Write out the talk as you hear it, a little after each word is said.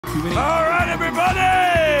All right, everybody!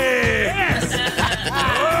 Yes!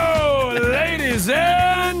 Oh, ladies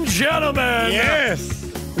and gentlemen!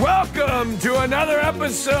 Yes! Welcome to another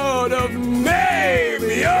episode of Name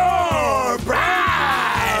Your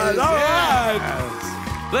Prize! All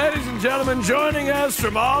right! Ladies and gentlemen, joining us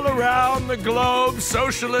from all around the globe,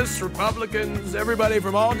 socialists, Republicans, everybody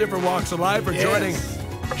from all different walks of life are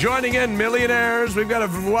joining in, millionaires. We've got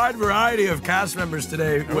a wide variety of cast members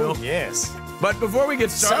today, Will. Oh, yes. But before we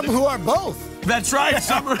get started... Some who are both. That's right.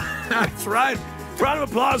 That's right. Round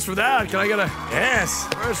of applause for that. Can I get a... Yes.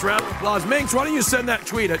 First round of applause. Minx, why don't you send that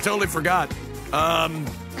tweet? I totally forgot.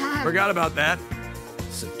 Forgot about that.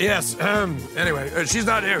 Yes. Anyway, she's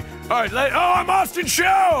not here. All right. I'm Austin Show.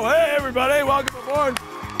 Hey, everybody. Welcome aboard.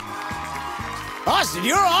 Austin,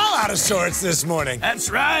 you're all out of sorts this morning.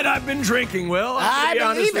 That's right. I've been drinking, Will. I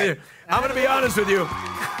believe it. I'm going to be honest with you.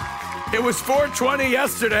 It was 4:20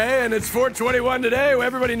 yesterday, and it's 4:21 today.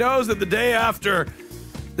 Everybody knows that the day after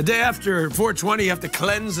 4:20, you have to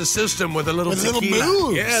cleanse the system with a little tequila.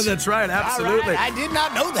 booze. Yeah, that's right. Absolutely. All right. I did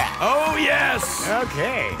not know that. Oh, yes.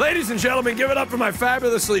 Okay. Ladies and gentlemen, give it up for my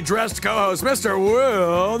fabulously dressed co-host, Mr.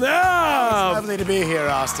 Will Neff. It's lovely to be here,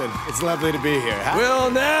 Austin. It's lovely to be here. Huh?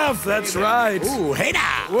 Will Neff, that's right. Ooh, hey now.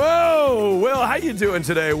 Whoa, Will, how you doing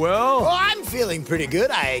today, Will? Oh, I'm feeling pretty good.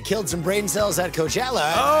 I killed some brain cells at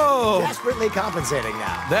Coachella. Oh. I'm desperately compensating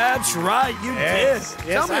now. That's right, you Yes. did.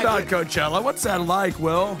 Yes, Tell me I about did. Coachella. What's that like,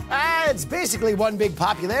 Will? It's basically one big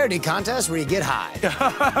popularity contest where you get high. Oh,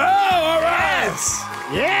 all right. Yes.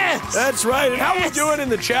 Yes. That's right. And how are we Yes. doing in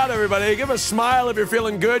the chat, everybody? Give a smile if you're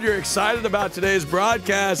feeling good. You're excited about today's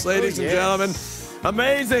broadcast, ladies and yes. gentlemen.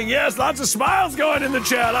 Amazing. Yes, lots of smiles going in the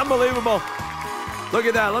chat. Unbelievable. Look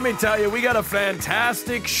at that. Let me tell you, we got a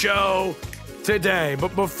fantastic show today.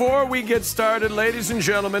 But before we get started, ladies and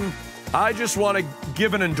gentlemen, I just want to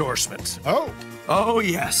give an endorsement. Oh. Oh,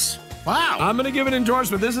 yes. Wow. I'm going to give an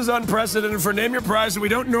endorsement. This is unprecedented for Name Your Prize, and we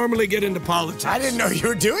don't normally get into politics. I didn't know you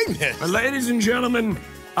were doing this. But ladies and gentlemen,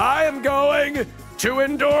 I am going to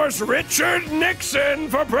endorse Richard Nixon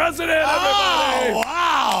for president, everybody. Oh,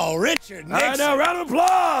 wow. Richard Nixon. I know. Round of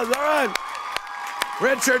applause. All right.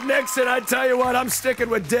 Richard Nixon, I tell you what, I'm sticking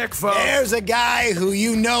with Dick, folks. There's a guy who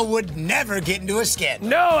you know would never get into a scandal.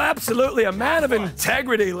 No, absolutely. A man of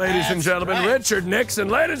integrity, ladies and That's gentlemen. right. Richard Nixon.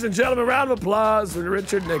 Ladies and gentlemen, round of applause for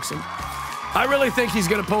Richard Nixon. I really think he's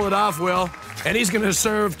going to pull it off, Will, and he's going to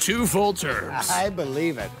serve 2 full terms. I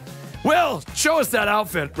believe it. Will, show us that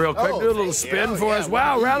outfit real quick. Oh, Do a little thank you. spin Oh, for yeah, us. one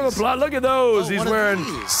Wow, of round of these. applause. Look at those. One of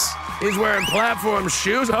these. He's wearing platform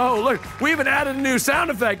shoes. Oh, look. We even added a new sound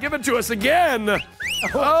effect. Give it to us again.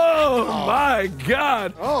 Oh, my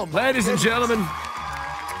God. Oh, my ladies and gentlemen,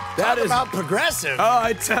 that Talk is... about progressive. Oh,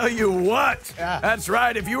 I tell you what. Yeah. That's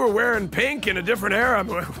right. If you were wearing pink in a different era,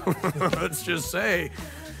 let's just say.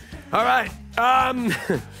 All right.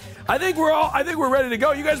 I think we're ready to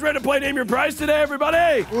go. You guys ready to play Name Your Prize today,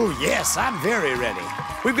 everybody? Ooh, yes, I'm very ready.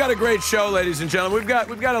 We've got a great show, ladies and gentlemen. We've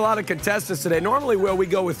got a lot of contestants today. Normally, we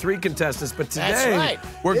go with 3 contestants, but today That's right.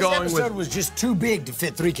 we're this going episode with. was just too big to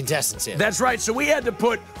fit 3 contestants in. That's right. So we had to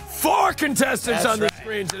put 4 contestants That's on the right.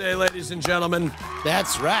 screen today, ladies and gentlemen.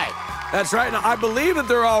 That's right. That's right. Now I believe that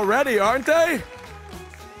they're all ready, aren't they?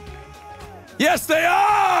 Yes, they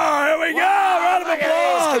are. Here we go. Round of Look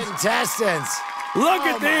at these applause. contestants. Look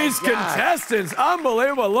Oh, at my these God. contestants.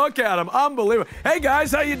 Unbelievable. Look at them. Unbelievable. Hey,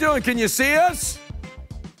 guys, how you doing? Can you see us?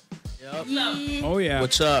 Oh, yeah.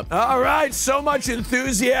 What's up? All right, so much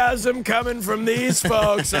enthusiasm coming from these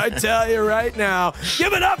folks, I tell you right now.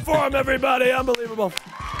 Give it up for them, everybody. Unbelievable.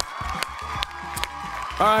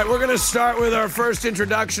 All right, we're going to start with our first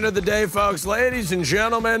introduction of the day, folks. Ladies and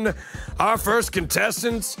gentlemen, our first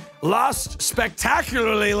contestant lost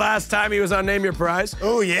spectacularly last time he was on Name Your Prize.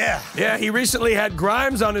 Oh, yeah. Yeah, he recently had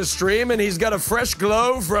Grimes on his stream, and he's got a fresh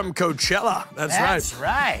glow from Coachella. That's That's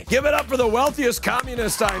right. Give it up for the wealthiest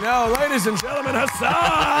communist I know. Ladies and gentlemen,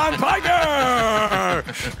 Hasan Piker!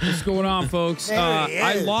 What's going on, folks? There he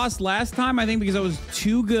I is. lost last time, I think, because I was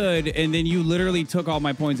too good, and then you literally took all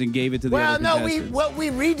my points and gave it to the Well, other no, contestants.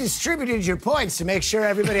 we redistributed your points to make sure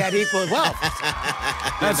everybody had equal wealth.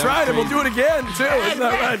 That's right, and we'll do it again, too. Isn't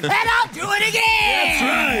that right? And I'll do it again.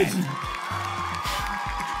 That's right.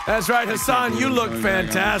 That's right, Hasan, you look Going back on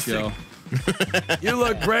the fantastic. show. You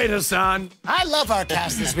look great, Hasan. I love our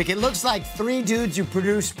cast this week. It looks like 3 dudes who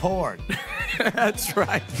produce porn. That's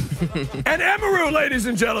right. And Emiru, ladies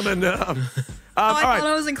and gentlemen. I all thought right.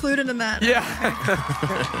 I was included in that. Yeah.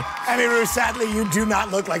 Emiru, sadly, you do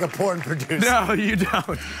not look like a porn producer. No, you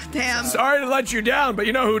don't. Damn. Sorry to let you down, but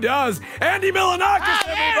you know who does? Andy Milonakis,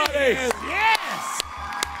 everybody. Yes.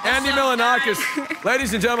 Andy Milonakis.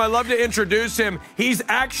 Ladies and gentlemen, I'd love to introduce him. He's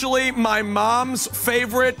actually my mom's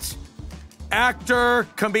favorite actor,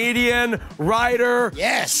 comedian, writer,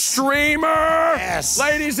 streamer. Yes.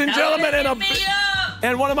 Ladies and gentlemen,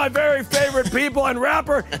 and one of my very favorite people and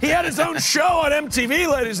rapper. He had his own show on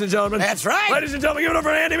MTV, ladies and gentlemen. That's right. Ladies and gentlemen, give it up for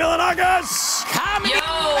Andy Milonakis. Comedy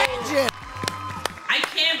legend. I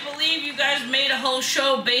can't believe you guys made a whole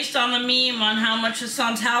show based on a meme on how much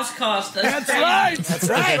Hasan's house cost. That's right. That's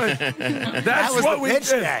right. That's was what the we pitch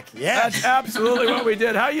did. deck. Yeah. That's absolutely what we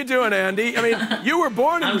did. How you doing, Andy? I mean, you were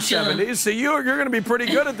born in I'm the chilling. 70s, so you're going to be pretty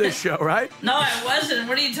good at this show, right? No, I wasn't.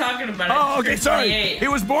 What are you talking about? Oh, okay, sorry. 28. He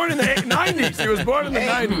was born in the 90s. He was born in the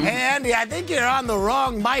 90s. Hey, Andy, I think you're on the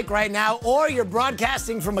wrong mic right now, or you're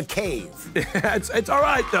broadcasting from a cave. It's all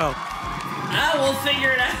right, though. We'll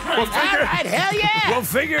figure it out. We'll figure, All right, hell yeah. we'll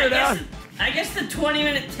figure it out. I guess the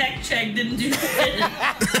 20-minute tech check didn't do it.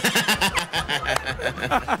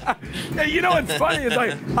 Hey, you know what's funny is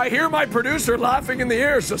I hear my producer laughing in the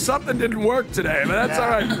ear, so something didn't work today, but that's all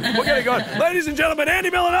right. We'll get it going. Ladies and gentlemen, Andy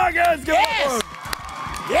Milonakis, give it up for him.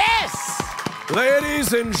 Yes.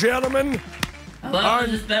 Ladies and gentlemen. Hello,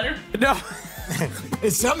 is this better? No.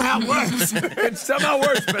 It somehow works. It somehow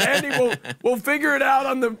works, but Andy, we'll figure it out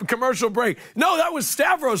on the commercial break. No, that was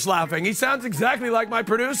Stavros laughing. He sounds exactly like my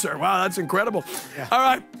producer. Wow, that's incredible. Yeah. All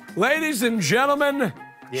right, ladies and gentlemen,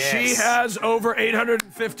 she has over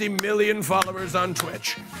 850 million followers on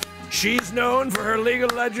Twitch. She's known for her League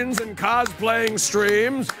of Legends and cosplaying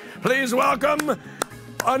streams. Please welcome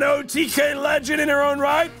an OTK legend in her own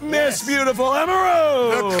right, Miss Beautiful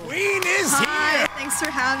Emiru. The queen is Hi, here. thanks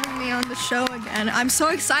for having me on the show again. I'm so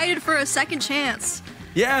excited for a second chance.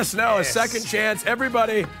 Yes, no, a second chance.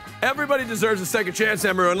 Everybody deserves a second chance,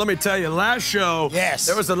 Emiru. And let me tell you, last show,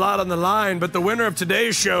 there was a lot on the line, but the winner of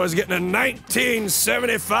today's show is getting a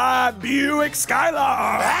 1975 Buick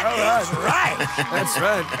Skylark. That is right. That's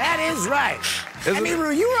right. That is right.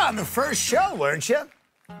 Emiru, you were on the first show, weren't you?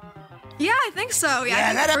 Yeah, I think so. Yeah, I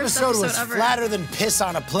think that the first episode was ever. flatter than piss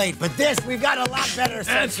on a plate, but this, we've got a lot better.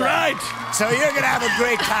 That's right. So you're going to have a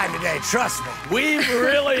great time today, trust me. We've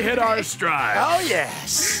really hit our stride. Oh,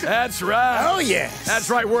 yes. That's right. Oh, yes.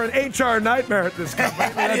 That's right. We're an HR nightmare at this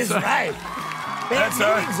company. That is right. They have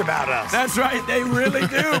meetings about us. That's right, they really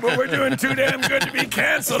do, but we're doing too damn good to be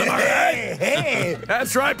canceled, am I right? Hey.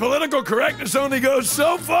 That's right, political correctness only goes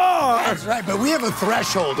so far. That's right, but we have a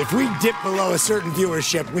threshold. If we dip below a certain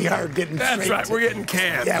viewership, we are getting That's right, we're getting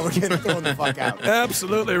canned. Yeah, we're getting thrown the fuck out.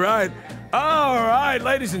 Absolutely right. All right,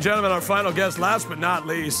 ladies and gentlemen, our final guest, last but not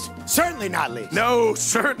least. Certainly not least. No,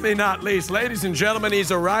 certainly not least. Ladies and gentlemen,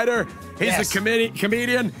 he's a writer. He's a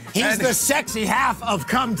comedian. He's the sexy half of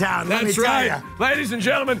Cumtown, let me That's right. tell you. Ladies and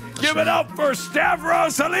gentlemen, give it up for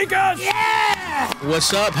Stavros Halikas. Yeah!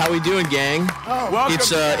 What's up? How we doing, gang? Oh, welcome.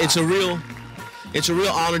 It's a real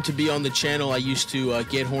honor to be on the channel. I used to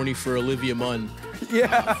get horny for Olivia Munn. In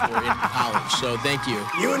college, so thank you.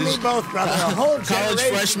 You and me both, brother. A whole college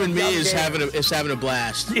generation freshman of me young is kids. having a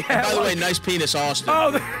blast. Yeah, And by the way, nice penis, Austin.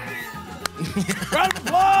 Oh, round of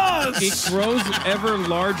applause. It grows ever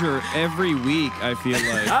larger every week, I feel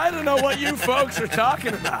like. I don't know what you folks are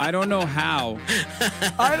talking about. I don't know how.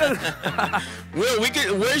 I don't.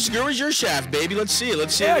 Where's your shaft, baby? Let's see it.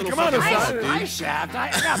 Let's see Yeah, a little come on, fucking Hasan. fuck, My dude. shaft.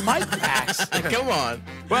 I got mic packs. Come on.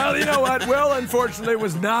 Well, you know what? Will, unfortunately,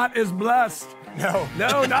 was not as blessed. No.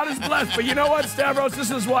 No, not as blessed. But you know what, Stavros? This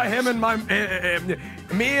is why him and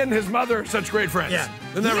me and his mother are such great friends. Yeah.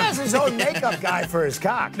 They're He never- has his own makeup guy for his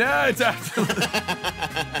cock. No, it's absolutely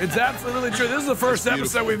true. This is the first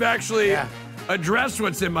episode we've actually addressed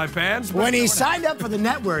what's in my pants. but- When he signed up for the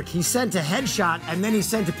network, he sent a headshot and then he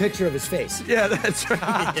sent a picture of his face. Yeah, that's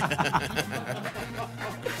right.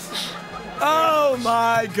 Oh,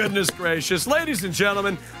 my goodness gracious. Ladies and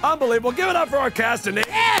gentlemen, unbelievable. Give it up for our cast and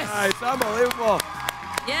Yes! Unbelievable.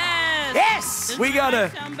 Yes. Yes! Does We my got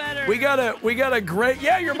mic sound better? we got a great,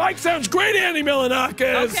 your mic sounds great, Andy Milonakis.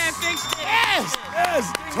 Okay, I fixed it. Yes!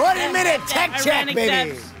 Yes. 20-minute tech check, Ironic baby.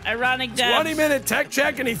 depths. Ironic depths. 20-minute tech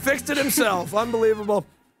check, and he fixed it himself. Unbelievable.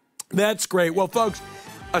 That's great. Well, folks,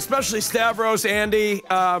 especially Stavros, Andy,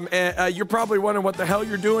 you're probably wondering what the hell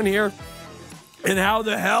you're doing here and how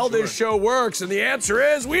the hell this show works. And the answer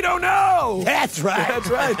is, we don't know. That's right. That's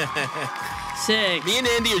right. Sick. Me and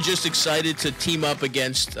Andy are just excited to team up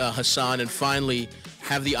against Hasan and finally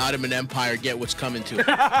have the Ottoman Empire get what's coming to it.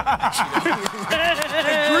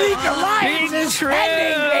 Greek alliance is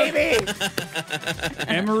trending, baby.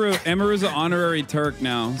 Emiru's an honorary Turk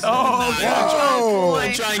now. So. Oh, boy.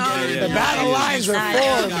 I'm trying to get it. the battle lines are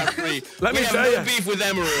formed. Let me we have tell no you. beef with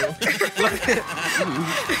Emiru.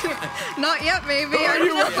 Not yet, baby. Who are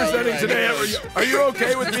you representing today? Are you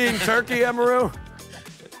okay with being Turkey, Emiru?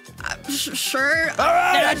 Sure. All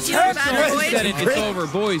right. Did I do a bad voice? Said it, it's over,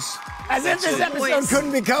 boys. As if this episode Boys.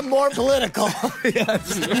 couldn't become more political. A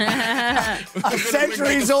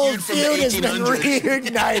centuries-old feud has been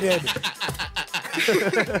reignited.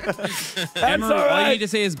 Emiru, all all right. you need to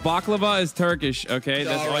say is baklava is Turkish, okay?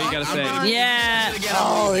 That's all you gotta say. Yeah.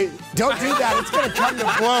 Oh, don't do that. It's going to come to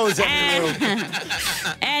blows.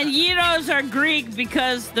 Emiru. And gyros are Greek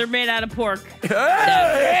because they're made out of pork.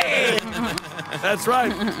 Hey! That's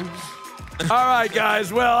right. All right,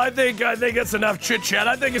 guys. Well, I think that's enough chit chat.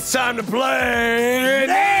 I think it's time to play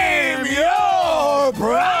Name your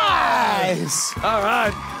prize. All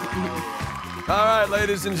right. All right,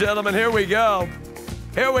 ladies and gentlemen, here we go.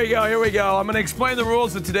 Here we go. I'm going to explain the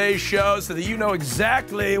rules of today's show so that you know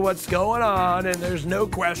exactly what's going on and there's no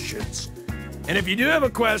questions. And if you do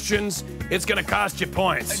have questions, it's going to cost you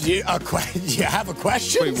points. Do you have a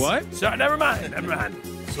question? Wait, what? So, never mind.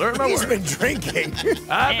 Slur my He's words. been drinking.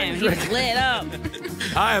 Damn, he's lit up.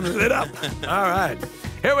 I am lit up. All right.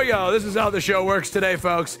 Here we go. This is how the show works today,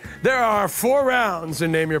 folks. There are 4 rounds in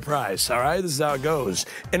Name Your Price, all right? This is how it goes.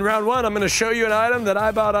 In round 1, I'm going to show you an item that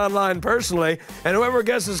I bought online personally, and whoever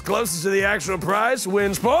guesses closest to the actual price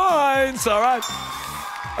wins points, all right?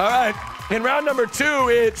 All right. In round number 2,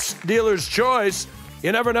 it's dealer's choice.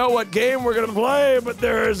 You never know what game we're going to play, but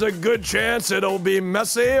there's a good chance it'll be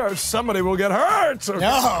messy or somebody will get hurt. Okay?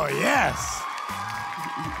 Oh, yes.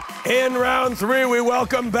 In round 3, we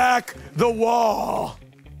welcome back the wall.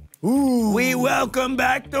 Ooh. We welcome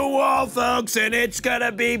back the wall, folks, and it's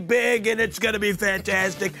gonna be big and it's gonna be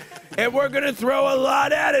fantastic. And we're gonna throw a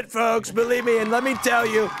lot at it, folks, believe me. And let me tell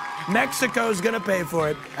you, Mexico's gonna pay for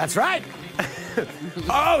it. That's right.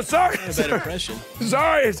 Oh, sorry. Better impression.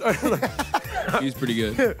 Sorry. He's pretty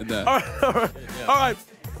good at that. All right.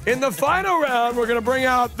 In the final round, we're gonna bring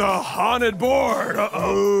out the haunted board.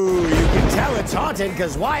 Ooh, you can tell it's haunted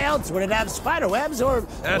because why else would it have spider webs or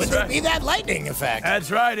That's would right. it be that lightning effect? That's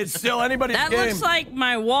right. It's still anybody's That game. looks like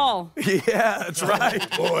my wall. Yeah, that's right.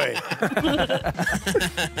 Boy.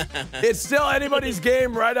 It's still anybody's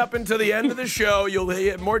game right up until the end of the show. You'll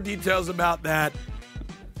get more details about that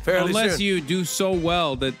fairly Unless soon. you do so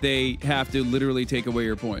well that they have to literally take away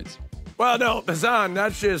your points. Well, no, Hasan,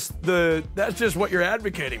 that's just what you're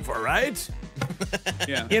advocating for, right?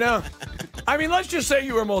 Yeah. You know, I mean, let's just say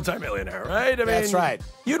you were a multimillionaire, right? I mean, That's right.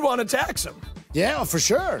 You'd want to tax them Yeah, for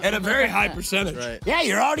sure. at a very high percentage. Right. Yeah,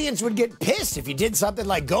 your audience would get pissed if you did something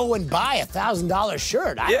like go and buy a $1,000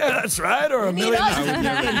 shirt. Yeah, that's right. Or $1 million.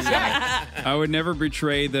 I would never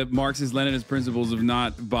betray the Marxist-Leninist principles of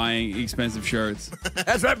not buying expensive shirts.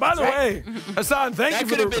 That's right. By the way, Hasan, thank That you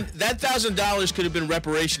could for have the. been that $1,000 could have been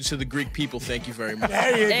reparations to the Greek people. Thank you very much.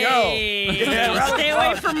 There you Hey, go. stay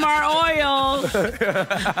away from our oil.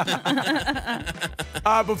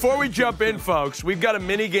 Before we jump in, folks, we've got a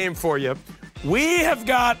mini game for you. We have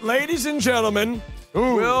got, ladies and gentlemen,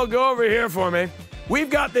 Will, go over here for me. We've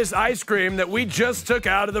got this ice cream that we just took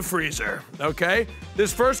out of the freezer, okay?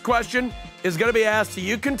 This first question is going to be asked to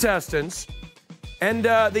you contestants, and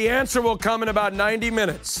the answer will come in about 90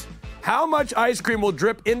 minutes. How much ice cream will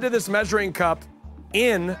drip into this measuring cup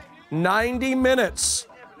in 90 minutes?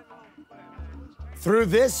 Through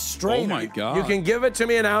this strainer. Oh my God. You can give it to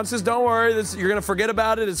me in ounces. Don't worry. You're going to forget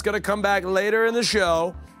about it. It's going to come back later in the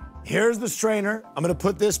show. Here's the strainer. I'm going to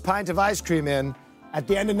put this pint of ice cream in. At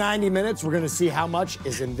the end of 90 minutes, we're going to see how much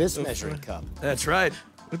is in this measuring cup. That's right.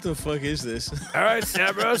 What the fuck is this? All right,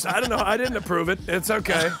 Stavros. I don't know. I didn't approve it. It's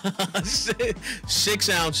okay. 6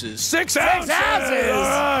 ounces. 6 ounces. ounces. All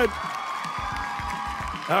right.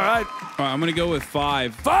 All right. All right, I'm going to go with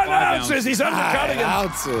 5. 5 ounces. He's undercutting him.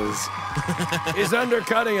 Ounces. He's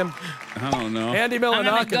undercutting him. I don't know. Andy I'm gonna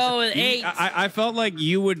Milonakis. go with 8. I felt like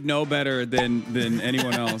you would know better than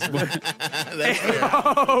anyone else. That's fair.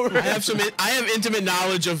 Oh, I have intimate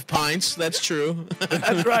knowledge of pints. That's true.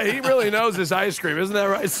 that's right. He really knows his ice cream. Isn't that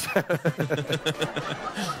right?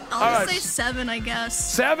 I'll right. say 7, I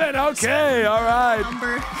guess. 7. Okay. All right.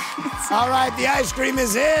 Number. All right, the ice cream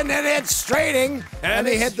is in and it's straining. And Let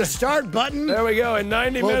me it's- hit the start button. There we go. In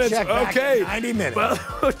 90 We'll minutes. check back Okay. in 90 minutes. Well,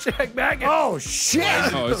 we'll check back. Oh, shit.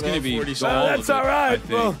 Oh, it's going to be 47. all That's of it, all I right.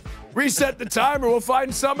 think. Well, reset the timer. We'll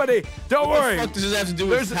find somebody. Don't worry. What the fuck does this have to do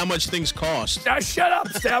with how much things cost? Shut up,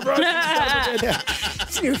 Stavros.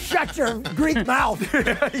 You shut your Greek mouth. Oh,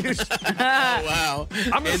 wow.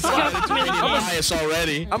 I'm It's bias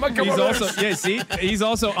already. I'm gonna come He's over also, yeah, see? He's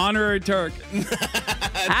also honorary Turk.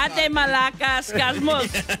 Ate Malakas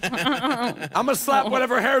Cosmos. I'm gonna slap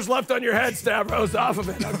whatever hair's left on your head, Stavros, off of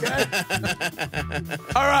it, okay?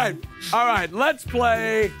 All right. Let's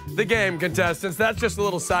play the game, contestants. That's just a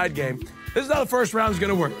little side game. This is how the first round's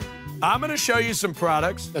gonna work. I'm gonna show you some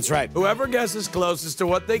products. That's right. Whoever guesses closest to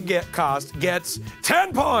what they cost gets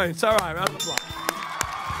 10 points. All right, round of applause.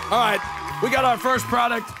 All right, we got our first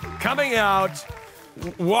product coming out,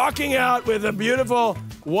 walking out with a beautiful,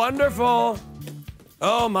 wonderful,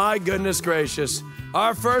 oh my goodness gracious.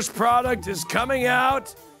 Our first product is coming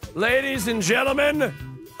out. Ladies and gentlemen,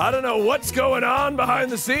 I don't know what's going on behind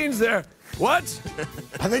the scenes there. What?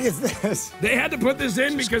 I think it's this. They had to put this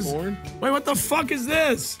in because, corn? wait, what the fuck is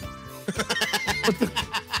this? What the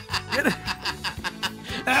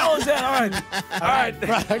hell is that? All right.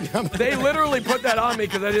 They literally put that on me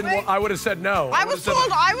because I didn't. I would have said no. I was told.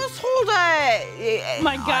 My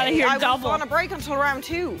God, I hear double. I was on a break until round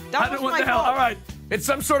 2. That was What my the hell? fault. All right. It's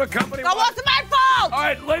some sort of company. That wasn't my fault. All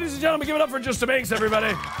right, ladies and gentlemen, give it up for Just a Minx,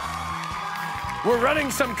 everybody. We're running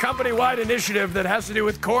some company-wide initiative that has to do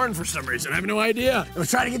with corn for some reason. I have no idea. We're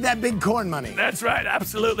trying to get that big corn money. That's right,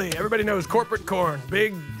 absolutely. Everybody knows corporate corn,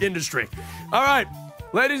 big industry. All right,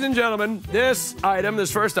 ladies and gentlemen, this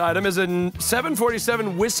first item, is a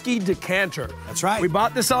 747 whiskey decanter. That's right. We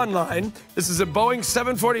bought this online. This is a Boeing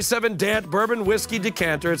 747 Dant bourbon whiskey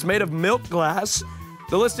decanter. It's made of milk glass.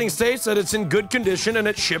 The listing states that it's in good condition and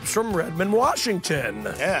it ships from Redmond, Washington.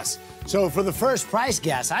 Yes. So for the first price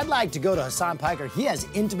guess, I'd like to go to Hasan Piker. He has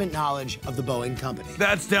intimate knowledge of the Boeing company.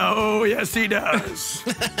 Oh, yes, he does.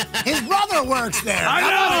 His brother works there. I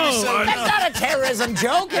know. That's not a terrorism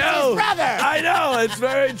joke. It's his brother. I know, it's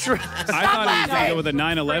very true. I thought he was going to go with a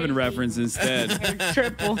 9/11 reference instead.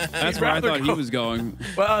 Triple. That's where I thought he was going.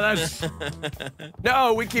 Well, that's...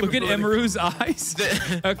 No, we keep Look it at Emiru's eyes.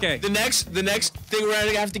 Okay. The next thing we're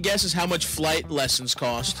gonna have to guess is how much flight lessons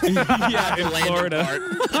cost. Yeah, in Landing Florida. part.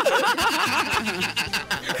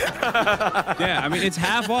 Yeah, I mean, it's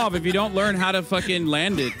half off if you don't learn how to fucking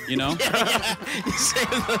land it, you know?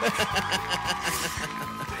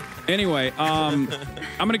 Anyway, I'm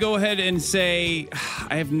going to go ahead and say,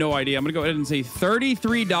 I have no idea. I'm going to go ahead and say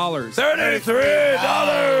 $33.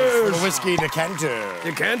 $33! For whiskey decanter.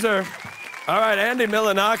 Decanter. All right, Andy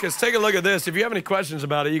Milonakis, take a look at this. If you have any questions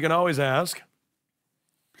about it, you can always ask.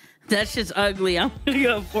 That's just ugly. I'm gonna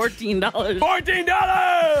go $14. $14! All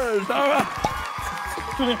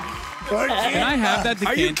right. Can I have that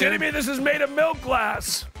decanter? Are you kidding me? This is made of milk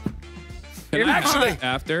glass. Can I have Actually, it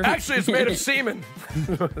after? Actually, it's made of semen.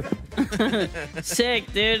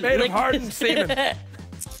 Sick, dude. Made of Look- hardened semen.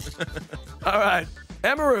 All right,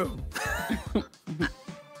 Emiru.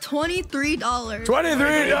 $23.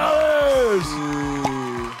 $23.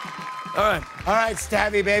 All right,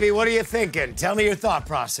 Stabby baby, what are you thinking? Tell me your thought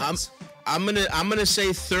process. I'm gonna say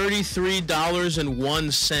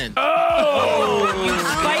 $33.01. Oh! You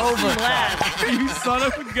spiked me last. You son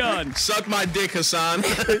of a gun. Suck my dick, Hasan.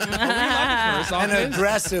 An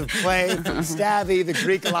aggressive play from Stabby. The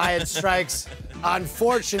Greek Alliance strikes.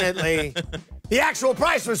 Unfortunately, the actual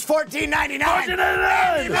price was $14.99.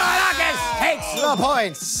 Milonakis takes the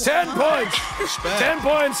points. 10 points. 10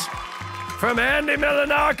 points from Andy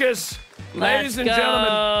Milonakis. Ladies and gentlemen,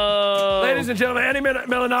 Andy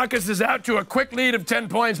Milonakis is out to a quick lead of 10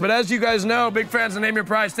 points. But as you guys know, big fans of Name Your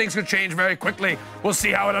Prize, things could change very quickly. We'll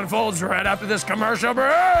see how it unfolds right after this commercial break.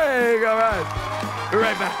 All right. Be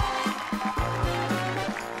right back.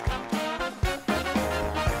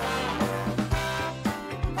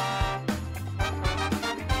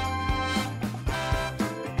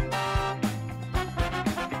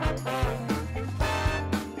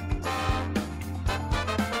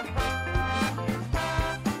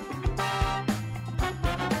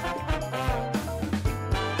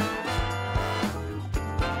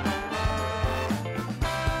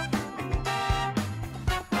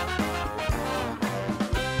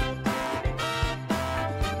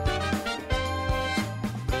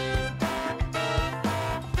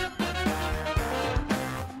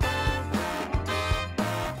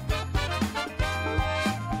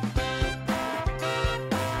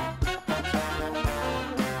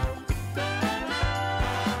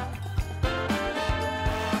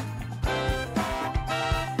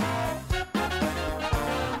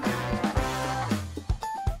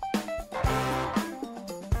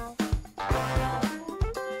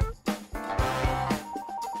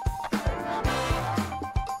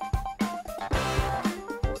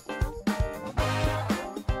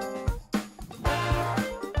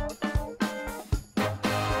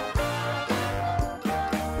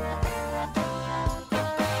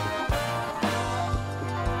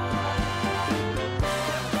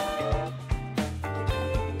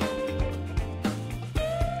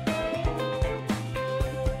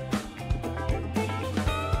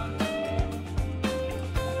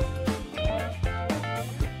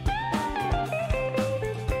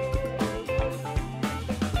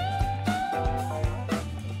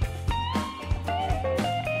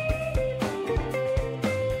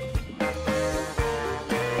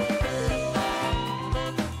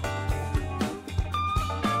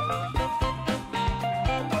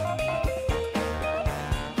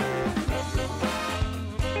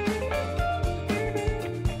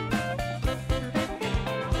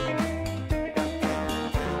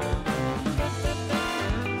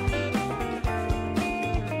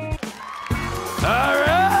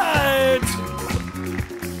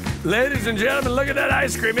 Ladies and gentlemen, look at that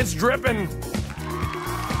ice cream. It's dripping.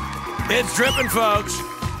 It's dripping, folks.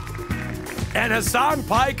 And Hasan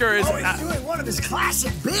Piker is... Oh, he's doing one of his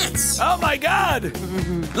classic bits. Oh, my God.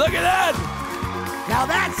 Look at that. Now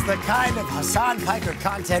that's the kind of Hasan Piker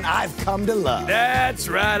content I've come to love. That's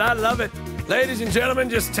right. I love it. Ladies and gentlemen,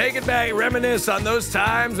 just take it back, reminisce on those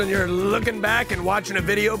times when you're looking back and watching a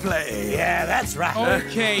video play. Yeah, that's right.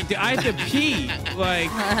 Okay, I have to pee. Like,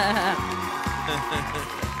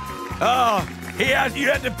 Oh, you had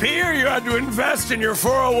to pee or you had to invest in your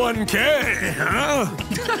 401k, huh?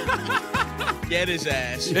 Get his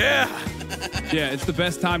ass. Yeah. yeah, it's the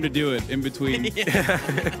best time to do it in between.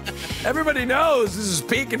 Everybody knows this is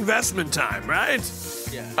peak investment time, right?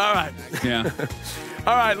 Yeah. All right. Yeah.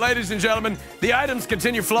 All right, ladies and gentlemen, the items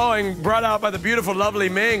continue flowing, brought out by the beautiful, lovely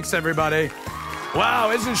Minx, everybody. Wow,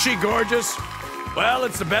 isn't she gorgeous? Well,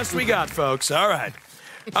 it's the best we got, folks. All right.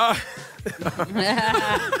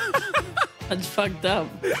 That's fucked up.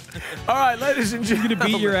 All right, ladies and You're gentlemen.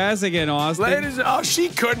 gonna beat your ass again, Austin. She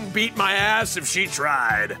couldn't beat my ass if she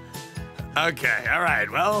tried. Okay, all right,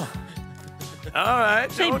 well. All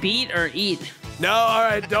right. Say beat or eat. No, all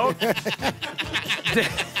right, don't.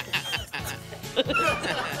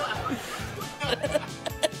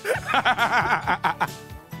 I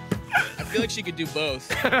feel like she could do both.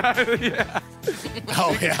 Yeah.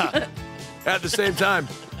 Oh, yeah. At the same time.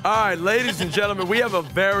 All right, ladies and gentlemen, we have a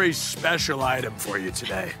very special item for you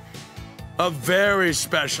today. A very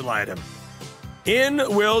special item. In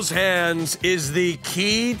Will's hands is the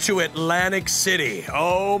key to Atlantic City.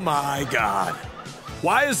 Oh, my God.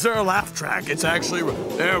 Why is there a laugh track? It's actually...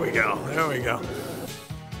 There we go. There we go.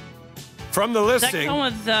 From the Does that listing... come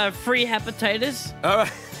with free hepatitis? All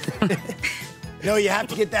right. No, you have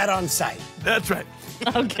to get that on site. That's right.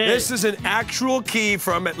 Okay. This is an actual key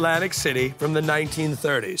from Atlantic City from the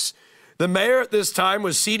 1930s. The mayor at this time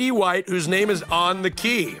was C.D. White, whose name is on the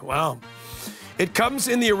key. Wow. It comes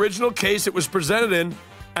in the original case it was presented in,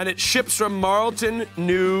 and it ships from Marlton,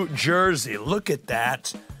 New Jersey. Look at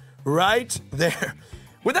that. Right there.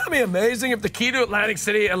 Would that be amazing if the key to Atlantic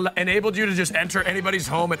City enabled you to just enter anybody's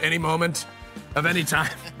home at any moment of any time?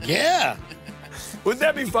 Yeah. Wouldn't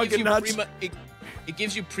that be fucking nuts? It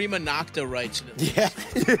gives you prima nocta rights. Yeah.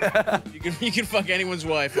 You can fuck anyone's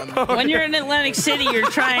wife. When you're in Atlantic City, you're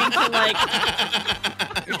trying to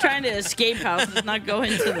escape houses, not go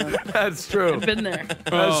into them. That's true. I've been there.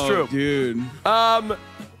 That's true. Dude. How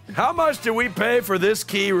much do we pay for this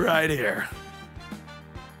key right here?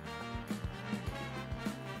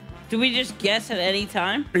 Do we just guess at any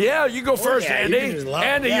time? Yeah, you go first, yeah, Andy. you can just love-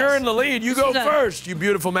 Andy, yes. you're in the lead. You go is a- first, you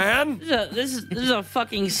beautiful man. This is a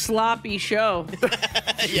fucking sloppy show.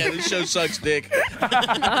 Yeah, this show sucks dick.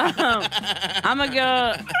 I'm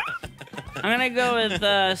gonna go with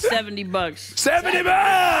 $70. $70.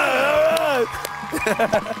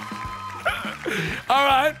 All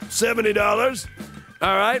right, $70.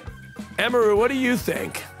 All right, Emiru, what do you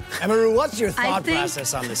think? Emiru, what's your thought think-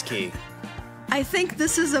 process on this key? I think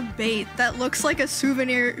this is a bait that looks like a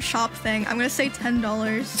souvenir shop thing. I'm gonna say $10.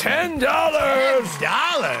 $10.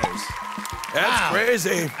 That's Wow.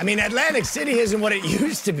 crazy. I mean, Atlantic City isn't what it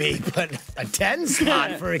used to be, but a 10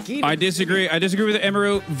 spot for a key. I disagree. I disagree with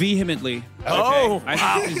Emaru vehemently. Oh, I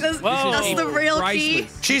wow. think That's, Whoa. that's the real key.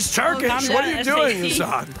 priceless. She's Turkish. calm What are down, you doing,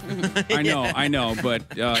 SAT. Hassan? I know, but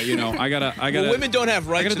you know, I gotta. Well, women don't have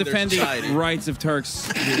I rights gotta in their defend society. the rights of Turks.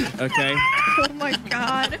 Okay. Oh my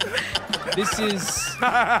god. This is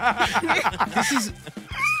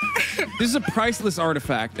a priceless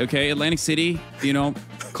artifact. Okay, Atlantic City. You know,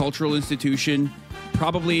 cultural institution.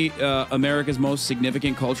 Probably America's most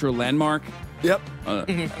significant cultural landmark. Yep.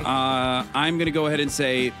 I'm gonna go ahead and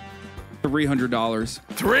say $300.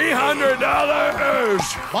 $300.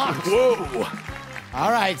 Whoa.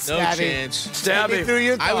 All right, No Stabby. chance. Take me Stabby. through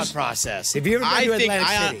your I thought was- process. Have you ever been I to think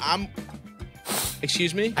Atlantic City? I'm.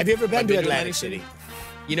 Excuse me? Have you ever been I've to Atlantic City?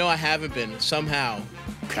 You know, I haven't been somehow.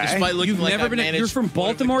 Okay. Despite looking You've like never I've been. You're managed from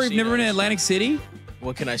one of the Baltimore. You've never been to casinos. Atlantic City.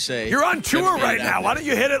 What can I say? You're on tour Never been right to now. Why don't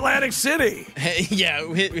you hit Atlantic City? Yeah,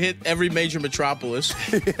 hit every major metropolis.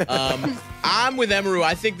 I'm with Emaru.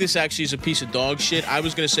 I think this actually is a piece of dog shit. I'm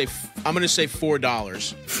gonna say $4.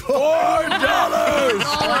 $4.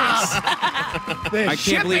 I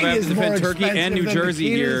can't believe I have to defend Turkey and New Jersey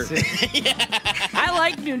here. I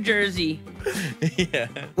like New Jersey. Yeah.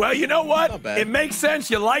 Well, you know what? Not bad. It makes sense.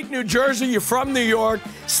 You like New Jersey. You're from New York.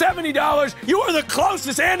 $70. You are the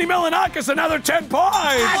closest. Andy Milonakis, another 10 points.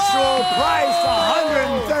 Actual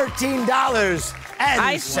price, $113 and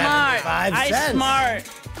I smart. 75 I cents. smart.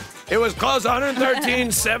 It was close,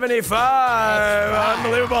 $113.75.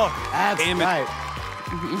 Unbelievable. That's Damn it. right.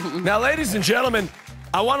 Now, ladies and gentlemen,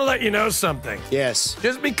 I want to let you know something. Yes.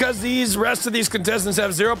 Just because these rest of these contestants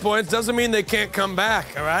have 0 points doesn't mean they can't come back,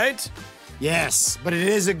 all right? Yes, but it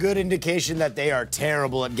is a good indication that they are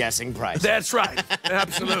terrible at guessing prices. That's right.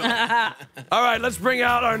 Absolutely. All right, let's bring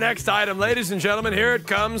out our next item. Ladies and gentlemen, here it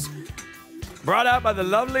comes. Brought out by the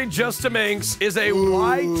lovely Justa Minx is a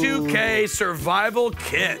Y2K survival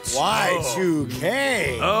kit.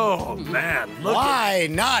 Y2K? Oh, man. Why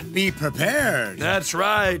not be prepared? That's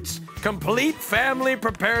right. Complete family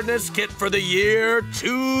preparedness kit for the year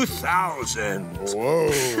 2000. Whoa.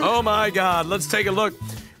 Oh, my God. Let's take a look.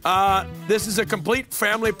 This is a complete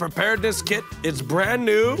family preparedness kit. It's brand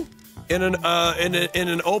new in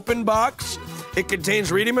an open box. It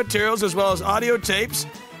contains reading materials as well as audio tapes,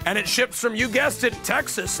 and it ships from, you guessed it,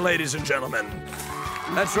 Texas, ladies and gentlemen.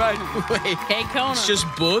 That's right. Wait, Kona. it's just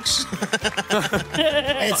books?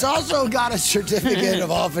 It's also got a certificate of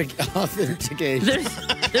authentication.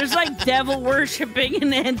 There's like devil worshipping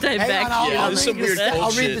and anti-vax. I'll there's some weird I'll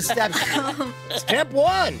read shit. the steps. Step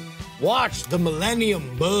 1, watch the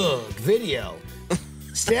Millennium Bug video.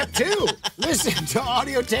 Step 2, listen to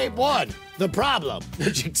audio tape 1, The Problem,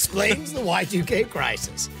 which explains the Y2K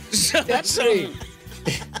crisis. Step 3,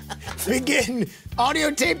 begin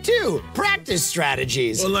audio tape 2, practice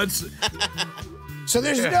strategies. Well, let's... So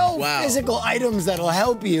there's no Wow. physical items that'll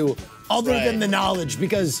help you other than the knowledge,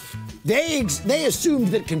 because they assumed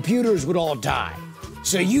that computers would all die.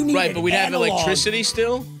 So you need Right, but we'd have electricity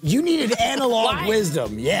still? You needed analog Why?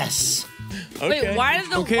 wisdom, yes. Okay. Wait, why did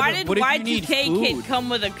but what if you need Y2K kit food? come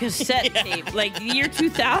with a cassette tape? Like the year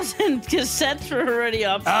 2000 cassettes were already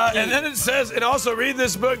up. and then it says, and also read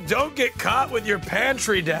this book, don't get caught with your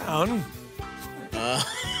pantry down.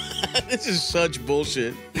 This is such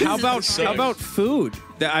bullshit. How about food?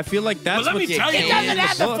 I feel like that's Well, let what me tell you. It doesn't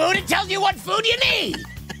have the food, it tells you what food you need.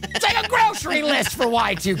 It's like a grocery list for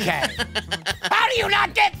Y2K. How do you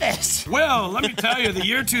not get this? Well, let me tell you, the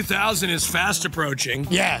year 2000 is fast approaching.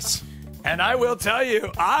 Yes. And I will tell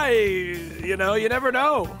you, you never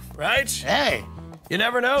know, right? Hey, You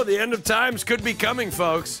never know. The end of times could be coming,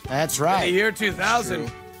 folks. that's In right. the year 2000,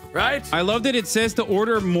 right? I love that it says to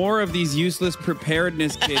order more of these useless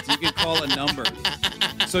preparedness kits. You can call a number.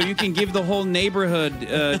 So you can give the whole neighborhood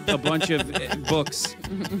a bunch of books.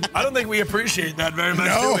 I don't think we appreciate that very much,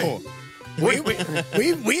 do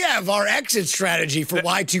we? We have our exit strategy for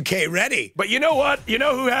Y2K ready. But you know what? You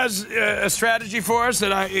know who has a strategy for us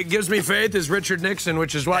that it gives me faith is Richard Nixon,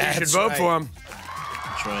 which is why you should That's vote right. for him.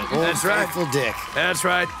 That's right. That's right. Faithful Dick. That's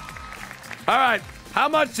right. All right. How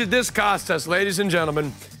much did this cost us, ladies and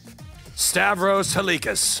gentlemen? Stavros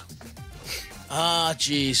Halikas. Ah,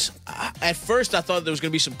 jeez. At first, I thought there was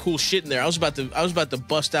gonna be some cool shit in there. I was about to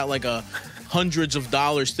bust out like a hundreds of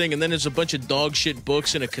dollars thing, and then there's a bunch of dog shit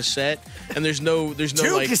books in a cassette, and there's no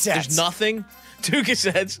Two like, cassettes. there's nothing. 2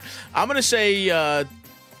 cassettes. I'm gonna say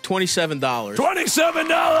 $27.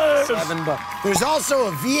 $27. There's also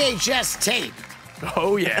a VHS tape.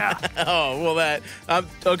 Oh, yeah. Oh well, that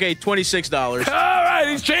okay. $26. All right,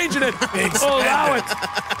 he's changing it. We'll allow it.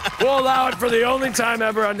 We'll allow it for the only time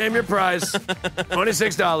ever on Name Your Price.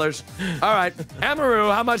 $26. All right.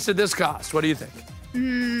 Emiru, how much did this cost? What do you think?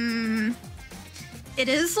 It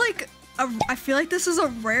is like I feel like this is a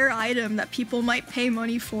rare item that people might pay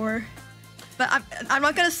money for. But I'm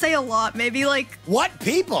not gonna say a lot. Maybe like What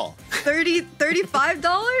people? $35.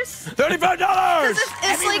 $35.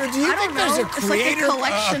 It's like Do you I think don't there's know. a It's like a creator,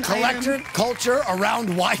 collection collector item. culture around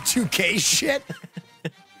Y2K shit?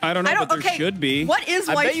 I don't know, I don't. but there Okay. should be. What is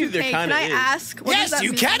I bet you Y2K? there Can kinda I is. ask? What does Yes, that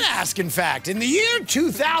you mean? can ask, in fact. In the year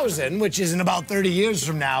 2000, which is in about 30 years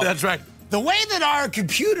from now, That's right. the way that our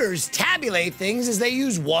computers tabulate things is they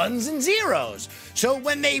use ones and zeros. So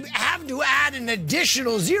when they have to add an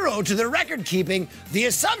additional zero to their record keeping, the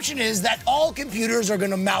assumption is that all computers are going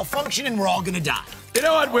to malfunction and we're all going to die. You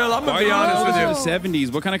know what, Will? I'm going Why to be honest with in you. the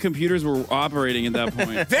 70s? What kind of computers were operating at that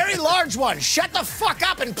point? Very large ones. Shut the fuck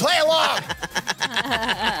up and play along.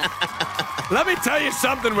 Let me tell you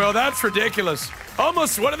something, Will. That's ridiculous.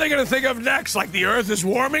 Almost, what are they going to think of next? Like the Earth is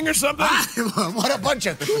warming or something? What a bunch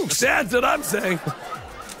of kooks. That's what I'm saying.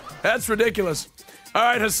 That's ridiculous. All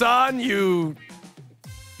right, Hasan, you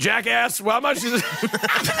jackass. Well, how much is it?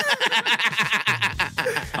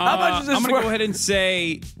 How much is this I'm going to worth? go ahead and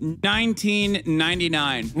say $19.99.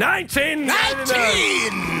 $19.99.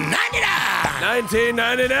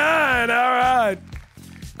 1999. $19.99. All right.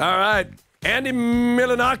 All right. Andy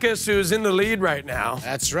Milonakis, who's in the lead right now.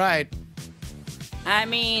 That's right. I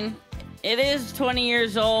mean, it is 20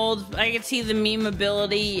 years old. I can see the meme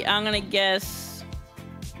ability. I'm gonna guess.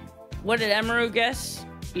 What did Emiru guess?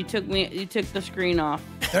 You took the screen off.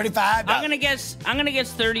 $35. I'm gonna guess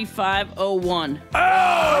 35.01.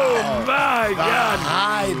 Oh my God!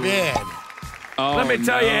 High bid. Oh, Let me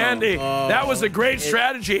tell you, Andy, that was a great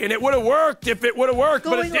strategy, and it would have worked if it would have worked,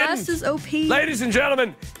 but it Going last didn't. is OP. Ladies and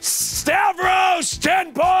gentlemen, Stavros,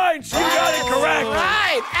 10 points. You got it correct.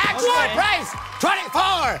 Right. Actual price,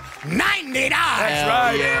 $24.99. That's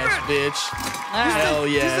right. Yes, bitch. Hell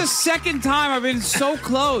This yes. is the second time I've been so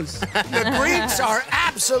close. The Greeks are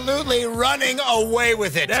absolutely running away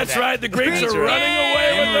with it That's today. right. The Greeks are running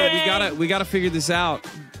away with Emiru, it. we gotta figure this out.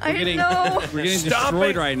 I know. We're getting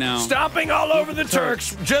destroyed right now. Stomping all over the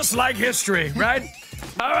Turks, just like history, right?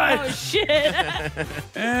 All right. Oh shit!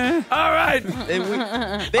 All right.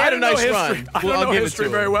 They had a know nice history. run. I don't I'll know give it history to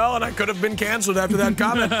very them. well, and I could have been canceled after that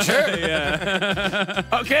comment.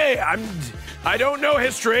 Sure. Okay, I don't know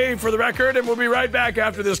history, for the record, and we'll be right back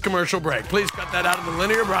after this commercial break. Please cut that out of the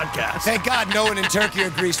linear broadcast. Thank God no one in Turkey or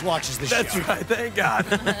Greece watches the show. That's right. Thank God.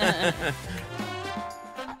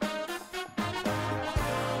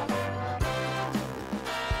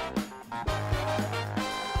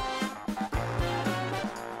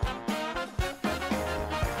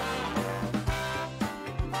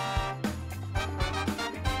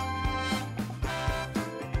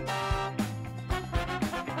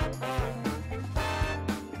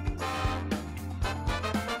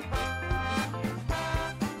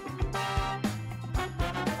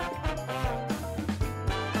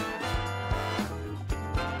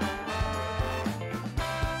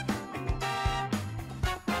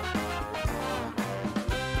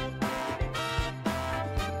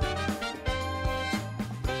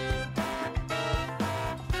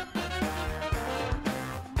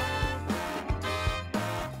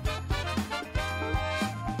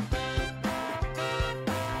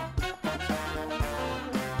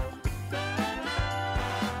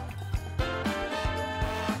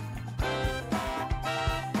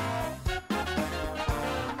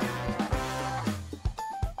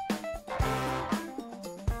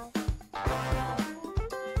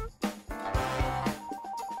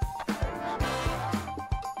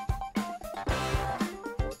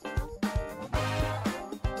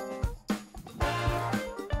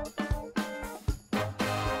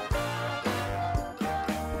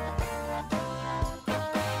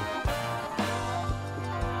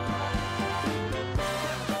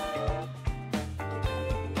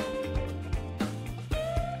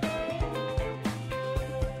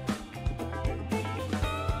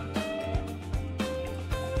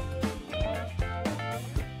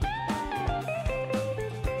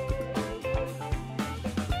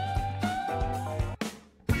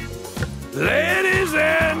 Ladies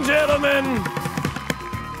and gentlemen,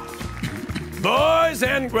 boys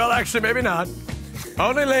and, well, actually, maybe not.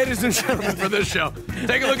 Only ladies and gentlemen for this show.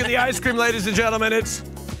 Take a look at the ice cream, ladies and gentlemen. It's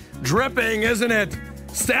dripping, isn't it?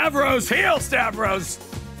 Stavros, heel, Stavros.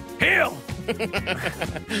 Heel.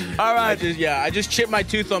 All right. I just chipped my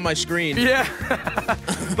tooth on my screen. Yeah.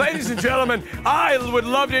 Ladies and gentlemen, I would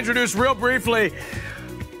love to introduce real briefly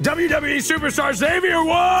WWE superstar Xavier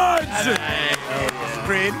Woods.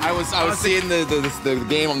 I was seeing the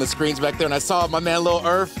game on the screens back there, and I saw my man Lil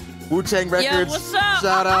Earth, Wu-Tang Records. what's up?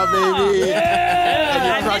 Shout out, baby. Yeah.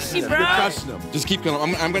 And I miss you, bro. You're crushing them. Just keep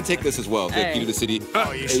going. I'm going to take this as well. Hey. Key to the City,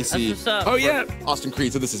 AC, What's up? Oh, yeah. Austin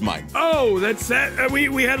Creed. So this is mine. Oh, that's that.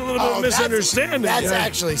 We had a little bit of misunderstanding. That's Yeah.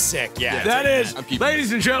 actually sick, yeah. That is, I'm keeping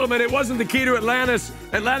ladies and gentlemen, it wasn't the key to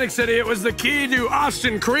Atlantic City. It was the key to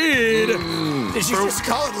Austin Creed. Did you just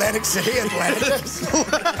call Atlantic City Atlantis?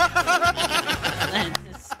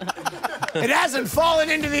 It hasn't fallen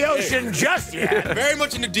into the ocean just yet. Very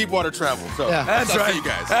much into deep water travel. So That's I'll right. see you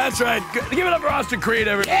guys. That's right. Give it up for Austin Creed,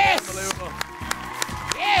 everybody. Yes! Unbelievable.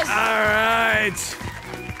 Yes!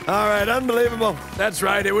 All right, unbelievable. That's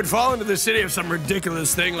right. It would fall into the city of some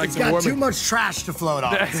ridiculous thing like It's the got Mormon. too much trash to float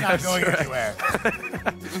on. It's not That's going right. anywhere.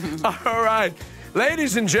 All right,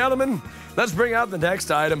 ladies and gentlemen, let's bring out the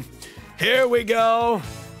next item. Here we go.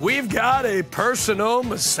 We've got a personal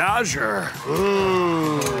massager.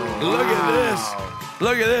 Ooh. Look at this.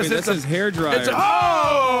 Look at this. Wait, that's his hair dryer. It's oh!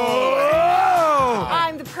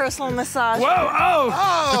 I'm the personal massage. Whoa! Oh!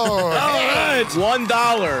 Oh, All right. $1.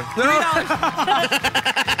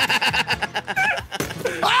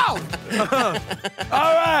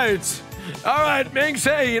 All right. All right, Minx,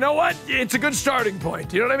 hey, you know what? It's a good starting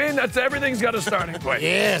point. You know what I mean? Everything's got a starting point.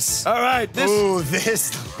 yes. All right, this. Ooh,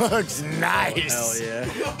 this looks nice. Hell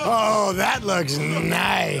yeah. Oh, that looks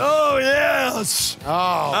nice. Oh, yes. Oh.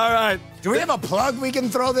 All right. Do we have a plug we can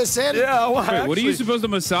throw this in? Yeah, well, Wait, what are you actually- supposed to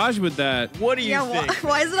massage with that? What do you Yeah, think?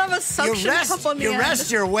 why does it have a suction cup on the You end?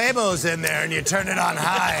 rest your huevos in there and you turn it on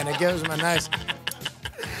high and it gives them a nice.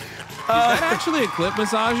 that actually a clip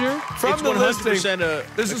massager? From It's the 100% listing,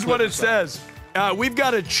 this is what it says. We've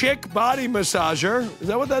got a chick body massager. Is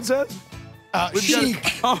that what that says? Chic.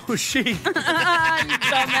 Chic. You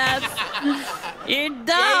dumbass. You're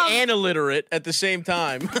dumb. And illiterate at the same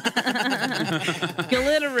time.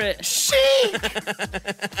 Illiterate.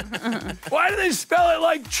 Why do they spell it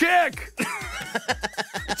like chick?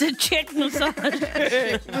 It's a chick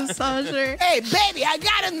massager. Massager. Hey, baby, I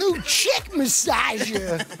got a new chick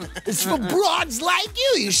massager. It's for broads like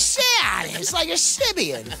you. You sit on it. It's like a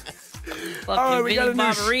Sibian. Fucking we got Vinny a new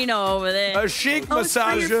Barbarino over there. A chic Oh, it's for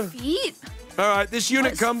your massager. feet. All right, this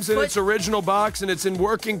unit What, comes in foot- its original box and it's in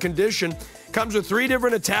working condition. Comes with 3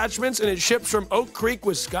 different attachments and it ships from Oak Creek,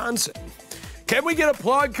 Wisconsin. Can we get a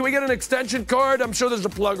plug? Can we get an extension cord? I'm sure there's a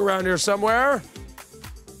plug around here somewhere.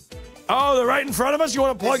 Oh, they're right in front of us. You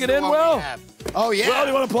want to plug it in, Will? Oh, yeah. Will,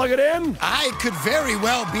 you want to plug it in? I could very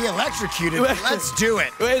well be electrocuted. But let's do it.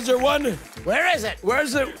 Wait, is there one? Where is it?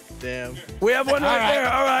 Where's it? Damn. We have one right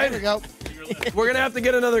there. All right. There we go. We're going to have to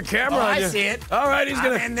get another camera Oh, on I you. see it. All right, he's I'm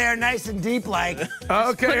going to. in there nice and deep like.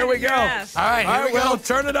 Okay, here we go. All right, here we Will, go.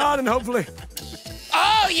 turn it on and hopefully.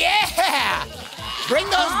 Oh, yeah. Bring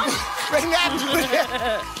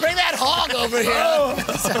that hog over here.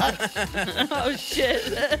 Oh, shit.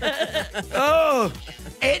 Oh,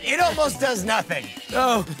 It almost does nothing.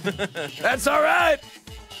 oh. That's all right.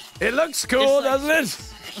 It looks cool, It's like- doesn't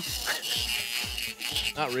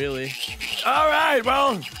it? Not really. All right,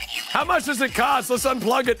 well, how much does it cost? Let's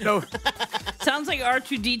unplug it. No. Sounds like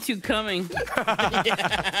R2D2 coming.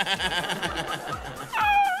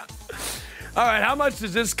 All right, how much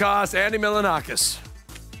does this cost, Andy Milonakis?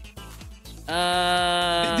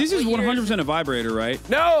 This is what year 100% a vibrator, right?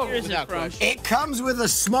 No. Where is it Without from? question. It comes with a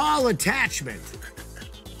small attachment.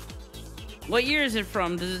 What year is it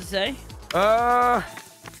from? Does it say?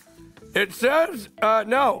 It says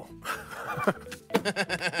no.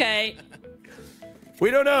 Okay. We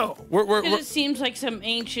don't know. Because it seems like some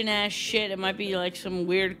ancient ass shit. It might be like some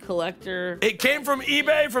weird collector. It came from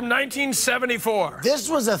eBay from 1974. This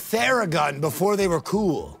was a Theragun before they were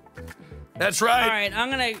cool. That's right. All right, I'm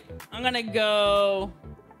gonna go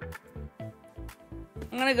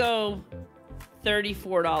 $34.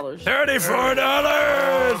 $34.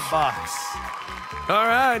 Bucks. All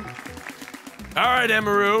right. All right,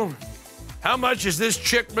 Emiru. How much is this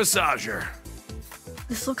chick massager?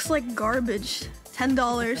 This looks like garbage. $10.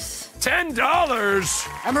 $10.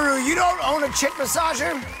 Emiru, you don't own a chick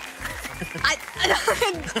massager?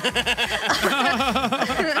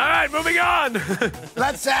 All right, moving on.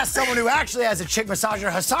 Let's ask someone who actually has a chick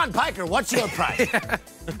massager. Hasan Piker, what's your price?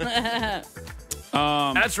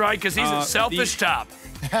 That's right, because he's a selfish top.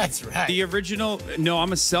 That's right. The original, no,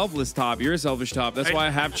 I'm a selfless top. You're a selfish top. That's why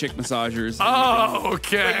I have chick massagers. Oh,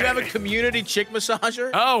 okay. Wait, you have a community chick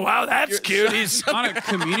massager? Oh, wow, that's cute. He's On a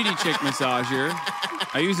community chick massager.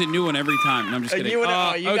 I use a new one every time. No, I'm just kidding. You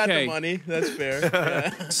got the Okay. money. That's fair.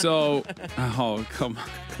 Yeah. So, oh, come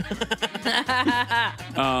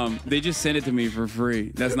on. They just sent it to me for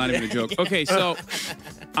free. That's not even a joke. Okay, so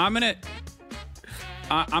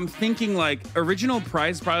I'm thinking like original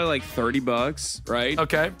price probably like $30, right?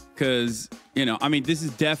 okay. Because I mean, this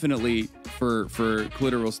is definitely for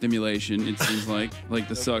clitoral stimulation. It seems like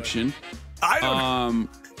the suction. I don't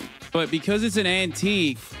But because it's an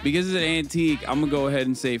antique, I'm gonna go ahead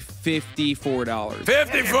and say $54.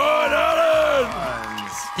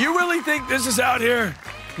 $54. You really think this is out here?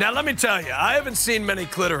 Now, let me tell you, I haven't seen many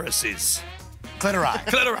clitorises.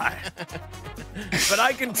 Clitori. But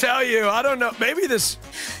I can tell you, I don't know,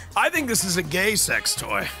 I think this is a gay sex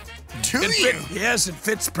toy. Do you? Yes, it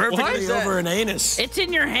fits perfectly over an anus. It's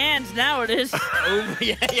in your hands now. It is. I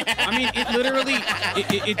mean, it literally,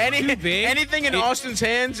 it's too big. Anything in Austin's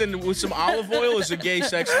hands and with some olive oil is a gay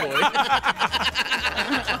sex toy.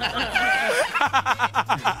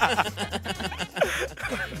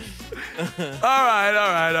 All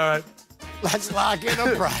right. Let's lock in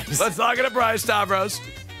a price. Let's lock it up, Bryce Stavros.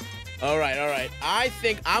 All right. I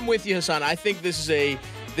think I'm with you, Hasan. I think this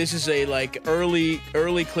is a like early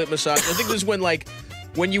clip massage. I think this is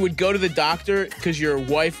when you would go to the doctor because your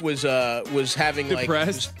wife was having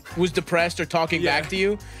Depressed? was depressed or talking back to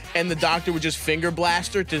you, and the doctor would just finger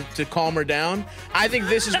blast her to calm her down. I think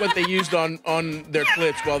this is what they used on their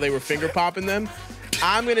clips while they were finger popping them.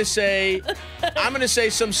 I'm gonna say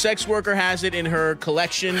some sex worker has it in her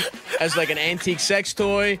collection as like an antique sex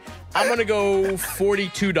toy. I'm gonna go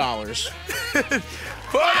 $42.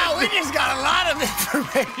 Wow, we just got a lot of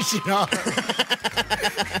information on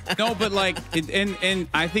No, but like, and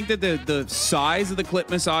I think that the size of the clit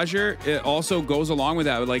massager it also goes along with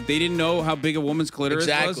that. Like, they didn't know how big a woman's clitoris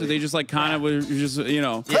was, so they just like kind of was just, you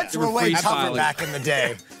know. Clits were way tougher back in the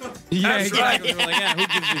day. Yeah, That's exactly. right. We're like, yeah, who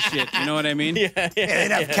gives a shit? You know what I mean? They'd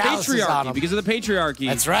have calluses on Patriarchy, them. because of the patriarchy.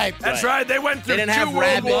 That's right. That's right. They went through They didn't 2 have world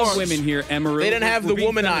rabbits. wars. Women here, Emiru. They didn't have the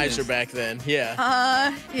We're being womanizer feminist. back then.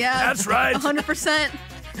 Yeah. Yeah. That's right. 100%.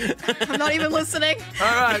 I'm not even listening. All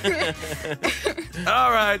right.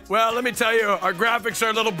 All right. Well, let me tell you, our graphics are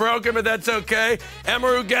a little broken, but that's okay.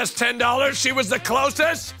 Emiru guessed $10. She was the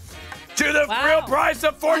closest to the real price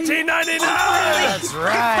of $14.99. That's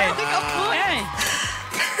right. Hey.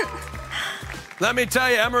 Let me tell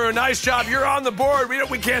you, Emiru, nice job. You're on the board.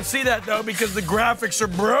 We can't see that, though, because the graphics are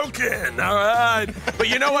broken. All right. But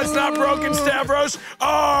you know what's not broken, Stavros?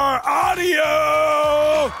 Our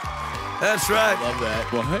audio. That's right. Love that.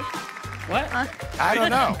 What? I don't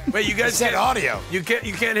know. Wait, you guys said audio. You can't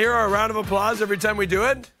hear our round of applause every time we do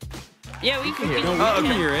it? Yeah, we can hear No, we it.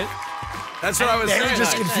 can hear it. That's what I was They saying. were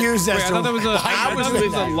just confused as Wait, I to thought that was a, why I you thought were it was a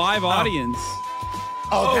doing that. live audience.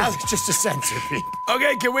 Oh, that was just a censor beep.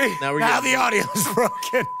 Okay, can we? Now we're Now getting, the audio is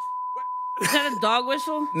broken. Is that a dog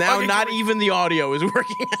whistle? now Okay, not can we- even the audio is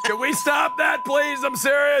working. Can we stop that, please? I'm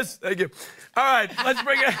serious. Thank you. All right, let's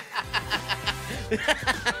bring it.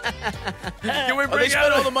 Can we Oh, they bring spent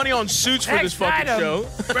out all the money on suits for this fucking show.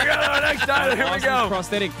 bring out our next item? Here we Austin's go.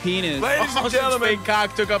 prosthetic penis. Ladies and Austin's gentlemen, fake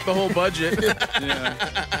cock took up the whole budget. Yeah.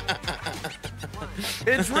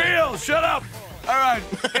 it's real. Shut up. All right.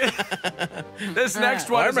 This next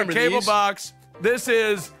one I is a remember cable these. box. This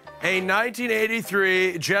is a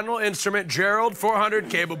 1983 General Instrument Gerald 400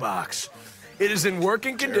 cable box. It is in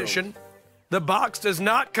working condition. The box does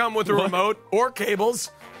not come with a remote or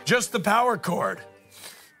cables, just the power cord.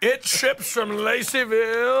 It ships from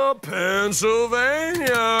Laceyville,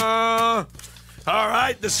 Pennsylvania. All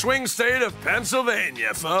right, the swing state of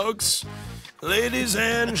Pennsylvania, folks. Ladies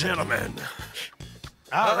and gentlemen.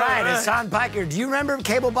 All right, Hasan Piker, do you remember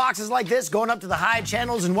cable boxes like this, going up to the high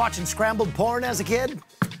channels and watching scrambled porn as a kid?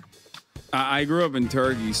 I grew up in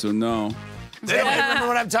Turkey, so no. Do you remember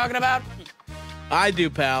what I'm talking about? I do,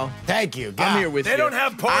 pal. Thank you. I'm here with They you. don't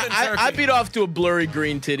have porn in Turkey. I beat off to a blurry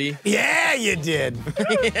green titty. Yeah, you did.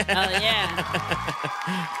 Yeah.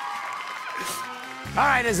 All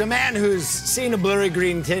right, as a man who's seen a blurry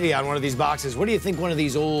green titty on one of these boxes, what do you think one of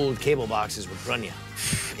these old cable boxes would run you?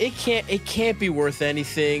 It can't be worth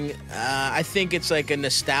anything. I think it's like a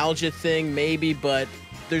nostalgia thing, maybe, but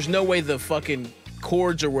there's no way the fucking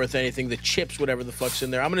cords are worth anything. The chips, whatever the fuck's in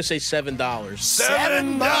there. I'm gonna say $7.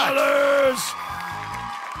 $7.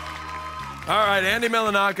 All right, Andy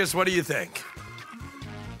Milonakis, what do you think?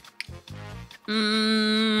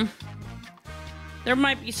 There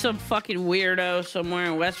might be some fucking weirdo somewhere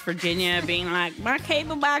in West Virginia being like, my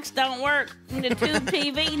cable box don't work in the tube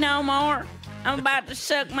TV no more. I'm about to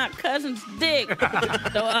suck my cousin's dick.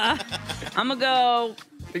 So I'm gonna go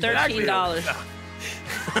 $13.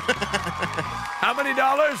 How many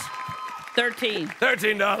dollars? 13.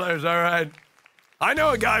 $13, all right. I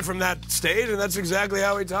know a guy from that state, and that's exactly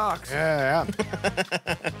how he talks. Yeah.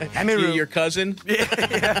 Emiru, Your cousin? Yeah.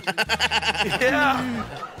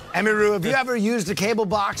 Emiru, have you ever used a cable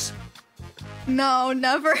box? No,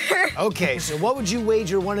 never. Okay, so what would you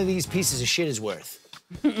wager one of these pieces of shit is worth?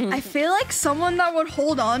 I feel like someone that would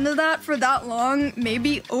hold on to that for that long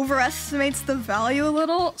maybe overestimates the value a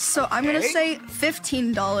little. So I'm gonna say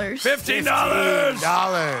 $15.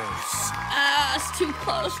 $15. It's too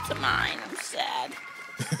close to mine. I'm sad.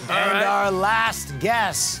 And right. our last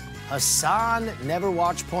guess, Hasan never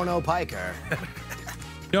watched porno Piker.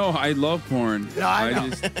 No, I love porn. No, I know.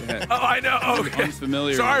 just Oh, I know. Okay.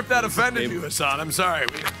 unfamiliar. Sorry if that with offended cable. you, Hasan. I'm sorry.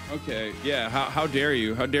 Okay, yeah. How dare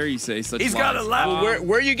you? How dare you say such He's lies? got a lap.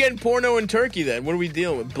 Where are you getting porno in Turkey then? What are we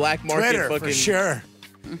dealing with? Black market Twitter, fucking. for sure.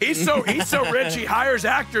 He's so rich, he hires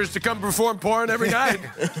actors to come perform porn every night.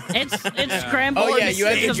 It's scrambled. Oh yeah, you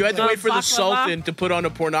had to wait for the baklava. Sultan to put on a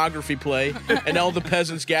pornography play, and all the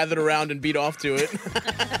peasants gathered around and beat off to it.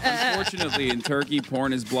 Unfortunately, in Turkey,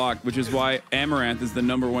 porn is blocked, which is why Amaranth is the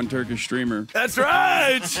 #1 Turkish streamer. That's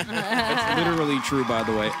right. That's literally true, by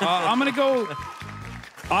the way.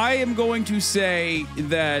 I am going to say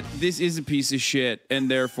that this is a piece of shit, and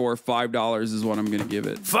therefore $5 is what I'm going to give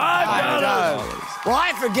it. $5. Well,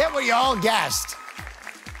 I forget what you all guessed.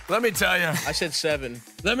 Let me tell you. I said 7.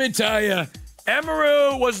 Let me tell you.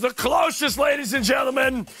 Emiru was the closest, ladies and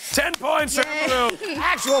gentlemen. 10 points for Emiru.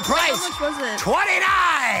 Actual price, How much was it?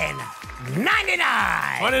 $29.99.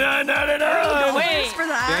 $29.99. Wait. For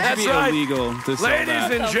that. That should be right. illegal to sell Ladies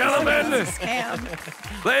that. and gentlemen,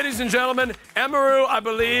 Scam. ladies and gentlemen, Emiru, I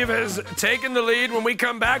believe, has taken the lead. When we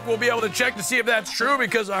come back, we'll be able to check to see if that's true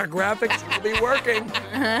because our graphics will be working.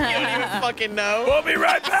 You don't even fucking know. We'll be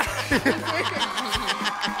right back.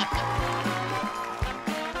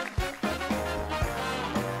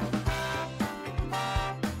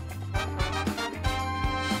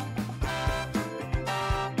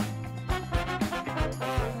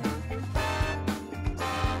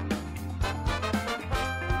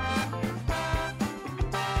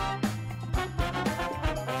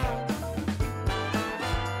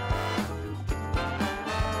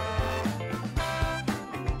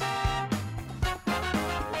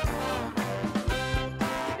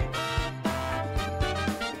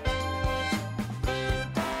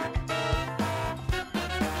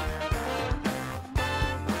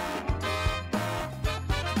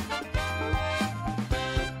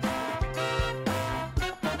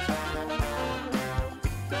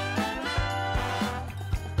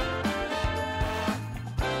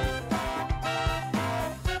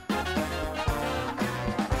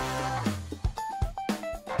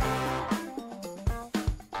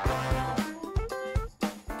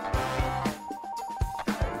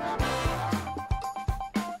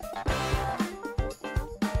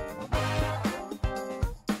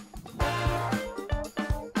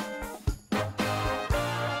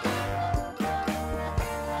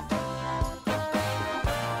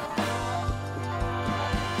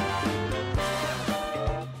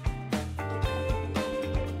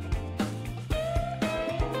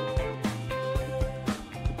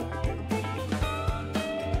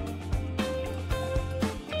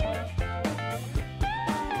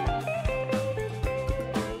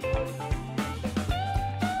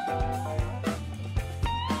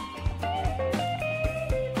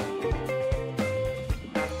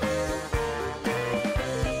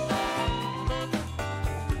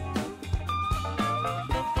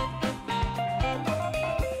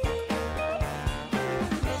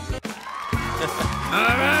 All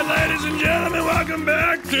right, ladies and gentlemen, welcome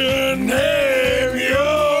back to Name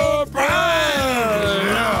Your Prize.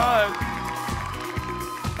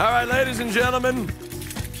 All right, ladies and gentlemen,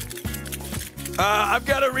 I've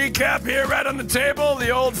got a recap here right on the table,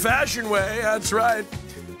 the old-fashioned way. That's right.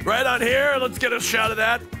 Right on here, let's get a shot of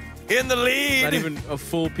that. In the lead. Not even a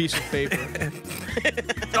full piece of paper.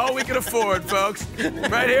 All we can afford, folks.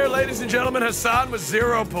 Right here, ladies and gentlemen, Hasan with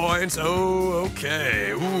 0 points. Oh,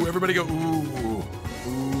 okay. Ooh, everybody go, ooh.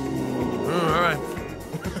 All right.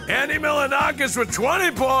 Andy Milonakis with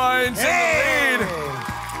 20 points in the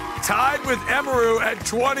lead. Tied with Emiru at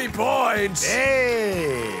 20 points.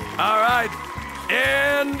 Hey. All right.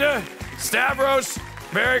 And Stavros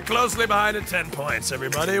very closely behind at 10 points,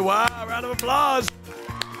 everybody. Wow, round of applause.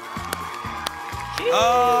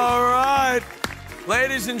 All right.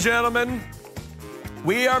 Ladies and gentlemen,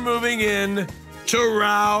 we are moving in to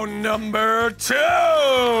round number 2.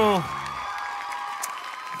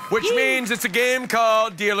 Which means it's a game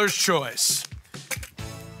called Dealer's Choice.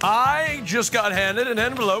 I just got handed an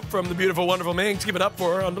envelope from the beautiful, wonderful Minx. Give it up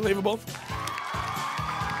for her. Unbelievable.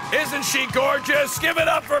 Isn't she gorgeous? Give it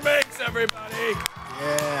up for Minx, everybody.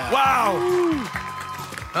 Yeah. Wow.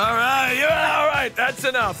 All right. Yeah, all right. That's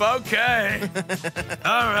enough. Okay.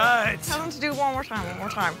 All right. Tell them to do it one more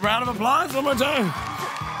time. Round of applause one more time.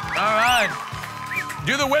 All right.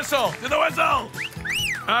 Do the whistle. Do the whistle.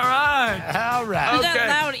 All right. All right. We got a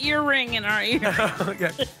loud ear ring in our ear.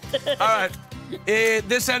 Okay. All right.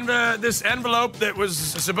 This envelope that was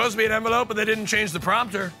supposed to be an envelope, but they didn't change the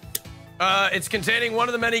prompter. It's containing one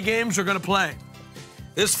of the many games we're going to play.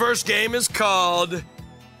 This first game is called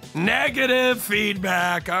Negative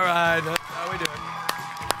Feedback. All right. That's how we do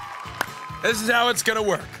it. This is how it's going to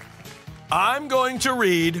work. I'm going to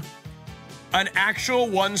read an actual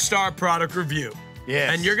 1-star product review.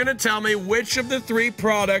 Yes. And you're going to tell me which of the 3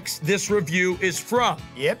 products this review is from.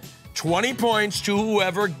 Yep. 20 points to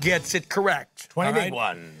whoever gets it correct. 20 big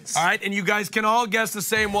ones. All right, and you guys can all guess the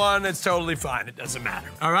same one. It's totally fine. It doesn't matter.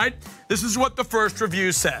 All right? This is what the first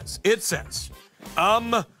review says. It says,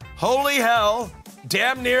 holy hell,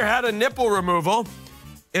 damn near had a nipple removal.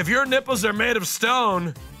 If your nipples are made of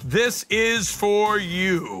stone, this is for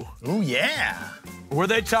you. Ooh, yeah. Were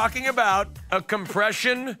they talking about a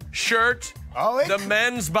compression shirt? The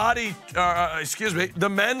men's body, the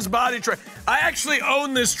men's body trim. I actually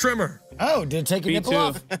own this trimmer. Oh, did it take your nipple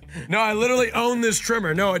off? No, I literally own this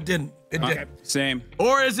trimmer. No, it didn't. It didn't. Same.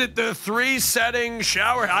 Or is it the 3-setting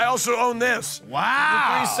shower? I also own this.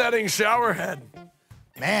 Wow. The 3-setting shower head.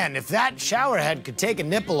 Man, if that shower head could take a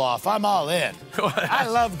nipple off, I'm all in. I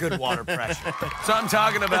love good water pressure. So I'm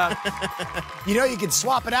talking about. You know, you could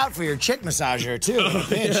swap it out for your chick massager, too.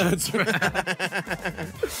 That's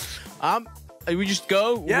right. We just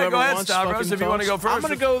go? Yeah, Whoever go ahead, wants Stavros, fucking if you want to go talks. first. I'm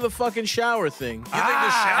going to go with the fucking shower thing. You think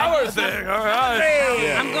the shower thing? All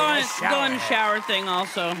right. I'm going shower thing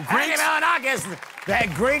also. Greeks, Milonakis, the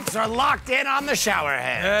Greeks are locked in on the shower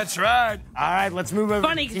head. That's right. All right, let's move over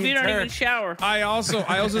Funny to because we Team don't even Turk. shower. I also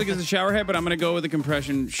think it's a shower head, but I'm gonna go with the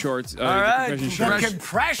compression shorts. All right. Compression The shirt.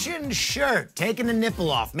 compression shirt, taking a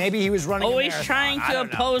nipple off. Maybe he was running a Always marathon. trying I to don't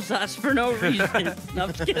know. oppose us for no reason. No,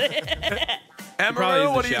 I'm just kidding. Probably Emiru, is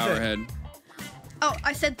what the do you shower think? head. Oh,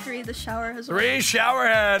 I said 3, the shower as well. 3 shower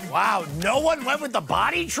head. Wow, no one went with the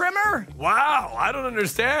body trimmer? Wow, I don't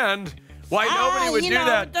understand why nobody would you do know,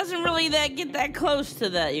 that. It doesn't really get that close to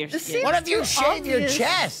that. Your This skin. seems What if you too shave your obvious.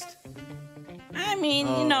 chest? I mean,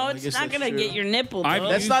 Oh, you know, I it's guess not that's gonna true. get your nipple. I've though.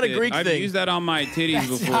 That's used not a it. Greek I've thing. used that on my titties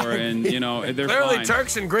before, and you know they're Clearly, fine.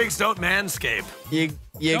 Turks and Greeks don't manscape. You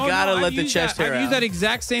No, gotta I've let the used chest that, hair I've out. used that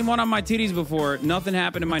exact same one on my titties before. Nothing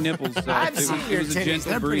happened to my nipples. So I've it seen was, your it was a titties.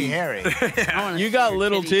 gentle They're pretty breeze. hairy. I wanna You see got your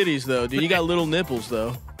little titties, though, dude. You got little nipples,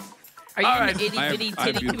 though. Are you All in right. the itty I have- bitty I have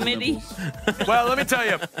titty beautiful committee? nipples. Well, let me tell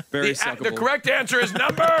you, Very the suckable. correct answer is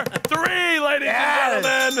number 3, ladies and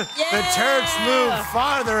gentlemen. The Turks move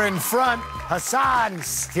farther in front. Hasan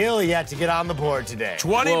still yet to get on the board today.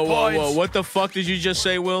 20 Whoa, points. whoa, whoa. What the fuck did you just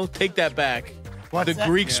say, Will? Take that back. What's The that?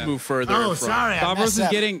 Greeks Yeah. move further Oh, in front. sorry. I Stavros messed is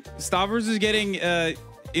up. getting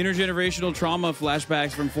intergenerational trauma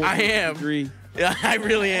flashbacks from 4 I am. 3. Yeah, I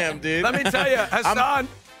really am, dude. Let me tell you, Hasan.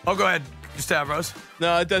 Oh, go ahead, Stavros.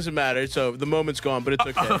 No, it doesn't matter. So the moment's gone, but it's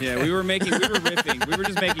okay. Yeah, we were riffing. We were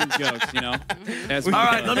just making jokes, you know. As we All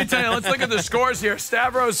right, go. let me tell you, let's look at the scores here.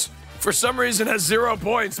 Stavros, for some reason, has 0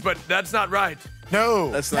 points, but that's not right.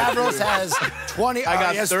 No, That's not Stavros true. has 20. I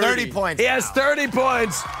got he has 30. 30 points. He has 30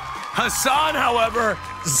 points. Hasan, however,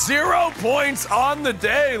 0 points on the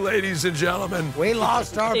day, ladies and gentlemen. We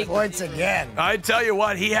lost our points again. I tell you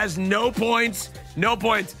what, he has no points. No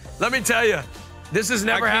points. Let me tell you, this has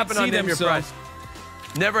never can't happened see on Name them, Your so- Price.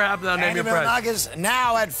 Never happened on Name Andy Your Price. Milonakis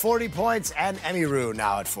now at 40 points, and Emiru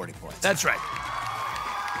now at 40 points. That's right.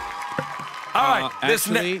 All right. this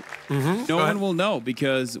Actually, no ahead. one will know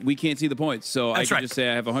because we can't see the points. So That's I right. can just say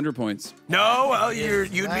I have 100 points. No, well,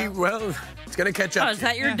 you'd be, well, it's going to catch up. Oh, is to you.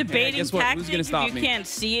 that your debating guess what? tactic? Who's gonna stop if you me? can't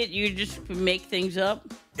see it, you just make things up.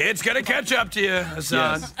 It's going to catch up to you,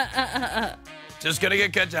 Hasan. Yes. Just going to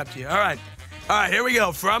catch up to you. All right. All right, here we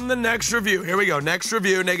go. From the next review. Here we go. Next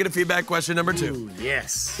review, negative feedback question number 2. Ooh,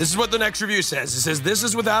 yes. This is what the next review says. It says, this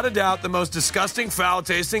is without a doubt the most disgusting,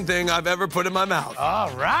 foul-tasting thing I've ever put in my mouth.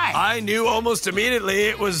 All right. I knew almost immediately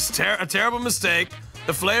it was a terrible mistake.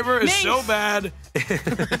 The flavor is so Minx. bad.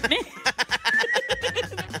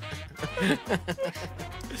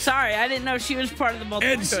 Sorry, I didn't know she was part of the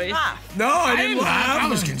multiple It's- choice. No, I didn't I laugh.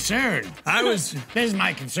 was concerned. I was. This is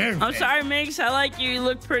my concern. I'm sorry, Minx. I like you. You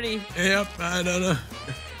look pretty. Yep, I don't know.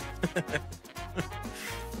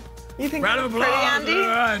 You think Round I'm of pretty, applause. Andy? All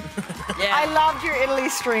right. Yeah. I loved your Italy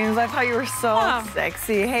streams. I thought you were so Oh.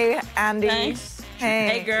 sexy. Hey, Andy. Thanks. Hey.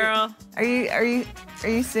 Hey, girl. Are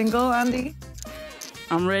you single, Andy?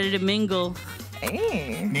 I'm ready to mingle.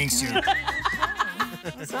 Hey. Thanks, you.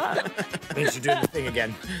 What's up? Thanks for doing the thing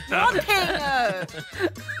again. All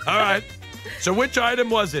right. So which item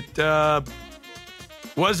was it?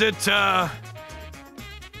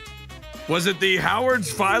 Was it the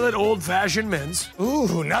Howard's Violet Old Fashioned Mints?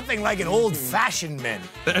 Ooh, nothing like an old-fashioned mint.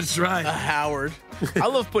 That's right. Howard. I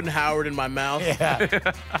love putting Howard in my mouth. Yeah.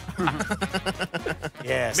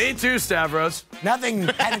 Yes. Me too, Stavros. Nothing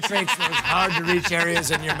penetrates those hard-to-reach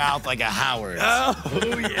areas in your mouth like a Howard.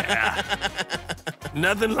 Oh, yeah.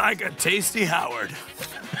 Nothing like a tasty Howard.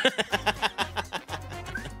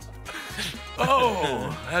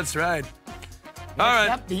 Oh, that's right. All right.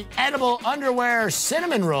 Yep, the edible underwear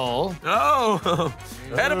cinnamon roll. Oh,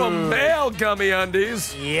 edible male gummy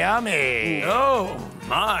undies. Yummy. Oh,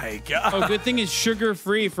 my God. Oh, good thing it's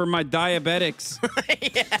sugar-free for my diabetics.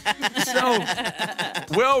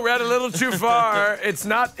 So, Will read a little too far. It's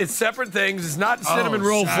separate things. It's not cinnamon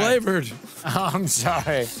roll sorry. flavored. Oh, I'm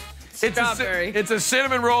sorry. Strawberry. It's a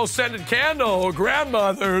cinnamon roll scented candle.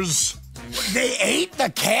 Grandmother's. They ate the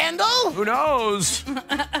candle? Who knows?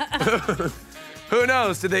 Who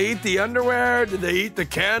knows? Did they eat the underwear? Did they eat the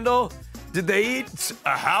candle? Did they eat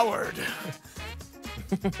a Howard?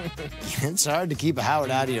 It's hard to keep a Howard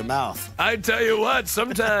out of your mouth. I tell you what,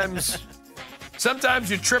 sometimes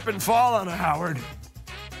you trip and fall on a Howard.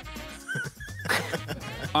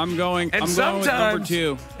 I'm going with number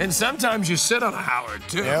 2. And sometimes you sit on a Howard,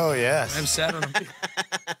 too. Oh, yes. I've sat on him.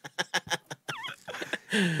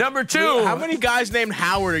 Number 2. How many guys named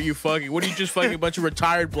Howard are you fucking? What are you just fucking a bunch of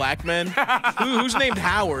retired black men? Who's named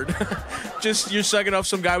Howard? Just you're sucking off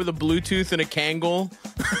some guy with a Bluetooth and a Kangol.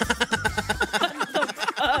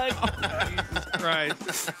 Right.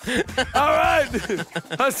 All right.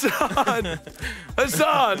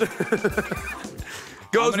 Hasan.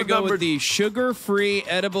 I'm gonna go with the sugar-free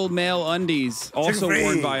edible male undies, also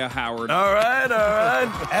worn by a Howard. All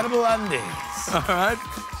right. Edible undies. All right.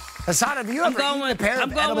 Hasan, have you ever eaten a pair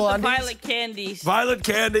of edible I'm going with the undies? violet candies. Violet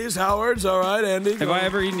candies, Howard's. All right, Andy. Have I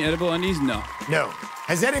ever eaten edible undies? No. No.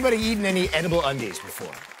 Has anybody eaten any edible undies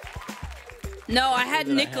before? No, I had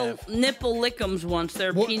nipple lickums once.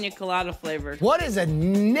 They're pina colada flavored. What is a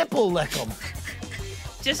nipple lickum?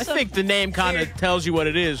 Just I think the name kind of tells you what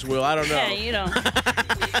it is, Will. I don't know. Yeah, you know.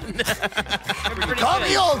 Call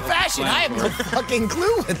me old-fashioned. I have no fucking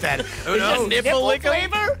clue what that is. Who knows? Nipple lick 'em?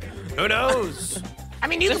 flavor? Who knows? I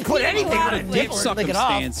mean, you can put anything on a nipple and lick it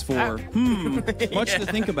off. stands for. Much to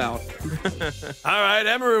think about. All right,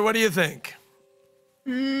 Emiru, what do you think?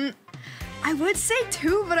 I would say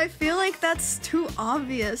 2, but I feel like that's too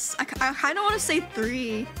obvious. I kind of want to say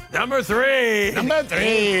 3. Number 3. Number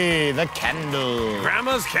 3, the candle.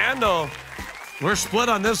 Grandma's candle. We're split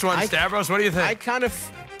on this one, Stavros. What do you think?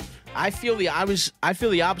 I feel the opposite. I feel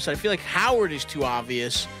like Howard is too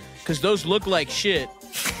obvious because those look like shit.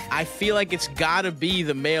 I feel like it's gotta be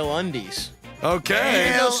the male undies. Okay.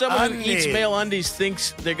 Even though someone who eats male undies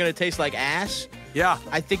thinks they're gonna taste like ass. Yeah.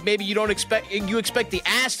 I think maybe you expect the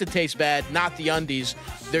ass to taste bad, not the undies.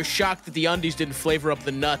 They're shocked that the undies didn't flavor up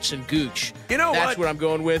the nuts and gooch. You know That's what I'm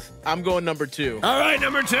going with. I'm going number 2. All right,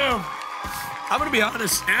 number 2. I'm gonna be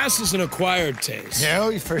honest. Ass is an acquired taste.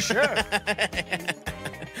 No, for sure.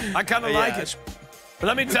 I kind of like it. But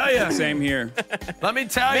let me tell you. Same here. Let me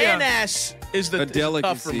tell you. Man ass is A delicacy.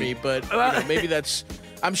 tough for me, but you know, maybe that's.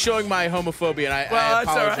 I'm showing my homophobia, and I That's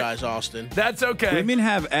all right. apologize, Austin. That's okay. Women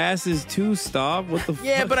have asses too. Stop. What the?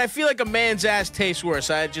 Yeah, fuck? but I feel like a man's ass tastes worse.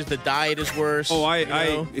 Just the diet is worse. Oh, you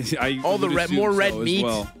know? I all the would assume more red so as meat.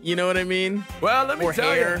 well. You know what I mean? Well, let me More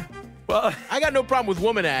tell hair. you. Well, I got no problem with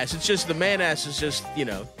woman ass. It's just the man ass is just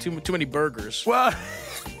too many burgers. well,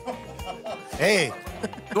 Hey,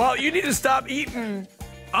 well, you need to stop eating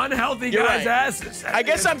unhealthy You're guys' right. asses. I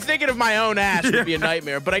guess I'm thinking of my own ass would be a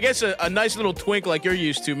nightmare, but I guess a nice little twink like you're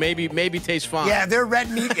used to maybe tastes fine. yeah, their red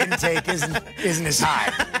meat intake isn't as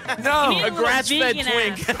high. No. A grass-fed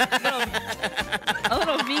twink. A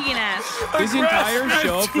little vegan ass. This entire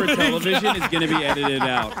show for television is going to be edited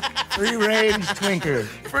out. Free-range twinker.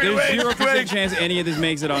 There's 0% chance any of this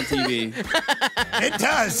makes it on TV. It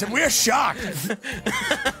does, and we're shocked.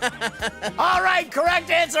 All right, correct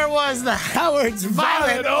answer was the Howard's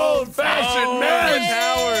Violet old-fashioned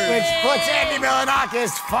man. which puts Andy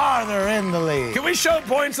Milonakis farther in the lead. Can we show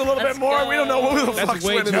points a little bit more? We don't know who the That's fuck's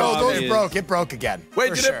way winning. too No, obvious. those broke. It broke again. Wait,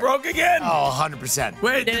 for did sure. it broke again? Oh, 100%.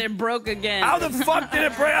 Wait, Then it broke again. how the fuck did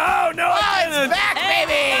it break? Oh, no, it Oh, didn't. it's back,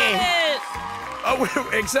 baby! Oh,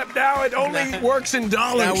 except now it only works in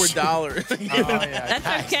dollars. Now we're dollars.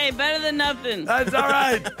 That's okay. Better than nothing. That's all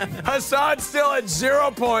right. Hassan's still at 0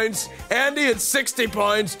 points. Andy at 60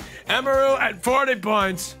 points. Emiru at 40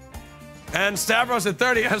 points. And Stavros at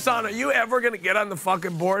 30. Hasan, are you ever going to get on the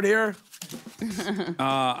fucking board here?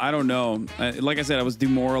 I don't know. Like I said, I was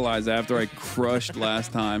demoralized after I crushed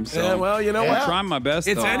last time. So Yeah, well, you know I'm what? trying my best.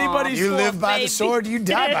 It's though. anybody's You fault. live by baby. the sword, you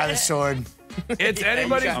die by the sword. It's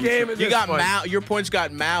anybody's game at You this got point. your points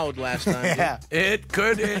got mowed last time. Yeah. It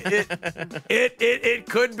could it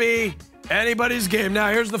could be anybody's game. Now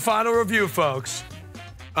here's the final review, folks.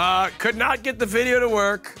 Could not get the video to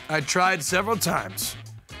work. I tried several times.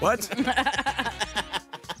 What?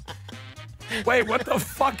 Wait, what the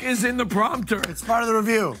fuck is in the prompter? It's part of the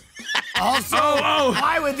review. Also,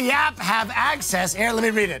 why would the app have access? Here, let me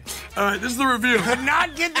read it. All right, this is the review. Could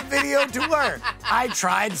not get the video to work. I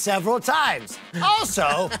tried several times.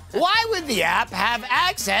 Also, why would the app have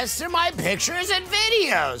access to my pictures and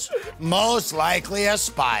videos? Most likely a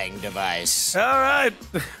spying device. All right.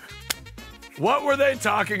 What were they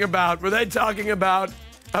talking about? Were they talking about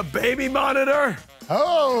a baby monitor?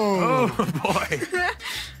 Oh. Oh, boy.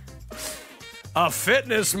 A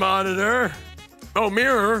fitness monitor. Oh,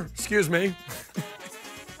 mirror. Excuse me.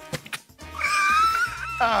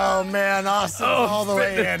 Oh, man, Austin, all the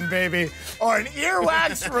way in, baby. Or an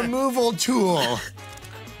earwax removal tool.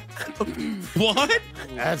 What?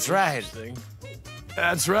 That's right.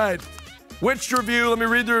 That's right. Which review? Let me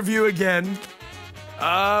read the review again.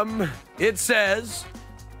 It says,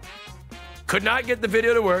 Could not get the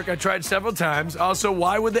video to work. I tried several times. Also,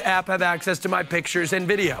 why would the app have access to my pictures and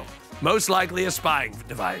video? Most likely a spying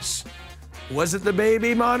device. Was it the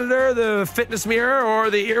baby monitor, the fitness mirror, or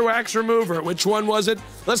the earwax remover? Which one was it?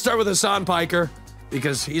 Let's start with Hasan Piker,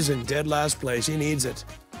 because he's in dead last place. He needs it.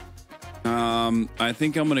 I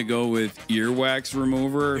think I'm gonna go with earwax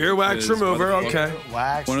remover. Earwax remover, okay.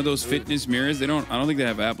 Wax. One of those fitness mirrors. I don't think they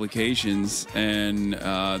have applications, and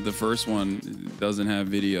the first one doesn't have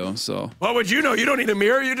video. So. What would you know? You don't need a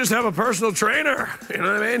mirror. You just have a personal trainer. You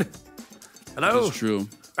know what I mean? Hello. That's true.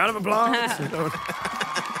 Round of applause.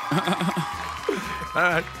 All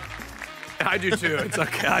right. I do too. It's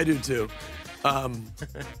okay. I do too. All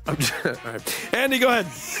right. Andy, go ahead.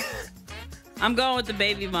 I'm going with the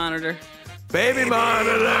baby monitor. Baby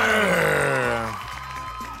monitor.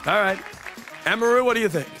 All right. Emiru, what do you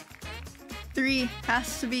think? 3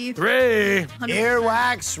 has to be 3. 100%.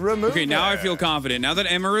 Earwax remover. Okay, now I feel confident. Now that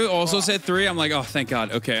Emiru also said 3, I'm like, oh, thank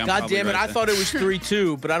God. Okay, I'm God damn it! right I thought it was 3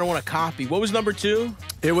 too, but I don't want to copy. What was number 2?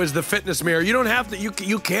 It was the fitness mirror. You don't have to.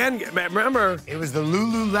 You can remember. It was the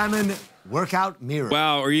Lululemon workout mirror.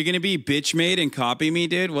 Wow, are you gonna be bitch made and copy me,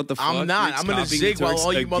 dude? What the fuck? I'm not. You're I'm gonna copying zig while Turks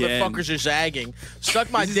all you again. motherfuckers are zagging.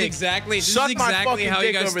 Suck my This dick. is exactly Suck my fucking how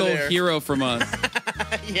you dick guys over stole there. Hero from us.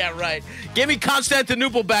 Yeah, right. Give me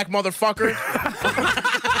Constantinople back, motherfucker.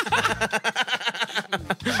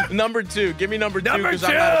 Number 2. Give me number 2 Number because 2.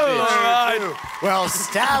 I'm not a bitch. All right. Well,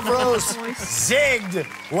 Stavros zigged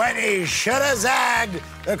when he should have zagged.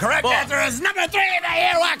 The correct answer is number 3, the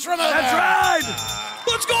earwax remover. That's right.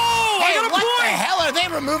 Let's go! Hey, I got a what point! the hell are they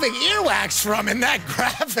removing earwax from in that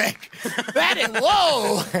graphic? That is,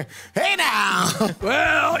 whoa! Hey now!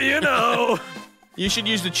 Well, you know. You should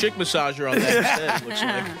use the chick massager on that instead, looks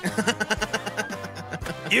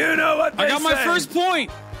like. You know what they I got my say. first point.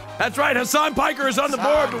 That's right. Hasan Piker is on the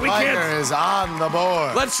board, but we Piker can't. is on the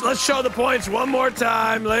board. Let's show the points one more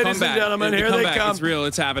time, ladies and gentlemen. Here they come. It's real.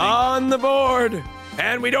 It's happening. On the board.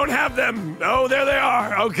 And we don't have them. Oh, there they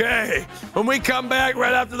are. Okay. When we come back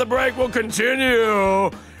right after the break, we'll continue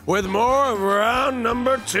with more of round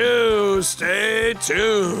number 2. Stay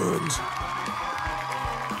tuned.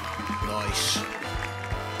 Nice.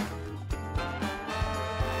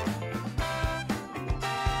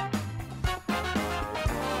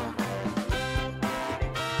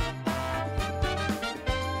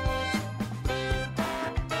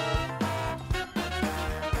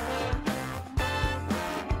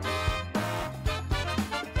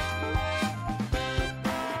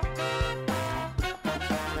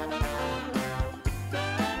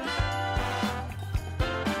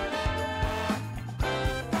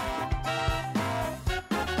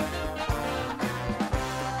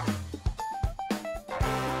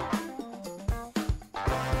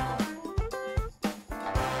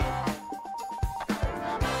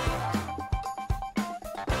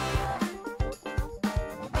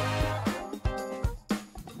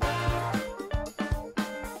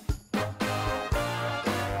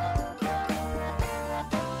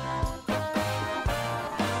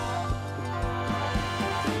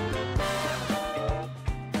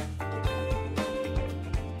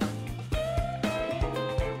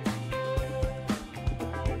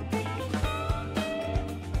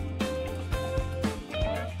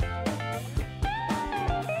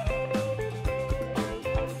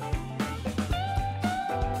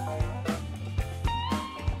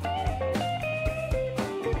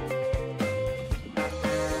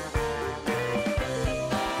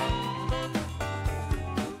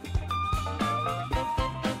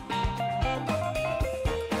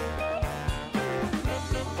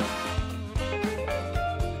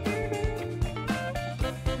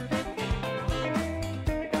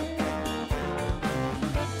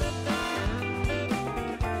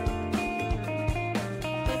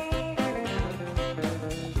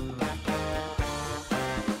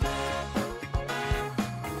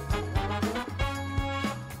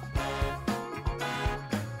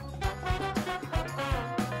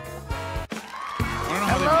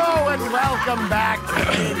 Hello and welcome back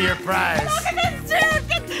to Name Your Prize.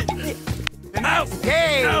 The next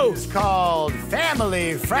game is called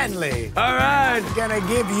Family Friendly. All right. I'm gonna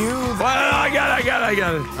give you. Well, I got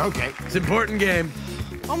it. Okay. It's an important game.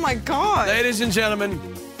 Oh my God. Ladies and gentlemen,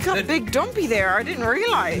 Got a big dumpy there. I didn't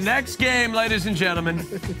realize. next game, ladies and gentlemen,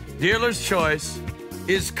 dealer's choice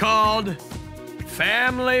is called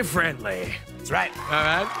Family Friendly. That's right. All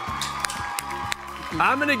right.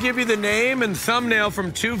 I'm going to give you the name and thumbnail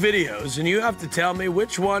from 2 videos, and you have to tell me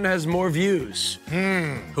which one has more views.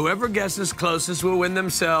 Whoever guesses closest will win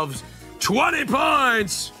themselves 20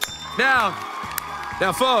 points. Now,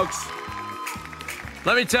 folks,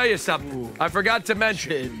 let me tell you something. I forgot to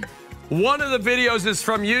mention. One of the videos is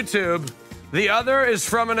from YouTube. The other is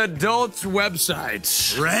from an adult website.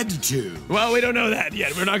 RedTube. Well, we don't know that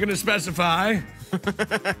yet. We're not going to specify.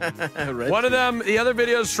 One of them, the other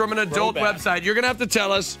video is from an adult website. You're going to have to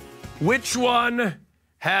tell us which one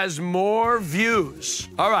has more views.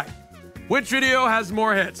 All right. Which video has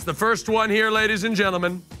more hits? The first one here, ladies and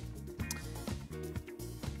gentlemen.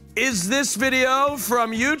 Is this video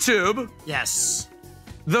from YouTube? Yes.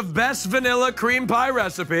 The best vanilla cream pie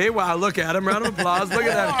recipe. Wow, look at him. Round of applause. Look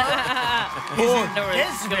at that.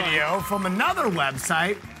 This video from another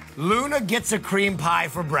website, Luna gets a cream pie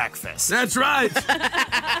for breakfast. That's right.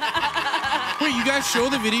 Wait, you guys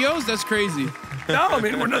show the videos? That's crazy. No, I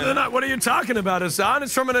mean, they're not. What are you talking about, Hasan?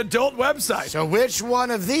 It's from an adult website. So which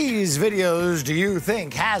one of these videos do you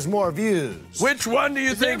think has more views? Which one do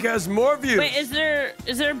you think has more views? Wait, is there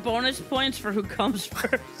bonus points for who comes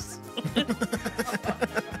first?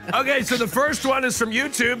 Okay, so the first one is from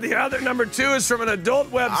YouTube. The other number 2 is from an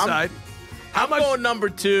adult website. I'm going number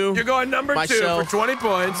 2. You're going number 2 for 20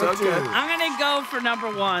 points. Okay. I'm gonna go for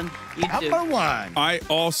number 1. Number 1. I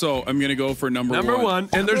also am gonna go for number one. Number 1.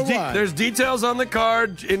 And there's details on the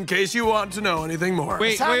card in case you want to know anything more.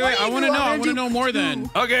 Wait. I want to know. I want to know more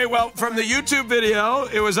then. Okay, well, from the YouTube video,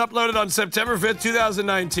 it was uploaded on September 5th,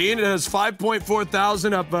 2019. It has 5.4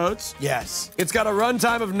 thousand upvotes. Yes. It's got a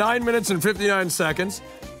runtime of 9 minutes and 59 seconds.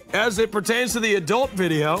 As it pertains to the adult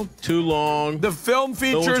video, too long. The film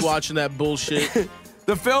features. No one's watching that bullshit.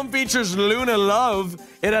 The film features Luna Love.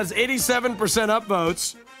 It has 87%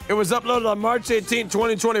 upvotes. It was uploaded on March 18,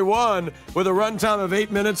 2021, with a runtime of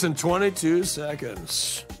 8 minutes and 22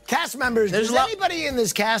 seconds. Cast members, does anybody in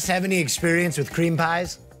this cast have any experience with cream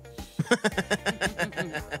pies?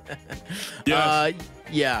 Yes.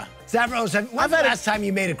 Yeah. Stavros, when's the last time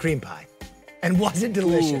you made a cream pie? And was it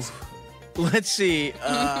delicious? Ooh. Let's see.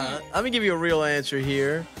 Let me give you a real answer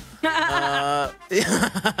here. I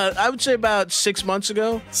would say about 6 months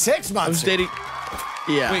ago. 6 months? I was dating.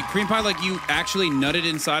 Yeah. Wait, cream pie like you actually nutted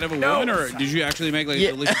inside of a woman, or did you actually make like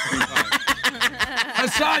a delicious cream pie?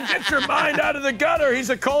 Hasan, get your mind out of the gutter. He's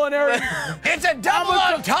a culinary. It's a double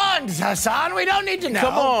entendre, Hasan. We don't need to know.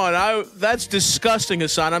 Come on. That's disgusting,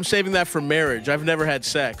 Hasan. I'm saving that for marriage. I've never had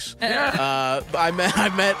sex. I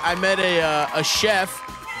met a chef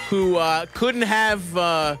who couldn't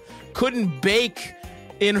bake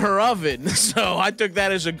in her oven. So I took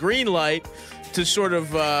that as a green light to sort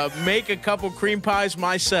of make a couple cream pies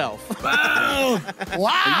myself. Wow.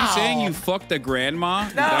 Wow. Are you saying you fucked a grandma?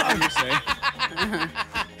 Is that what you're saying?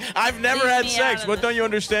 I've never had sex. What don't you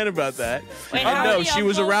understand about that? Wait, no, she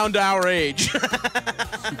was around our age.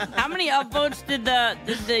 How many upvotes did the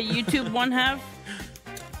YouTube one have?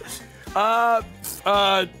 I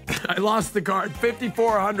lost the card.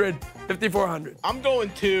 5,400. 5,400. I'm going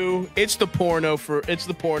 2. It's the porno.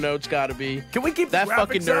 It's got to be. Can we keep that the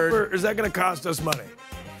fucking graphics nerd? up, or is that going to cost us money?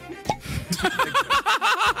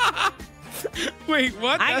 Wait,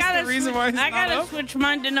 what? That's the reason why it's I not gotta up? switch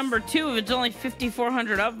mine to number 2 if it's only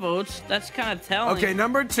 5,400 upvotes. That's kind of telling. Okay,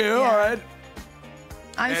 number 2. All right.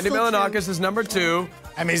 Andy Milonakis is number 2.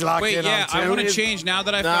 I mean, he's locked in on 2. I want to change now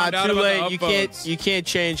that I found out too about late. the upvotes. You can't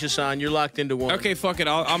change, Hasan. You're locked into 1. Okay, fuck it.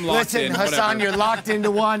 I'm locked in. Listen, Hasan, whatever. you're locked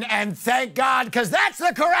into 1, and thank God, because that's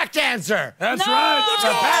the correct answer. That's right.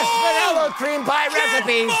 The best vanilla cream pie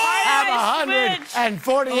recipes have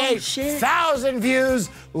 148,000 views.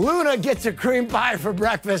 Luna gets a cream pie for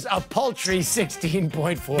breakfast, a paltry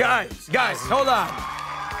 16.4. Guys, hold on.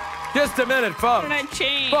 Just a minute, folks. Can I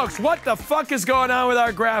change? Folks, what the fuck is going on with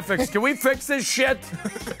our graphics? Can we fix this shit?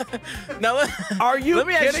 Now, Are you let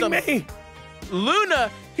me ask kidding me? Luna,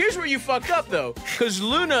 here's where you fucked up, though. Because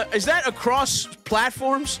Luna, is that across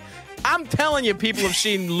platforms? I'm telling you, people have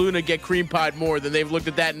seen Luna get cream pied more than they've looked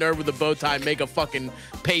at that nerd with a bow tie make a fucking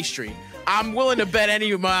pastry. I'm willing to bet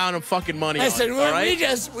any amount of fucking money Listen, on it, all right?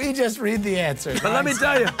 we just read the answer. But let me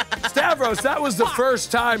tell you, Stavros, that was the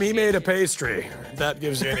first time he made a pastry. If that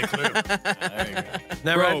gives you any clue. There you go.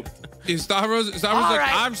 Never Bro, is Stavros like,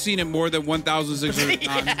 right. I've seen it more than 1,600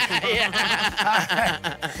 times.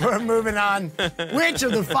 We're moving on. Which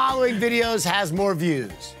of the following videos has more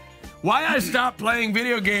views? Why I stopped playing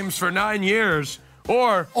video games for 9 years,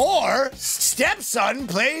 or stepson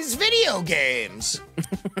plays video games.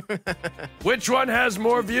 which one has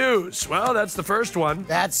more views? Well, that's the first one.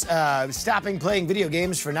 That's stopping playing video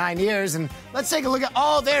games for 9 years. And let's take a look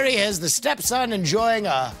at, there he is, the stepson enjoying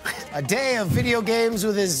a day of video games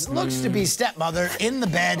with his looks-to-be stepmother in the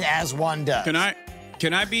bed as one does. Can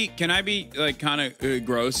I be like kind of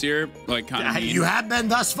gross here? Like kind of You have been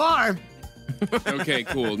thus far. Okay,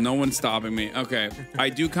 cool. No one's stopping me. Okay. I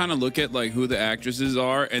do kind of look at like who the actresses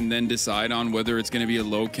are and then decide on whether it's going to be a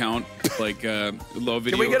low count, like low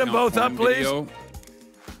video. Can we get them both up, please? Video,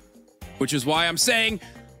 which is why I'm saying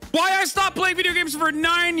why I stopped playing video games for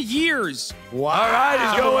 9 years. Wow. All right,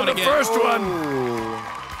 he's going with the first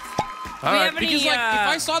one. All right. Because like if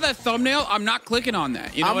I saw that thumbnail, I'm not clicking on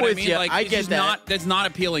that. You know what I mean? You. Like I it's get just that. that's not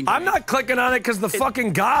appealing to I'm me. not clicking on it because the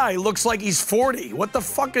fucking guy looks like he's 40. What the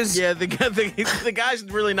fuck is? Yeah, the guy's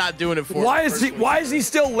really not doing it for. Why is he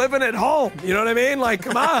still living at home? You know what I mean? Like,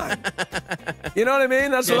 come on. You know what I me?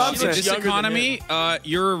 That's what I'm saying. This economy,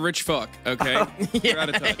 you're a rich fuck. Okay, you're out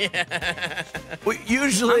of touch. Well,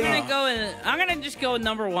 usually, I'm gonna just go with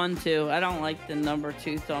number 1 too. I don't like the number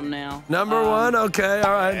 2 thumbnail. Number 1. Okay,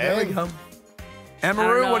 all right, there we go.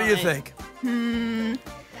 Emiru, what do you think?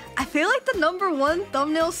 I feel like the number 1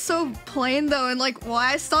 thumbnail's so plain though, and like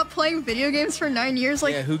why I stopped playing video games for 9 years.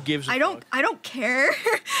 Like, yeah, who gives a fuck? I don't care.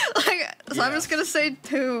 So I'm just gonna say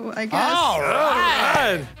 2, I guess. All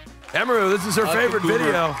right. Emiru, this is her favorite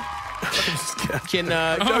video. Can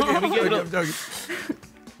we get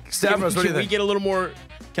Stavros, what do you think? Can we get a little more?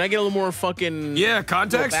 Can I get a little more fucking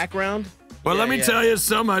context background? Well, let me tell you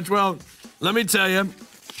so much. Well, let me tell you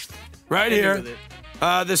right here.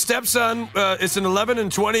 The stepson, it's an 11 and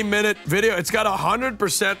 20 minute video. It's got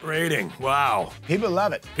 100% rating. Wow. People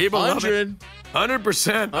love it. People love it.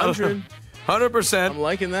 100%. 100%. I'm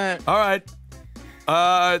liking that. All right.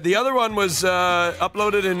 The other one was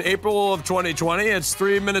uploaded in April of 2020. It's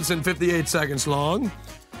 3 minutes and 58 seconds long.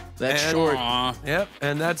 That's short. Yep,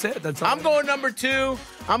 and that's it. That's all. I'm going number 2.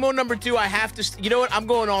 I have to. You know what? I'm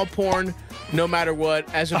going all porn, no matter what.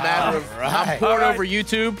 As a matter of, I'm porn over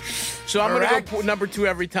YouTube, so I'm gonna go number 2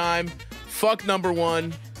 every time. Fuck number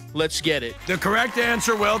 1. Let's get it. The correct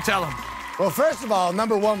answer. Well, tell him. Well, first of all,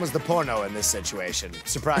 number 1 was the porno in this situation.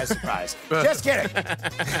 Surprise, surprise. Just kidding.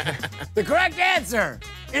 The correct answer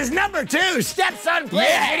is number 2, stepson plays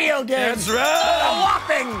video games. That's right. A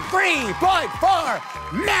whopping 3.4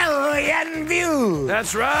 million views.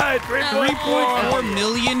 That's right. 3.4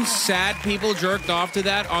 million sad people jerked off to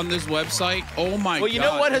that on this website. Oh my god. Well, you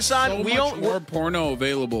know what, Hasan? So much more porno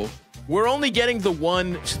available. We're only getting the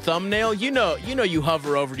 1 thumbnail. You know, you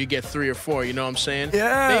hover over to get 3 or 4. You know what I'm saying?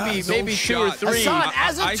 Yeah. Maybe 2 or 3. Hasan,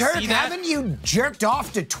 as a Turk, haven't you jerked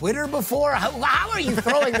off to Twitter before? How are you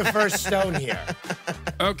throwing the first stone here?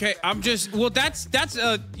 Okay, I'm just. Well, that's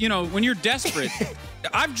when you're desperate.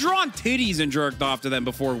 I've drawn titties and jerked off to them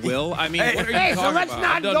before, Will. I mean, what are you talking so let's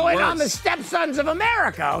about? not go in on the stepsons of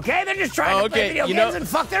America, okay? They're just trying to play video games and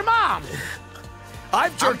fuck their mom.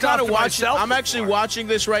 I've jerked off to myself. I'm actually watching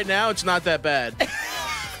this right now. It's not that bad.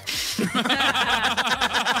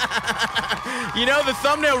 You know, the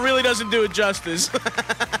thumbnail really doesn't do it justice.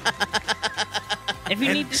 If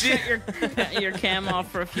you need to shut your cam off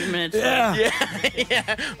for a few minutes.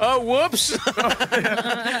 Yeah. Oh, whoops.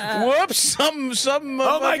 Whoops. Something.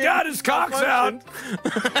 Oh my God, his cock's out.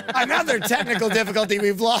 Another technical difficulty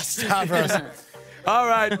we've lost, Stavros. All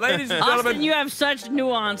right, ladies and gentlemen. Austin, you have such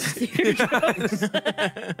nuance to your jokes.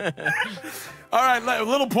 All right, a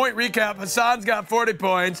little point recap. Hasan's got 40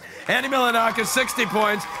 points. Andy Milonakis, 60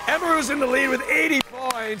 points. Emiru's in the lead with 80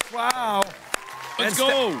 points. Wow. Let's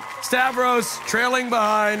go. Stavros trailing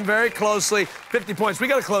behind very closely, 50 points. We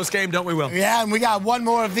got a close game, don't we, Will? Yeah, and we got 1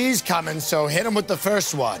 more of these coming, so hit him with the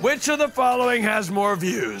first one. Which of the following has more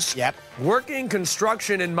views? Yep. Working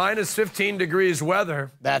construction in minus 15 degrees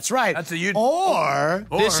weather. That's right. That's a huge... Or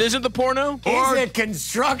this isn't the porno? Is it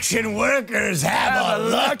construction workers have a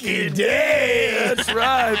lucky day? That's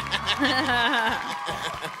right.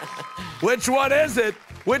 Which one is it?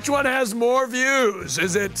 Which one has more views?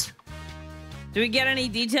 Is it... Do we get any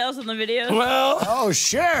details on the video? Well... Oh,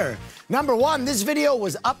 sure. Number 1, this video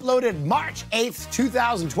was uploaded March 8th,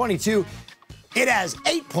 2022. It has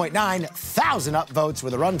 8.9 thousand upvotes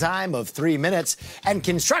with a runtime of 3 minutes. And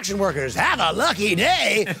construction workers have a lucky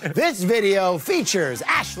day. This video features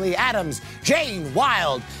Ashley Adams, Jane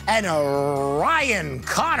Wild, and Ryan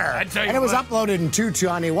Connor. And it was uploaded in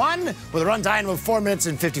 2021 with a runtime of 4 minutes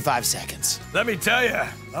and 55 seconds. Let me tell you,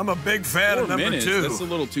 I'm a big fan of number 2. That's a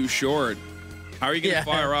little too short. How are you going to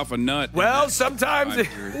fire off a nut? Well, sometimes...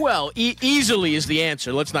 Well, easily is the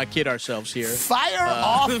answer. Let's not kid ourselves here. Fire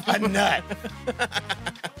off a nut.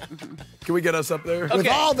 Can we get us up there? With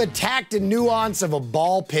all the tact and nuance of a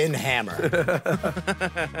ball peen hammer.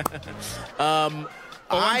 I'm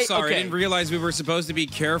sorry. I didn't realize we were supposed to be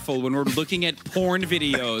careful when we're looking at porn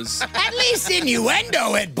videos. At least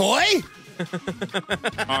innuendo it, boy.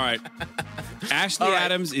 All right. Ashley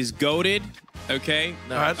Adams is goated. Okay.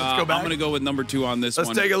 All right, let's go back. I'm gonna go with number 2 on this one.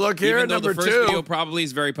 Let's take a look here. Even though Number the first 2 video probably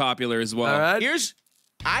is very popular as well. All right.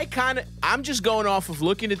 I'm just going off of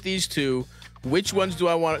looking at these two. Which ones do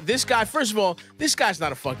I want? This guy, first of all, this guy's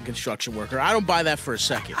not a fucking construction worker. I don't buy that for a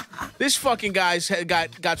second. This fucking guy's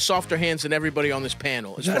got softer hands than everybody on this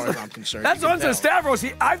panel, as far as I'm concerned. That's what I'm saying. Stavros,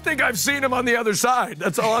 I think I've seen him on the other side.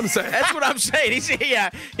 That's all I'm saying. That's what I'm saying. He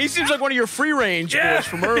seems like one of your free-range boys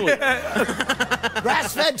from earlier.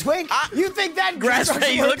 Grass-fed twink? You think that grass-fed?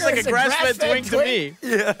 He looks like a grass-fed twink to me.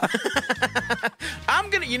 Yeah.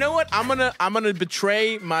 You know what? I'm gonna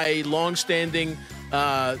betray my long-standing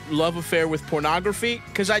love affair with pornography,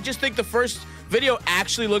 because I just think the first video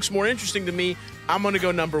actually looks more interesting to me. I'm gonna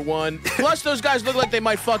go number 1. Plus, those guys look like they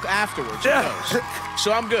might fuck afterwards. Yeah.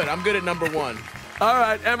 So I'm good. I'm good at number 1. All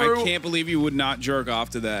right, Emiru. I can't believe you would not jerk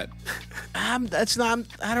off to that. That's not.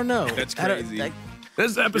 I don't know. That's crazy.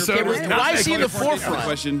 This episode was not. Why is he in the forefront?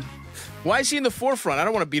 Question. Why is he in the forefront? I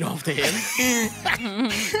don't want to beat off to him.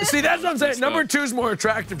 See, that's what I'm saying. Number 2 is more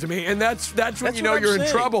attractive to me, and that's when you know you're in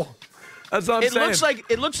trouble. That's what I'm saying.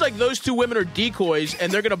 It looks like those 2 women are decoys,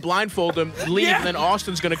 and they're gonna blindfold him, leave, and then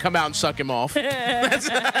Austin's gonna come out and suck him off. Dude, that's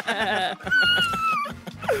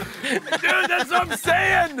what I'm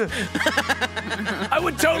saying. I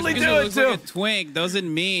would totally do it too. Like a twink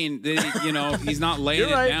doesn't mean that he's not laying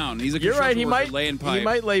it down. He's a You're right. construction worker laying pipe. He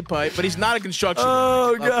might lay pipe, but he's not a construction worker.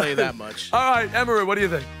 Oh, I'll God. tell you that much. All right, Emiru, what do you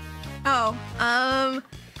think?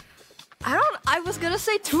 I was gonna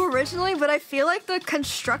say 2 originally, but I feel like the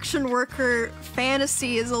construction worker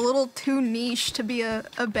fantasy is a little too niche to be a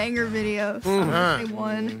banger video. So I'm gonna say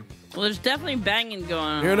 1. Well, there's definitely banging going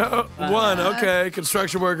on. You know, 1, okay,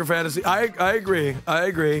 construction worker fantasy. I agree.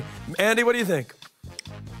 Andy, what do you think?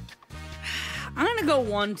 I'm gonna go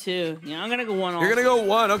 1 too. I'm gonna go 1. You're gonna go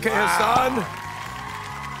 1, okay, Hasan.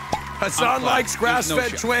 Hasan likes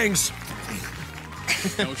grass-fed twinks.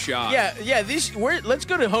 No shot. Yeah. Let's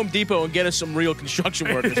go to Home Depot and get us some real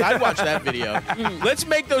construction workers. I'd watch that video. Let's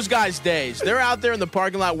make those guys days. They're out there in the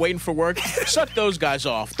parking lot waiting for work. Suck those guys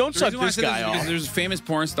off. Don't suck this guy off. There's famous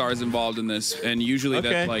porn stars involved in this, and usually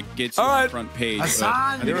that gets you on the front page.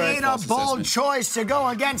 Hasan made a bold choice to go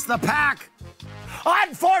against the pack.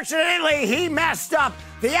 Unfortunately, he messed up.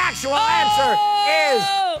 The actual answer is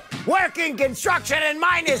working construction in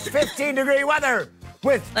minus 15-degree weather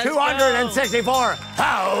with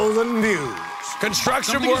 264,000 views.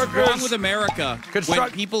 Construction Something workers. is wrong with America when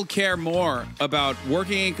people care more about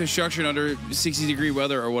working in construction under 60-degree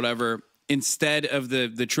weather or whatever instead of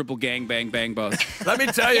the triple gang bang bus. Let me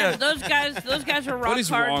tell you, those guys are rock What is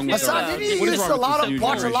hard wrong too. with Hasan, did you used to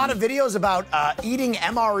watch a lot of videos about eating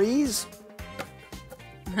MREs?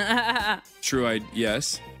 True,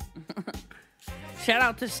 yes. Shout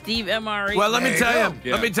out to Steve MRE. well, let me tell you.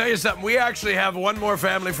 Yeah. Let me tell you something. We actually have one more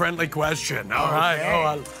family-friendly question. All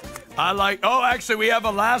right. Oh, actually, we have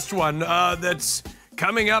a last one that's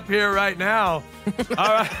coming up here right now.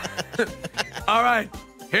 All right. All right.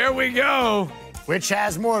 Here we go. Which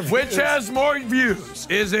has more views? Which has more views?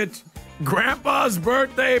 Is it Grandpa's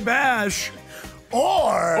birthday bash?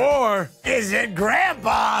 Or is it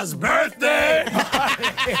Grandpa's birthday?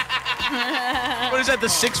 What is that, the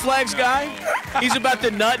Six Flags guy? He's about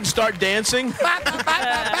to nut and start dancing. Well,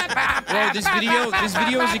 this video has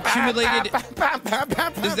accumulated.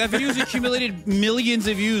 That video has accumulated millions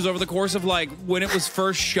of views over the course of when it was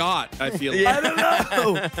first shot. I feel. I don't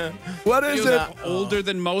know. What is it? Older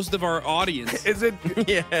than most of our audience. Is it?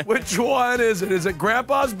 Yeah. Which one is it? Is it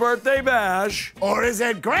Grandpa's birthday bash? Or is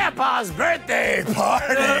it Grandpa's birthday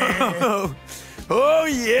party? Oh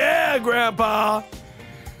yeah, Grandpa.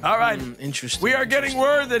 All right. Interesting. We are getting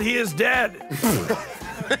word that he is dead.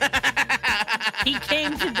 He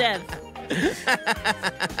came to death.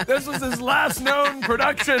 This was his last known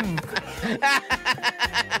production.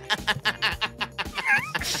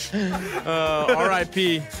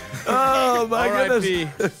 R.I.P. Oh my R.I.P.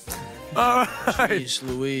 goodness. All right. Jeez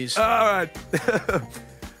Louise. All right.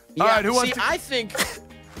 All right. Who wants to? I think.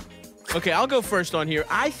 Okay, I'll go first on here.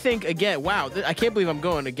 I think, again, wow, I can't believe I'm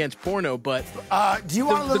going against porno, but... do you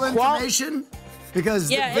want a little information? Because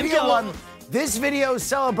this video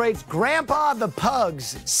celebrates Grandpa the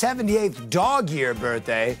Pug's 78th dog year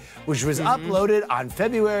birthday, which was uploaded on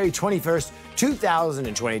February 21st,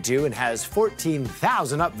 2022, and has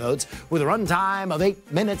 14,000 upvotes with a runtime of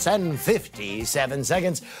 8 minutes and 57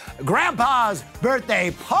 seconds. Grandpa's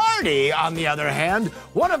birthday party, on the other hand,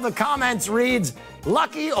 one of the comments reads,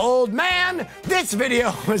 Lucky Old Man. This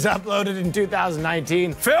video was uploaded in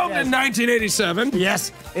 2019. Filmed in 1987.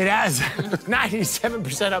 Yes, it has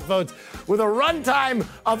 97% upvotes with a runtime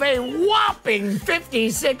of a whopping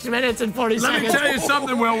 56 minutes and 40 seconds. Let me tell you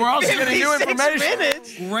something, Will. We're also getting new information.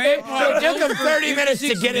 Minutes? It took him 30 minutes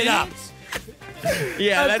to get it up.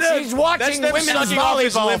 Yeah, he's watching women's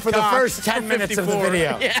volleyball for the first 10 minutes of the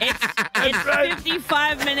video. Yeah. It's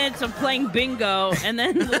 55 minutes of playing bingo, and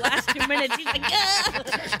then the last 2 minutes, he's like, ah!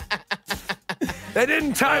 They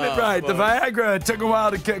didn't time it right. The Viagra took a while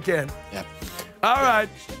to kick in. Yep. All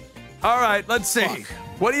right, let's see.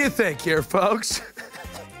 What do you think here, folks?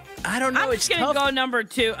 I don't know. I'm just going to go number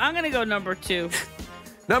 2. I'm going to go number 2.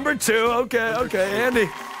 Number 2, okay, Andy.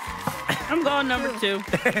 I'm going number 2.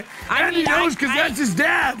 Andy knows because that's his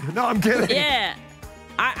dad. No, I'm kidding. Yeah.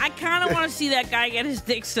 I kind of want to see that guy get his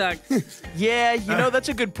dick sucked. Yeah, you know, that's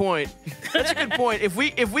a good point. That's a good point. If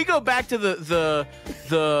we go back to the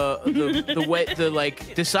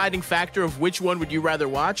like deciding factor of which one would you rather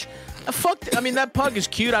watch, I mean, that pug is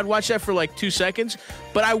cute. I'd watch that for like 2 seconds,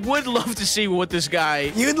 but I would love to see what this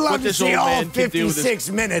guy, You'd love what to this see old all man can do with 56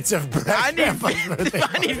 minutes of I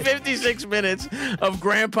need 56 minutes of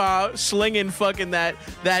Grandpa slinging fucking that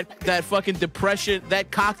fucking depression, that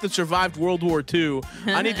cock that survived World War II.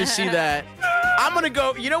 I need to see that. I'm gonna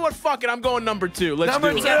go. You know what? Fuck it. I'm going number 2. Let's do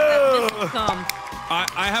it.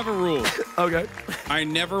 I have a rule. Okay. I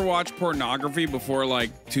never watched pornography before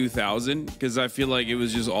like 2000 because I feel like it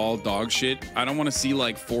was just all dog shit. I don't want to see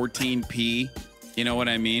like 14p. You know what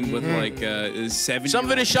I mean? With like 70. Some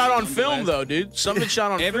of it is shot on film, though, dude. Some of it's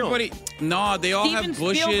shot on Everybody, film. no, they all Steven have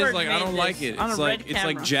bushes. Spielberg Like I don't made like this it. on It's a like red it's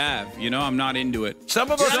like camera. Jav. You know, I'm not into it.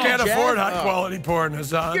 Some of us Just can't Jav? afford high-quality porn,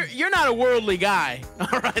 Hasan. You're not a worldly guy. All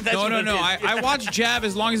right. That's No. what it is. I watch Jav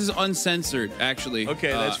as long as it's uncensored. Actually.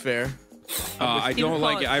 Okay, that's fair. I don't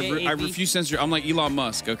like it. I refuse censorship. I'm like Elon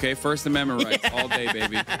Musk, okay? First Amendment rights all day,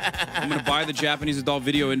 baby. I'm going to buy the Japanese adult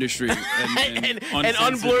video industry and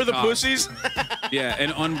unblur the pussies. Yeah,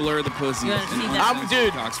 and unblur the pussies.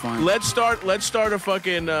 Dude, fine. let's start a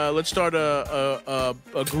fucking a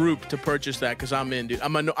group to purchase that because I'm in, dude.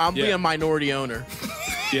 I'll be a minority owner.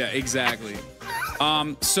 Yeah, exactly.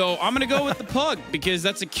 So I'm gonna go with the pug because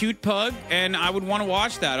that's a cute pug, and I would want to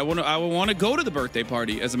watch that. I would want to go to the birthday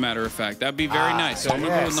party. As a matter of fact, that'd be very nice. So I'm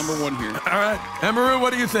gonna go with number 1 here. All right, Emiru,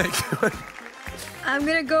 what do you think? I'm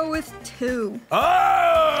gonna go with 2.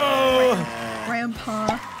 Oh!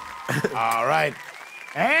 Grandpa. All right.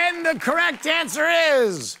 And the correct answer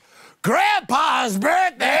is Grandpa's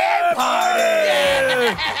birthday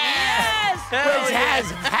party. Which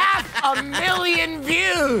has 500,000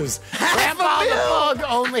 views. Grandpa the Pug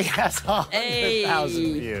only has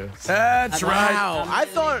 100,000 views. That's right. Wow.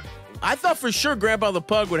 I thought for sure Grandpa the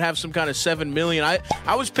Pug would have some kind of 7 million. I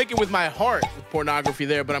was picking with my heart with pornography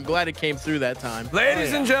there, but I'm glad it came through that time.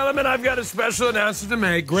 Ladies and gentlemen, I've got a special announcement to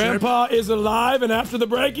make. Grandpa is alive, and after the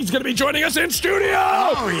break, he's going to be joining us in studio.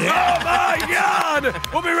 Oh, yeah. Oh, my God.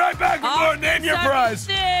 We'll be right back with more Name Your Prize.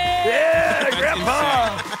 Yeah,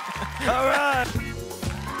 Grandpa. All right.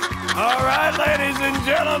 All right, ladies and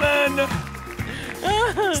gentlemen.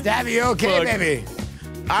 Stabby, you okay, Look, baby?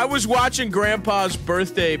 I was watching Grandpa's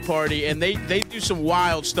birthday party, and they do some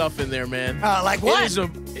wild stuff in there, man. Like what?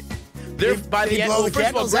 They're by the end. blow Well, the first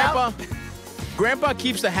of all, candles Grandpa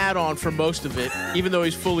keeps the hat on for most of it, even though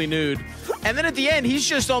he's fully nude. And then at the end, he's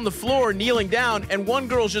just on the floor kneeling down, and one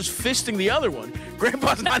girl's just fisting the other one.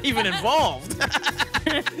 Grandpa's not even involved.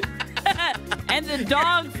 And the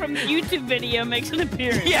dog from the YouTube video makes an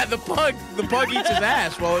appearance. Yeah, the pug eats his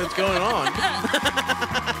ass while it's going on.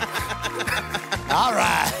 All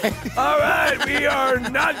right. All right, we are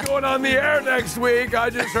not going on the air next week. I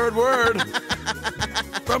just heard word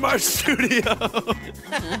from our studio.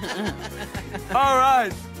 All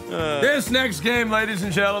right. This next game, ladies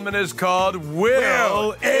and gentlemen, is called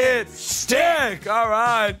Will It Stick? All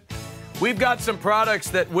right. We've got some products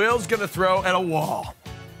that Will's going to throw at a wall.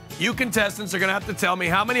 You contestants are going to have to tell me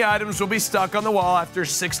how many items will be stuck on the wall after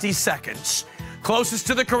 60 seconds. Closest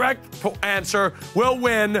to the correct answer will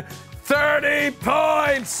win 30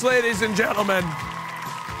 points, ladies and gentlemen.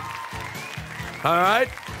 All right.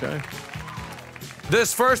 Okay.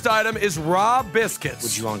 This first item is raw biscuits.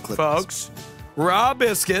 Would you unclip folks? Raw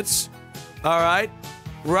biscuits. All right.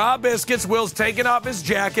 Raw biscuits. Will's taking off his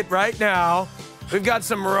jacket right now. We've got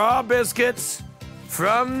some raw biscuits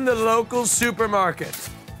from the local supermarket.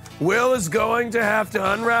 Will is going to have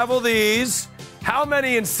to unravel these. How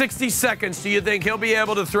many in 60 seconds do you think he'll be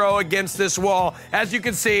able to throw against this wall? As you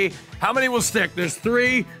can see, how many will stick? There's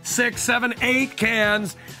 3, 6, 7, 8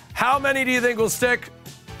 cans. How many do you think will stick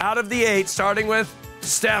out of the 8, starting with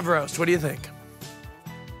Stavros? What do you think?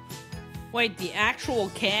 Wait, the actual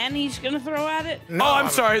can he's gonna throw at it? No, I'm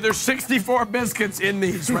sorry. There's 64 biscuits in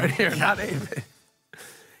these right here, not 8.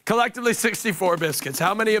 Collectively 64 biscuits.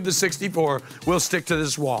 How many of the 64 will stick to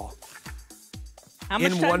this wall? How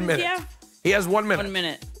much in time 1 does minute? he have? He has 1 minute. 1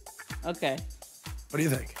 minute. Okay. What do you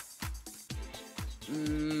think?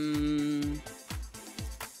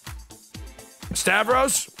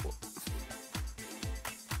 Stavros?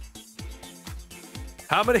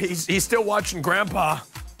 How many? He's still watching Grandpa.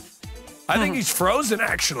 I think he's frozen,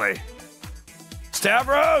 actually.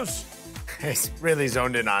 Stavros? He's really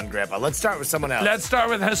zoned in on Grandpa. Let's start with someone else. Let's start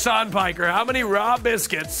with Hasan Piker. How many raw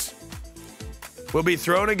biscuits will be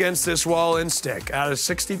thrown against this wall and stick? Out of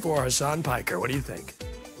 64, Hasan Piker, what do you think?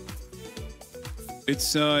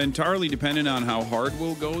 It's entirely dependent on how hard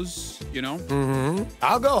Will goes, you know? Mm-hmm.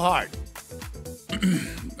 I'll go hard.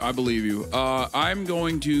 I believe you. I'm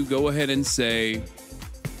going to go ahead and say...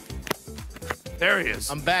 There he is.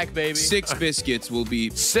 I'm back, baby. 6 biscuits will be...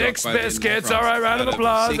 6 biscuits. All right, round of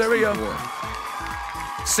applause. There we go.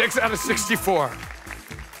 6 out of 64.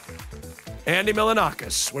 Andy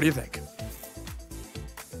Milonakis, what do you think?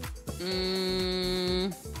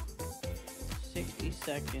 60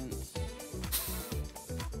 seconds.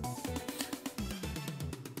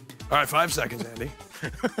 All right, 5 seconds, Andy.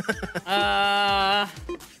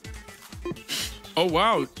 Oh,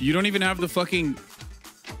 wow. You don't even have the fucking...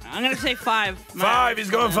 I'm gonna say 5. 5. He's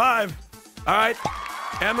going 5. All right.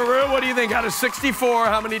 Emiru, what do you think? Out of 64,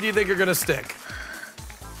 how many do you think are going to stick?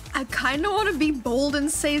 I kind of want to be bold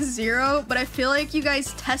and say 0, but I feel like you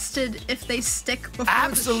guys tested if they stick before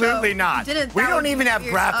Absolutely the show. not. Didn't, we don't even have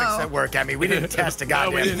weird. graphics at work, Emmy. We didn't test a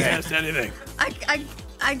goddamn No, we didn't thing. test anything.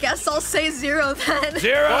 I guess I'll say 0 then.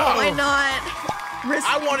 0. Why not?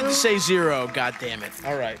 I wanted to say 0. God damn it.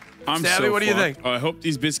 All right. I'm Stabby, so what do you fucked. think? I hope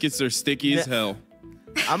these biscuits are sticky as hell.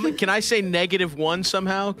 Can I say -1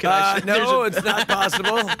 somehow? Can I say, no, it's not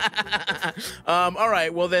possible. All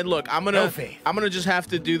right. Well then, look, I'm gonna just have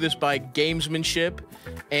to do this by gamesmanship,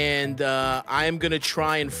 and I'm gonna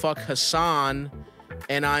try and fuck Hasan,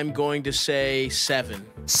 and I'm going to say 7.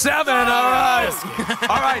 7. All right.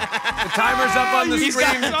 All right. The timer's up on the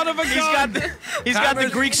screen. He's got the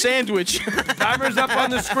Greek sandwich. Timer's up on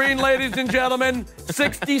the screen, ladies and gentlemen.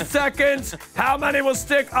 60 seconds. How many will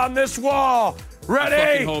stick on this wall? Ready? I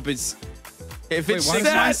fucking hope it's... If Wait, it's why did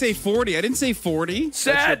I say 40? I didn't say 40.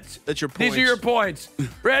 Set. That's your points. These are your points.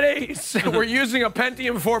 Ready? We're using a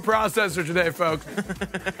Pentium 4 processor today, folks.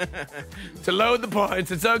 To load the points.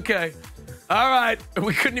 It's okay. All right.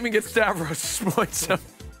 We couldn't even get Stavros' points up.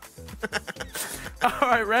 All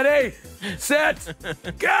right. Ready? Set.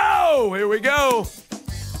 Go. Here we go.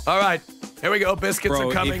 All right. Here we go. Biscuits Bro,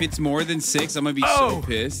 are coming. if it's more than 6, I'm going to be so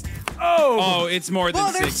pissed. Oh, it's more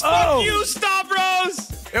than 6. Oh. Fuck you,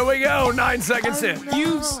 Stavros! Here we go. 9 seconds in.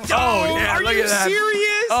 You Oh, yeah, Are look you at that.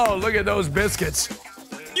 serious? Oh, look at those biscuits.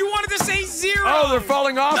 You wanted to say 0. Oh, they're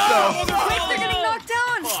falling off, though. They're getting knocked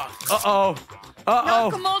down. Uh-oh.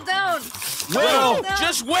 Knock them all down. Will,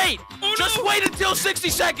 just wait. Just wait until 60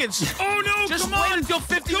 seconds. Oh, no, Just come wait on. until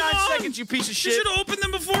 59 seconds, you piece of You shit. should have opened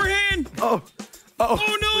them beforehand. Oh, Oh,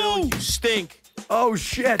 no. Will, you stink. oh,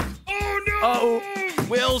 shit. Oh, no. Oh,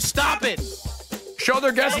 Will, stop it. show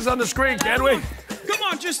their guesses on the screen, can we? Come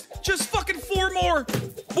on, just fucking 4 more.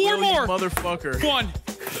 4 Will, more. you motherfucker. 1,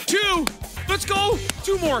 2. Let's go.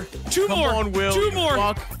 2 more. 2 Come more. on, Will. 2 you more.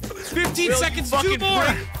 fuck. 15 Will, you seconds. 2 fucking more.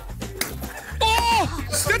 prick. Oh,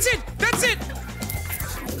 that's it. That's it.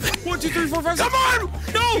 1, 2, 3, 4, 5, 6. Come on.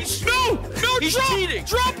 No. He's Drop. cheating.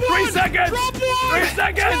 Drop 1. 3 seconds. Drop 1. 3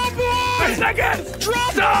 seconds. Drop 1. 3 seconds.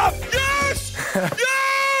 Drop. Stop. Yes.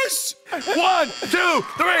 Yes. 1, 2,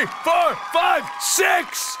 3, 4, 5,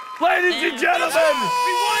 6. Ladies and gentlemen.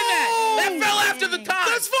 We won that. That fell after the time.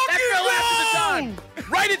 Let's fucking That fell after the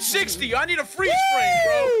time. Right at 60. I need a freeze frame,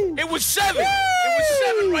 bro. It was 7. It was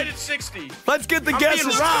 7 right at 60. Let's get the I'm guesses.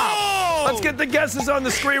 being robbed. Let's get the guesses on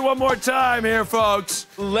the screen one more time here, folks.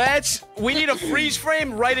 We need a freeze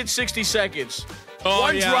frame right at 60 seconds. Oh,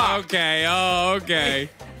 One yeah, drop. Okay. Oh, okay.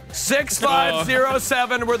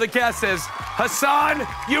 6507 were the guesses. Hasan,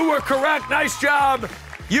 you were correct. Nice job.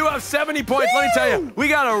 You have 70 points. Let me tell you, we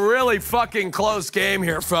got a really fucking close game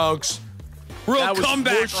here, folks. Real That was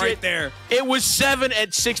comeback bullshit. right there. It was 7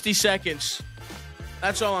 at 60 seconds.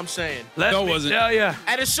 That's all I'm saying. Let No, me wasn't. tell you.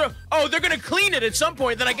 At a they're gonna clean it at some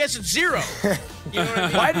point. Then I guess it's 0. You know what I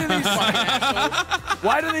mean?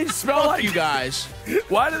 Why do these smell like you guys?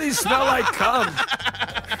 Why do these smell like cum?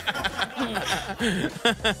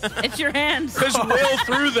 It's your hands. Because Will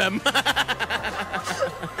threw them.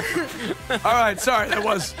 All right, sorry,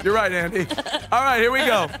 you're right, Andy. All right, here we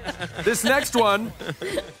go. This next one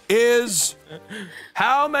is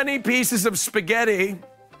how many pieces of spaghetti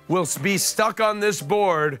will be stuck on this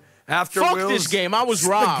board after Fuck Will's... this game. I was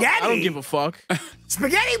robbed. Spaghetti? I don't give a fuck.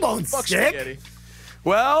 Spaghetti won't Fuck stick. spaghetti.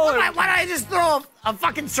 Well... Why don't I just throw a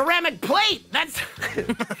fucking ceramic plate? That's...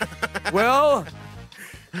 Well...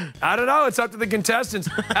 I don't know. It's up to the contestants.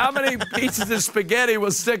 How many pieces of spaghetti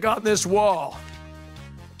will stick on this wall?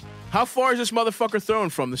 How far is this motherfucker throwing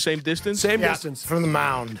from? The same distance? Same distance. From the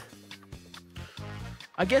mound.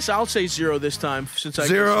 I guess I'll say 0 this time since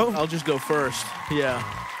Zero? I'll just go first. Yeah.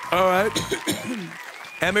 All right.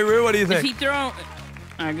 Emiru, what do you Is think? he throwing? All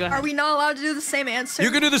right, go ahead. Are we not allowed to do the same answer? You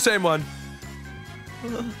can do the same one.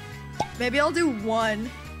 Maybe I'll do 1.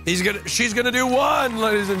 She's gonna do 1,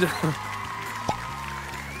 ladies and gentlemen.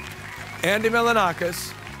 Andy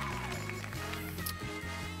Milonakis.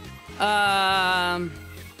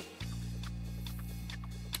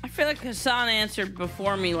 I feel like Hasan answered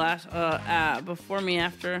before me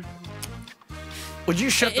after. Would you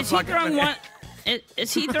shut the fuck up?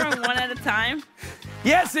 Is he throwing one at a time?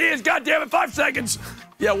 Yes, he is. God damn it, 5 seconds.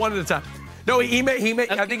 Yeah, 1 at a time. No, he may. Okay.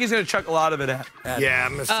 I think he's gonna chuck a lot of it at. Yeah,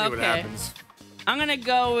 I'm gonna see what happens. I'm gonna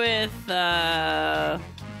go with.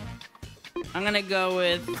 I'm gonna go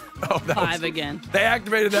with 5 again. They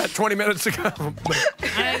activated that 20 minutes ago. I'm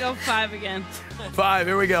gonna go 5 again. 5.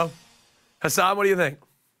 Here we go. Hasan, what do you think?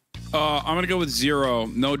 I'm gonna go with 0.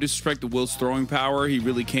 No disrespect to Will's throwing power. He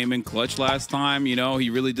really came in clutch last time. You know, he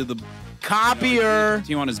really did the Copier.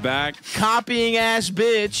 team on his back. Copying ass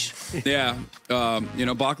bitch. Yeah. You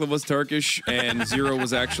know, Baklava was Turkish, and 0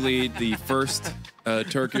 was actually the first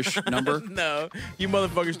Turkish number. No, you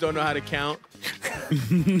motherfuckers don't know how to count.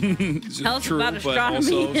 Tell us about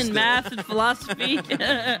astronomy and math and philosophy.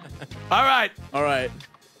 All right. All right.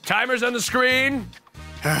 Timer's on the screen.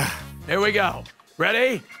 Here we go.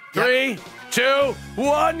 Ready? 3, 2,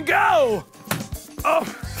 1, go! Oh,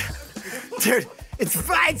 Dude, it's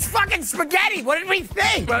fucking spaghetti. What did we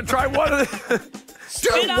think? well, try one of the.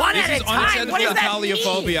 Dude, one This at is a time. What does that mean?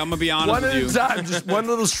 polyphobia. I'm gonna be honest One with at you. a time, just one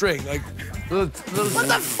little string, like. What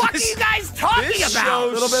the fuck are you guys talking This about? show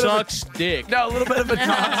Little bit of a- sucks dick. No, a little bit of a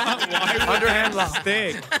underhand lock.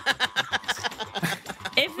 Stick.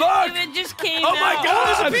 if it just came Oh my out.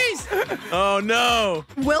 God! Oh no.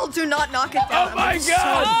 Will, do not knock it down. Oh my I'm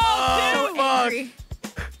God! So angry.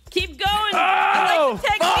 Keep going. Oh! I like the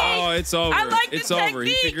technique. Oh, it's over. I like the it's over.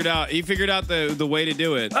 He technique. figured out the way to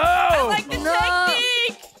do it. Oh! I like the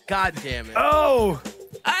technique. God damn it. Oh!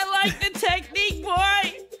 I like the technique,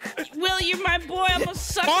 boy. Will, you're my boy. I'm gonna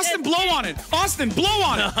suck Austin, that blow dick. on it. Austin, blow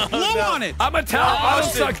on it. Blow on it. I'm a towel. I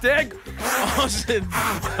don't suck dick. Austin.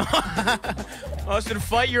 Austin,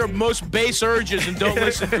 fight your most base urges and don't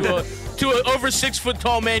listen to a over 6 foot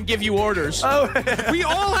tall man give you orders. We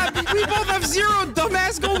both have 0,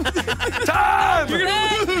 dumbass. Go. Time!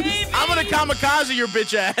 Hey, baby. I'm gonna kamikaze your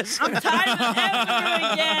bitch ass. I'm tired of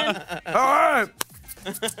Emiru again. All right.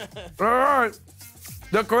 All right.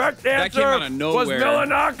 The correct answer came out of was nowhere.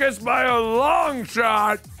 Milonakis by a long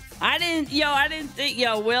shot. I didn't think,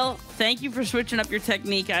 Will, thank you for switching up your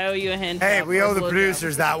technique. I owe you a hand. Hey, job we or a owe the blowjob.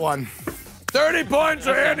 producers that one. 30 points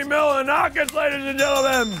for Andy Milonakis, ladies and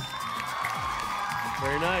gentlemen.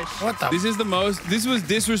 Very nice. What the? This was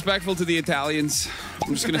disrespectful to the Italians.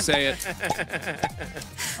 I'm just gonna say it.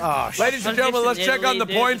 Ladies and gentlemen, let's check on the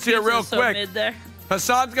points here real quick.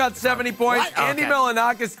 Hasan's got 70 points. What? Andy Okay.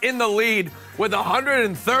 Milonakis in the lead with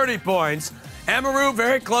 130 points. Emiru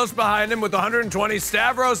very close behind him with 120.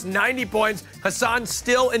 Stavros, 90 points. Hasan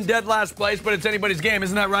still in dead last place, but it's anybody's game.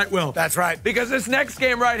 Isn't that right, Will? That's right. Because this next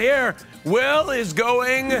game right here, Will is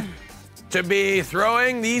going to be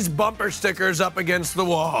throwing these bumper stickers up against the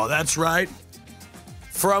wall. That's right.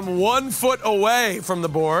 From 1 foot away from the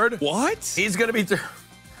board. What? He's going to be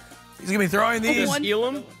throwing these. Heal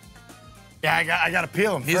him? Yeah, I gotta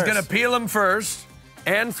peel them. He's going to peel them first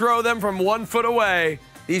and throw them from 1 foot away.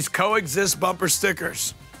 These coexist bumper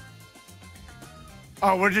stickers.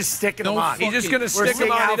 Oh, we're just sticking them on. He's just going to We're stick them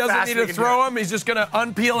seeing on. how He doesn't fast need we to can throw do it. them. He's just going to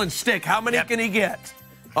unpeel and stick. How many can he get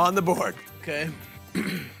on the board? Okay.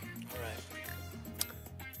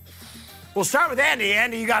 We'll start with Andy.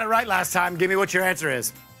 Andy, you got it right last time. Give me what your answer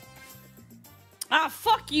is. Ah,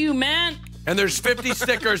 fuck you, man. And there's 50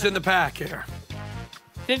 stickers in the pack here.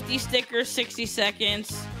 50 stickers, 60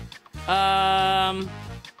 seconds. I'm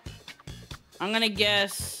gonna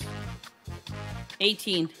guess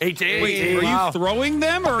 18. 18. Wait, are Wow. you throwing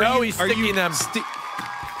them or No, are he's you sticking them.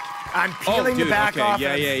 I'm Oh, peeling dude, the back okay. off.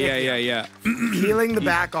 Yeah, and I'm yeah, sticking yeah, yeah, them. yeah. Peeling the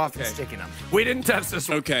back off and sticking them. We didn't test this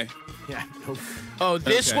one. Okay. Yeah. Oh,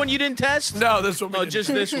 this one you didn't test? No, this one. Oh, just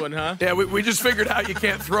this one, huh? Yeah, we just figured out you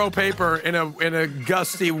can't throw paper in a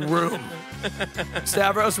gusty room.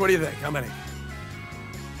 Stavros, what do you think? How many?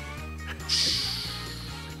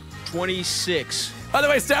 26. By the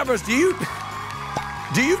way, Stavros, do you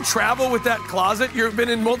travel with that closet? You've been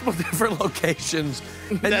in multiple different locations.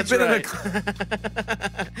 And That's you've been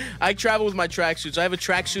right. I travel with my tracksuits. I have a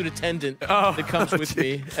tracksuit attendant that comes with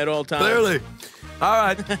me at all times. Clearly. All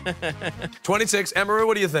right. 26. Emiru,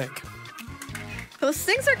 what do you think? Those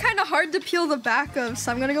things are kind of hard to peel the back of,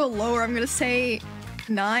 so I'm gonna go lower. I'm gonna say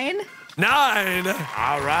 9. 9.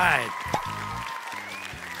 All right.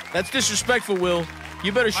 That's disrespectful, Will.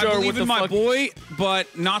 You better show her what the my fuck. boy,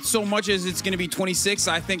 but not so much as it's going to be 26.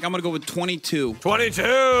 I think I'm going to go with 22. 22.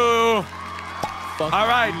 All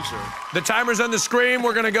right. The timer's on the screen.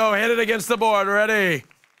 We're going to go hit it against the board. Ready?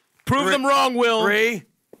 Prove them wrong, Will. 3,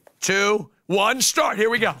 2, 1, start. Here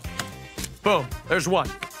we go. Boom. There's 1.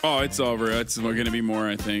 Oh, it's over. It's going to be more,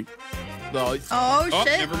 I think. No. Oh, Oh,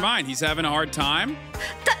 shit. never mind. He's having a hard time.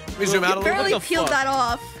 We zoom out a You little barely bit. peeled that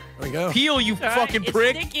off. There we go. Peel, you fucking It's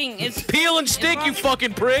prick. sticking. It's Peel and stick, you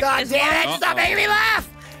fucking prick. God damn it! Stop making me laugh!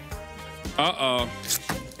 Uh-oh.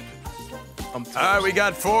 All right, we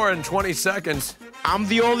got 4 in 20 seconds. I'm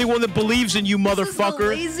the only one that believes in you, This is the motherfucker.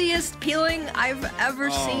 laziest peeling I've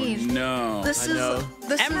ever seen. No. This I know. is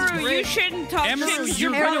this Emiru, is you great. shouldn't talk shit Emiru, 'cause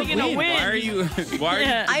you're you're probably gonna gonna win. Why are you? Why are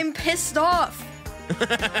Yeah. I'm pissed off.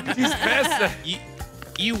 He's pissed.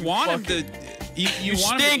 you want him to? You You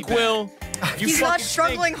want him to stink, be bad. Will. You He's not fucking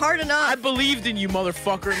struggling stink. hard enough. I believed in you,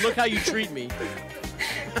 motherfucker. And look how you treat me.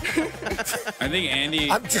 I think Andy.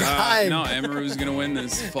 I'm trying. No, Emiru's gonna win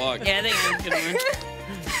this. Fuck. Yeah, I think I'm gonna win.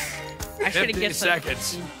 I should have 50 guessed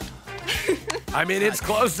seconds. I mean, it's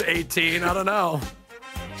close to 18. I don't know.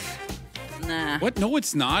 Nah. What? No,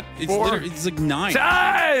 it's not. It's 4. literally. It's like 9.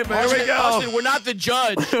 Time! Here we go. Austin, we're not the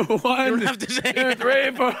judge. 1, You don't have to say 2,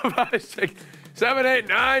 3, 4, 5, 6, 7, 8,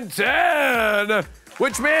 9, 10.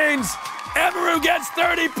 Which means Emiru gets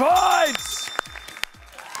 30 points.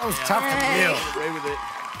 That was tough to peel. Away with it.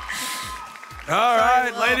 All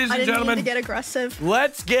right, Well, ladies I and didn't mean to gentlemen, get aggressive.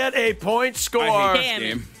 let's get a point score. I hate Damn.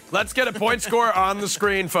 this game. Let's get a point score on the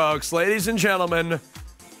screen, folks. Ladies and gentlemen,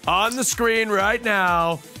 on the screen right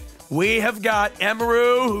now, we have got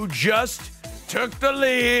Emiru, who just took the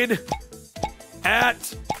lead at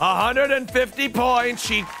 150 points.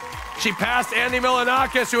 She passed Andy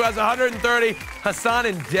Milonakis, who has 130. Hasan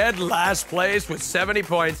in dead last place with 70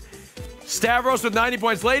 points. Stavros with 90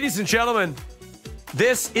 points. Ladies and gentlemen,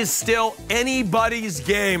 this is still anybody's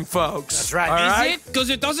game, folks. That's right. All right? Is it? Because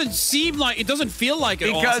it doesn't seem like it doesn't feel like it,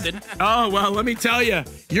 Because, Austin. oh, well, let me tell you,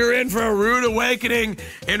 you're in for a rude awakening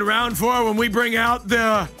in round 4 when we bring out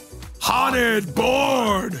the haunted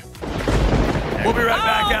board. We'll be right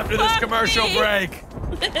back after this commercial break.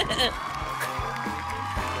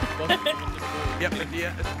 Yep,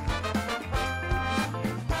 yeah.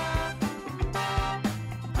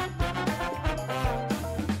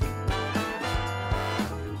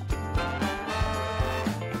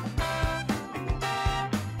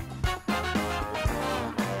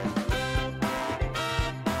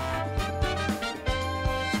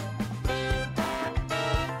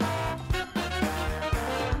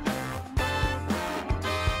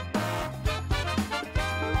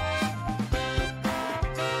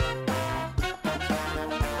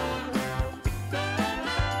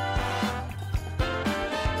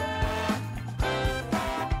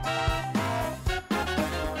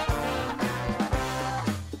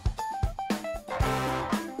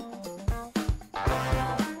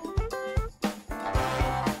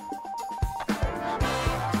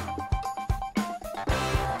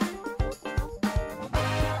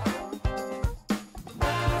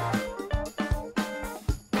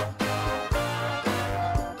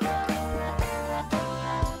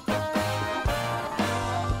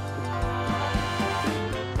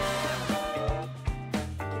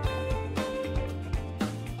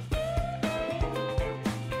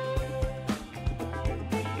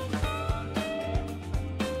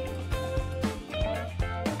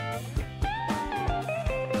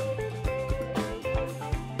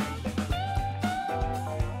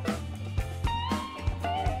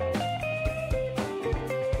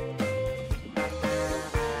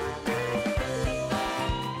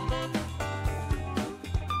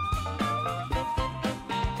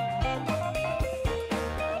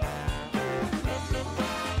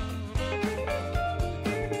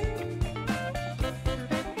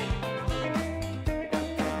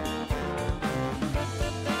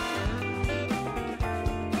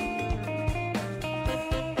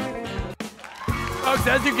 folks,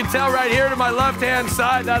 as you can tell right here to my left-hand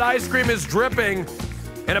side, that ice cream is dripping.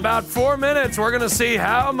 In about 4 minutes, we're going to see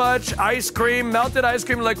how much ice cream, melted ice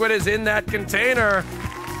cream liquid is in that container.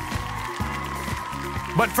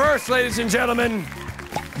 But first, ladies and gentlemen,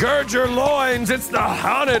 gird your loins. It's the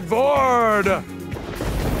haunted board.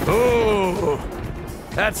 Ooh,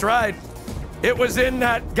 that's right. It was in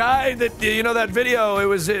that guy that, you know, that video. It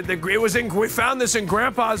was in, we found this in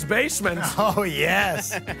Grandpa's basement. Oh,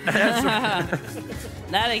 yes.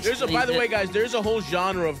 That explains by the way, guys, there's a whole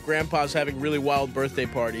genre of grandpas having really wild birthday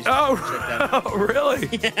parties. Oh, really?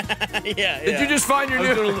 Yeah. Did you just find your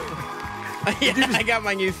new... I got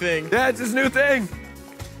my new thing. Yeah, it's his new thing.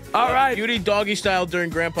 All right. Beauty doggy style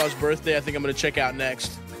during Grandpa's birthday, I think I'm going to check out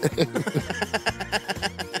next.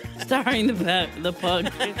 Starring the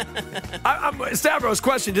pug. Stavros,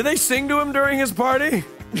 question. Did they sing to him during his party?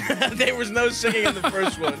 There was no singing in the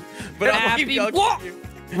first one. But I'll keep you.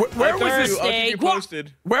 Where was his... I'll keep you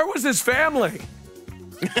posted. Where was his family?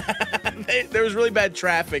 There was really bad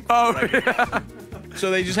traffic. Oh, yeah. So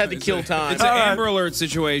they just had to kill time. It's an Amber Alert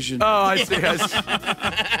situation. Oh, I see.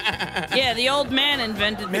 Yeah, the old man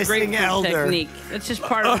invented the Missing grapefruit elder. technique. It's just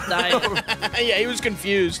part of his diet. Yeah, he was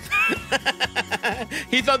confused.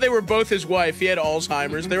 He thought they were both his wife. He had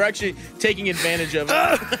Alzheimer's. They were actually taking advantage of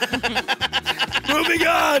him. Moving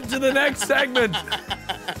on to the next segment.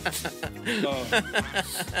 Oh,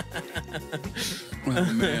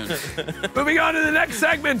 man. Moving on to the next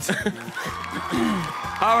segment.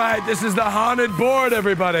 All right, this is the haunted board,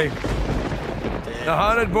 everybody. The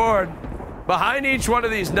haunted board. Behind each one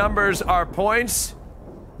of these numbers are points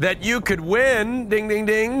that you could win, ding, ding,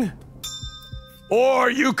 ding,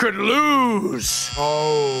 or you could lose.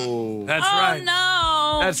 Oh. That's right.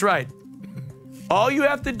 Oh, no. That's right. All you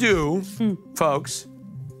have to do, folks,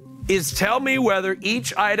 is tell me whether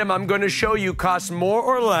each item I'm going to show you costs more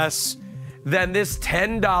or less than this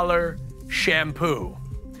 $10 shampoo.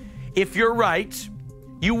 If you're right,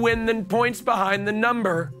 you win the points behind the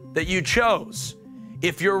number that you chose.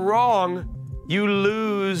 If you're wrong, you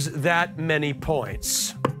lose that many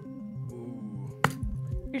points.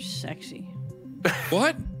 You're sexy.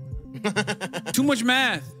 What? Too much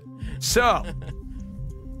math. So,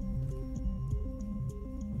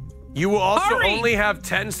 you will also Hurry. only have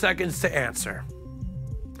 10 seconds to answer.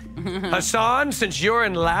 Hasan, since you're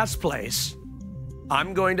in last place,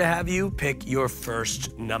 I'm going to have you pick your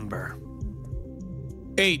first number.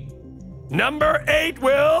 8. Number 8,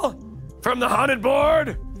 Will, from the haunted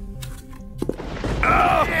board.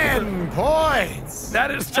 Oh, 10 points.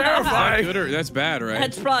 that is terrifying. Good or, that's bad, right?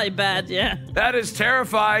 That's probably bad, yeah. That is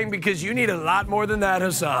terrifying because you need a lot more than that,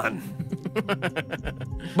 Hasan.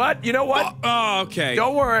 But you know what? Oh, okay.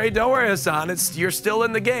 Don't worry, Hasan. You're still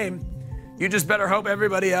in the game. You just better hope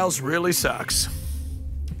everybody else really sucks.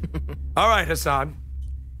 All right, Hasan.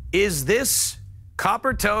 Is this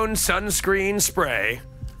copper tone sunscreen spray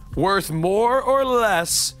worth more or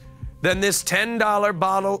less than this $10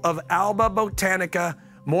 bottle of Alba Botanica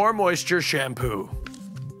More Moisture shampoo?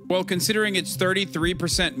 Well, considering it's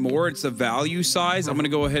 33% more, it's a value size, I'm going to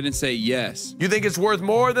go ahead and say yes. You think it's worth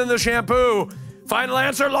more than the shampoo? Final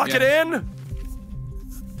answer, lock it in?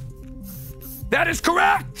 That is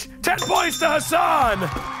correct! 10 points to Hasan!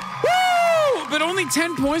 Woo! But only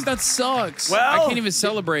 10 points? That sucks. Well, I can't even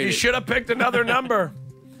celebrate You it. should have picked another number.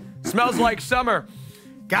 Smells like summer.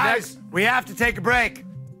 Guys, we have to take a break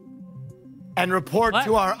and report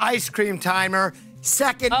to our ice cream timer.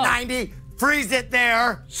 Second 90, freeze it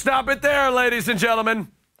there. Stop it there, ladies and gentlemen.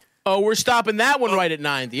 Oh, we're stopping that one right at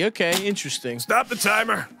 90. Okay, interesting. Stop the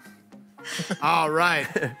timer. All right.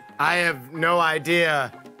 I have no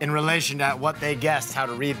idea in relation to what they guessed how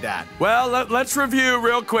to read that. Well, let's review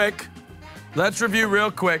real quick.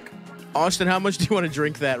 Austin, how much do you want to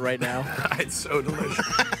drink that right now? It's so delicious.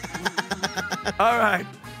 All right.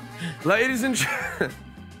 Ladies and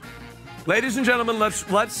gentlemen, let's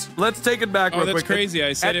take it back real quick. That's crazy.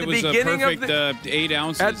 I said it was a perfect 8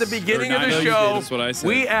 ounces. At the beginning of the show, show, that's what I said.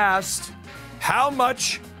 we asked how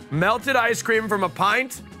much melted ice cream from a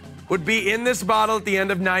pint would be in this bottle at the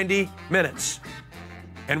end of 90 minutes.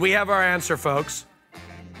 And we have our answer, folks.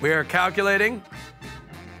 We are calculating.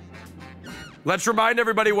 Let's remind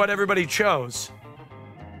everybody what everybody chose.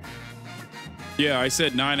 Yeah, I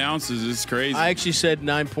said 9 ounces. It's crazy. I actually said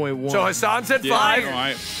 9.1. So Hasan said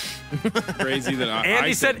 5. Crazy that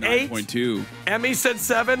Andy I said 8. 9.2. Emmy said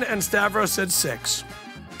 7, and Stavros said 6.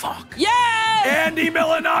 Fuck. Yay! Andy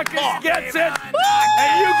Milonakis gets it,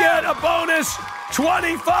 and you get a bonus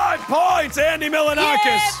 25 points, Andy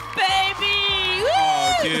Milonakis. Yeah, baby! Woo!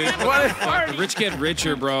 Oh, dude. What? The rich get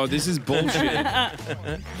richer, bro. This is bullshit.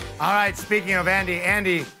 All right, speaking of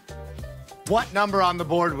Andy, What number on the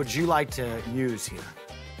board would you like to use here?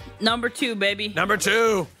 Number 2, baby. Number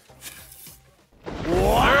 2.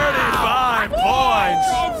 35 points.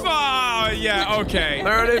 Oh, yeah, okay.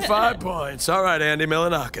 35 points. All right, Andy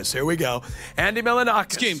Milonakis. Here we go. Andy Milonakis.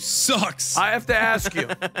 This game sucks. I have to ask you,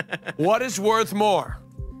 what is worth more?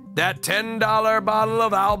 That $10 bottle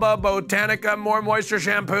of Alba Botanica More Moisture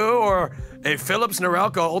Shampoo or a Philips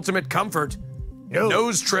Norelco Ultimate Comfort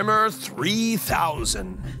Nose Trimmer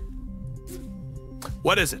 3000?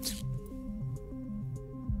 What is it?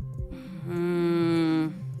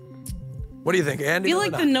 What do you think, Andy? I feel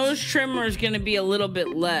like the nose trimmer is going to be a little bit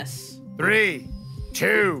less. 3,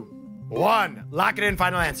 2, 1. Lock it in.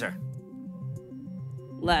 Final answer.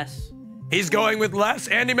 Less. He's going with less.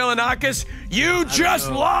 Andy Milonakis, you just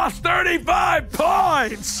lost 35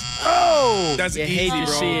 points. Oh, that's easy,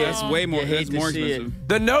 bro. That's way more. That's more expensive.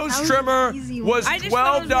 The nose trimmer was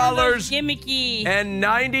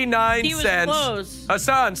 $12.99. He was close.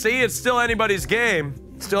 Hasan, see, it's still anybody's game.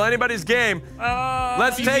 Still anybody's game.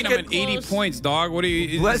 Let's take it. I'm at 80 points, dog. What are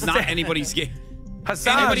you? It's not anybody's game.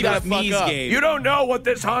 Hasan, anybody but me's game. You don't know what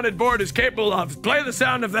this haunted board is capable of. Play the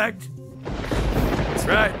sound effect. That's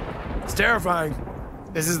right. It's terrifying.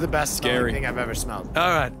 This is the best smelling thing I've ever smelled. All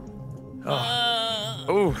right.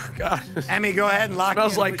 Oh, God. Emmy, go ahead and lock it in.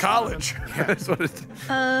 Smells like college. That's what it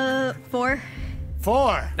 4.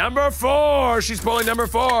 4. Number 4. She's pulling number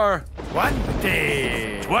 4.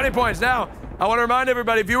 20 points. Now, I want to remind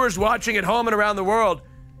everybody, viewers watching at home and around the world,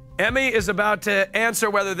 Emmy is about to answer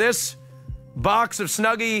whether this box of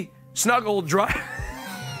Snuggle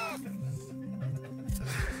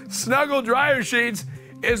dryer sheets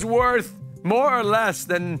is worth more or less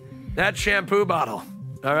than that shampoo bottle.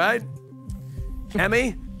 All right?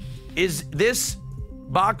 Emmy, is this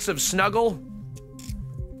box of Snuggle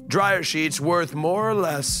dryer sheets worth more or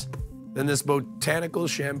less than this botanical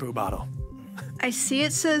shampoo bottle? I see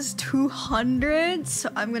it says 200,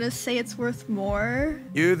 so I'm gonna say it's worth more.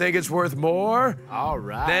 You think it's worth more? All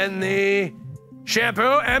right. Then the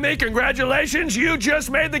shampoo. Emmy, congratulations. You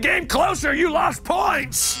just made the game closer. You lost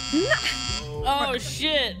points. Oh,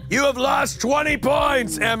 shit. You have lost 20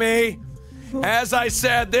 points, Emmy. As I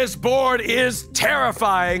said, this board is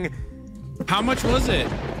terrifying. How much was it?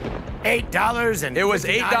 $8.59. It was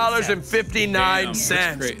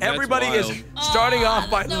 $8.59. Everybody is starting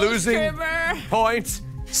off by losing points.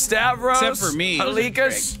 Stavros, except for me.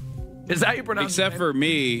 Halikas. Is that you pronounce it? Except for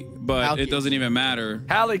me, but it doesn't even matter.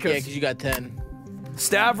 Halikas. Yeah, because you got 10.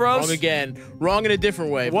 Stavros. Wrong again. Wrong in a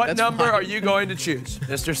different way. What number are you going to choose,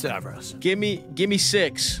 Mr. Stavros? Give me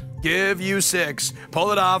 6. Give you 6.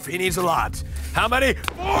 Pull it off. He needs a lot. How many?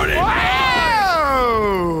 40. Wow!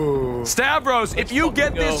 Stavros, if you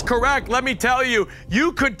get this correct, let me tell you,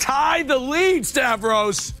 you could tie the lead,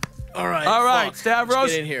 Stavros. All right. All right, Stavros.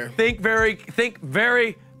 Let's get in here. Think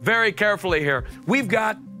very, very carefully here. We've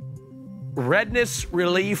got redness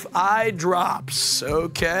relief eye drops.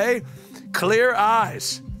 Okay. Clear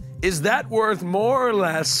eyes. Is that worth more or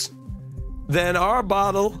less than our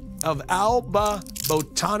bottle of Alba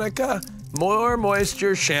Botanica More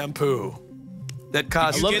Moisture Shampoo that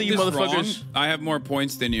costs? I love that you motherfuckers. I have more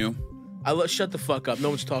points than you. Shut the fuck up. No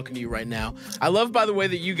one's talking to you right now. I love, by the way,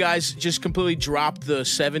 that you guys just completely dropped the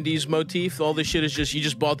 70s motif. All this shit is just, you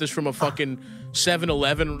just bought this from a fucking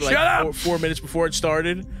 7-Eleven like 4 minutes before it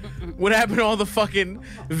started. What happened to all the fucking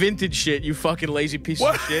vintage shit, you fucking lazy piece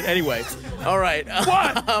of shit? Anyway, all right.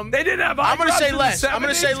 What? They didn't have I'm going to say less. I'm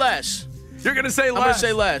going to say less. You're going to say less? I'm going to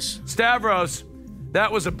say less. Stavros,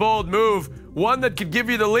 that was a bold move. One that could give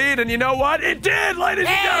you the lead, and you know what? It did, ladies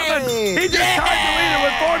and gentlemen. He just tied the leader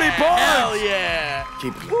with 40 points. Hell yeah.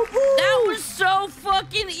 That was so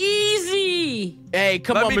fucking easy. Hey,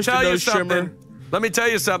 come on, Mr. Nose Trimmer. Let me tell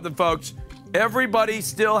you something, folks. Everybody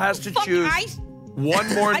still has to choose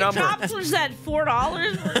one more number. Drops was at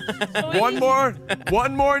 $4.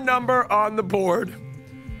 One more number on the board.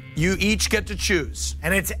 You each get to choose.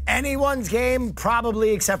 And it's anyone's game, probably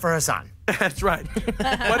except for Hasan. That's right.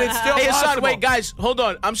 But it's still Hey, possible. Hasan, wait, guys, hold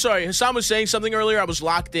on. I'm sorry. Hasan was saying something earlier. I was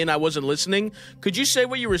locked in. I wasn't listening. Could you say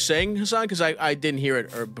what you were saying, Hasan? Because I didn't hear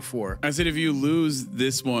it before. I said if you lose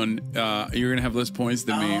this one, you're going to have less points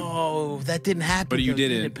than me. Oh, that didn't happen. But you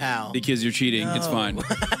didn't, pal. because you're cheating. No. It's fine.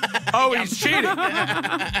 Oh, he's cheating. All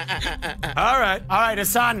right. All right,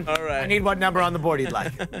 Hasan. All right. I need what number on the board you'd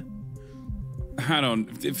like. I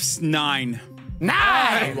don't. It's 9. 9.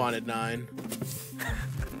 I wanted 9.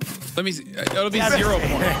 Let me see. It'll be 0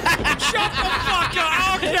 points. Shut the fuck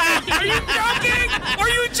up! Okay. Are you joking? Are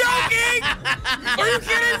you joking? Are you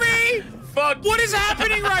kidding me? fuck. What is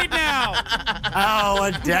happening right now? Oh,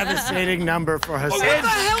 a devastating number for Hasan. What the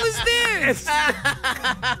hell is this?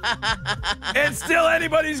 It's still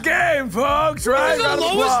anybody's game, folks, right? Is the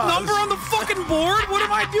lowest number on the fucking board? What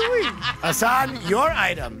am I doing? Hasan, your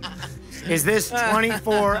item is this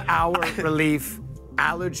 24-hour relief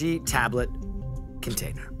allergy tablet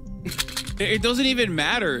container. It doesn't even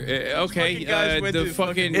matter. Okay, the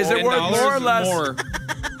fucking Is it worth more or less? More.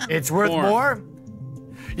 It's worth more?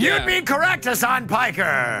 Yeah. You'd be correct, Hasan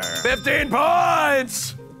Piker. 15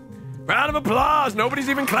 points. Round of applause. Nobody's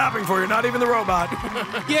even clapping for you, not even the robot.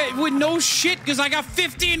 Yeah, with no shit, because I got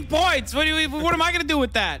 15 points. What am I going to do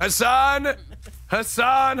with that? Hasan.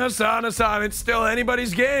 It's still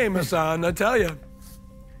anybody's game, Hasan, I tell you.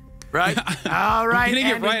 Right? All right, I'm getting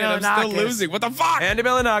it Andy right, and I'm still Milonakis. losing. What the fuck? Andy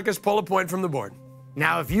Milonakis, pull a point from the board.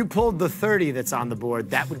 Now, if you pulled the 30 that's on the board,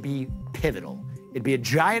 that would be pivotal. It'd be a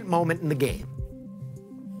giant moment in the game.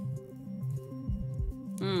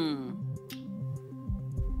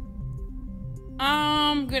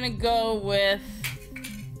 I'm gonna go with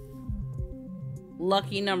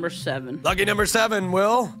lucky number 7. Lucky number 7,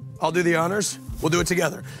 Will. I'll do the honors. We'll do it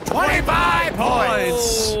together. 25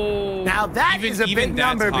 points. Now, that is a big that's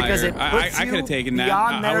number because it higher. puts I could you have taken that.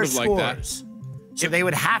 beyond I their would have liked that. scores. So they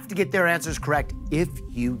would have to get their answers correct if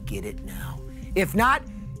you get it now. If not,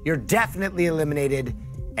 you're definitely eliminated,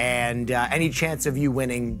 and any chance of you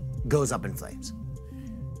winning goes up in flames.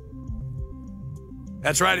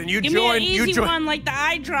 That's right, and you Give join. me an easy one like the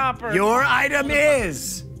eyedropper. Your item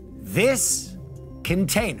is this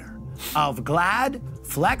container of Glad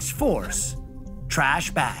Flex Force trash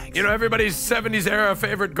bags. You know, everybody's 70s era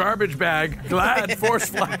favorite garbage bag, Glad Force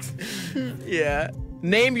Flex. Yeah.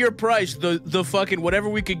 Name your price, the fucking whatever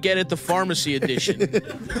we could get at the pharmacy edition.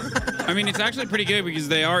 I mean, it's actually pretty good because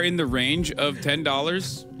they are in the range of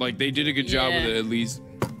 $10. Like, they did a good job with it, at least.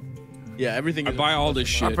 Yeah, everything. I buy all this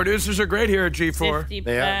Our shit. producers are great here at G4. 50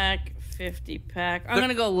 pack, 50 pack. I'm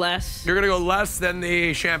gonna go less. You're gonna go less than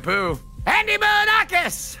the shampoo. Andy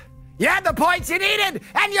Milonakis! You had the points you needed,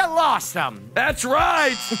 and you lost them. That's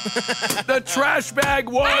right. The trash bag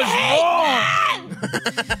was wrong.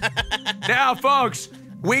 Now, folks,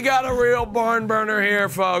 we got a real barn burner here,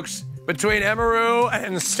 folks. Between Emiru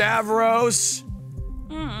and Stavros,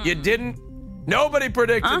 nobody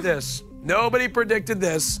predicted this. Nobody predicted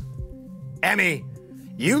this. Emmy,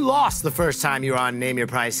 you lost the first time you were on Name Your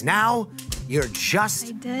Price. Now, you're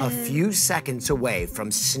just a few seconds away from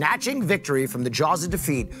snatching victory from the jaws of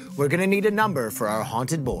defeat. We're gonna need a number for our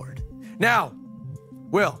haunted board. Now,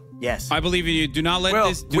 Will. Yes. I believe in you. Do not let Will,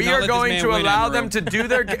 this. we are going to allow them to do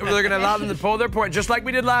their. We're going to allow them to pull their point, just like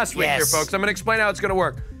we did last week here, folks. I'm going to explain how it's going to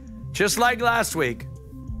work. Just like last week,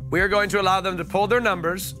 we are going to allow them to pull their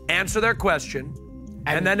numbers, answer their question,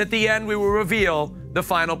 and then at the end we will reveal the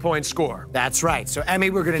final point score. That's right. So,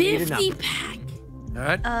 Emmy, we're going to need a number. 50 pack. All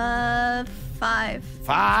right. 5.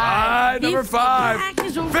 5. Number 5. Pack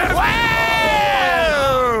is over. Whoa!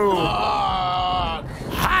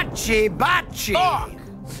 Hachi bachi. All right.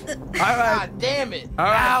 God damn it. All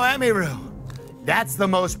right. Now, Emiru, that's the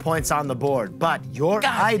most points on the board, but your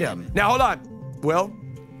item. Now, hold on. Will,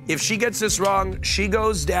 if she gets this wrong, she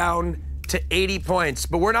goes down to 80 points.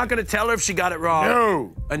 But we're not going to tell her if she got it wrong.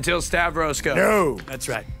 No. Until Stavros goes. No. That's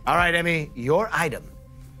right. All right, Emmy, your item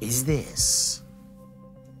is this.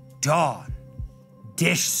 Dawn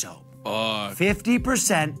dish soap.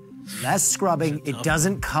 50% less scrubbing. It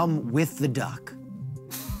doesn't come with the duck.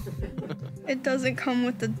 It doesn't come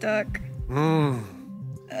with the duck.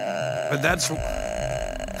 But that's...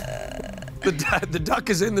 The duck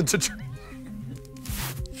is in the...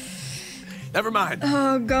 Never mind.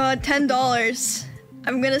 Oh God, $10.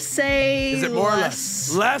 I'm gonna say. Is it more or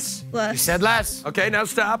less? Less? Less. You said less. Okay, now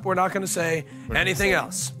stop. We're not going to say anything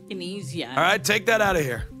else. An easy All right, take that out of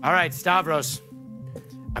here. All right, Stavros.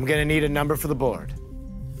 I'm gonna need a number for the board.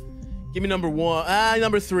 Give me number 1.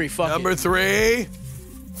 Number 3. Fuck Number it. 3.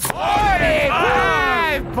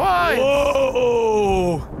 45 points.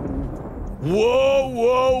 Whoa! Whoa,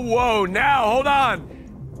 whoa, whoa. Now, hold on.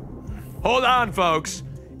 Hold on, folks.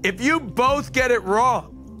 If you both get it wrong,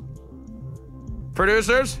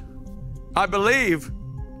 producers, I believe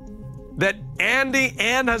that Andy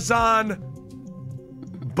and Hasan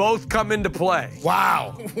both come into play.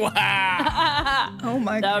 Wow. Oh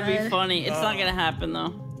my That God. would be funny. It's not gonna happen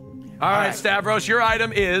though. All right, Stavros, your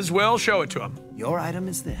item is, Will, show it to him. Your item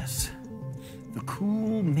is this. The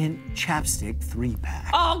Cool Mint Chapstick 3-pack.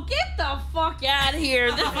 Oh, get the fuck out of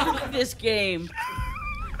here! This game.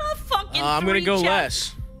 Oh, fucking. I'm going to go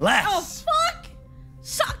less. Less. Oh fuck!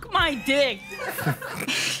 Suck my dick.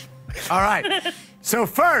 All right. So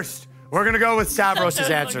first, We're going to go with Stavros'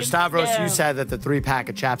 answer. Stavros, you said that the 3-pack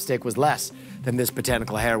of chapstick was less than this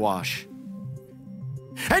botanical hair wash.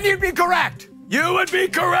 And you'd be correct. You would be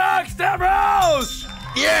correct, Stavros!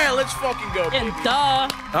 Yeah, let's fucking go. Yeah, duh.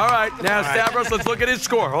 All right, now Stavros, let's look at his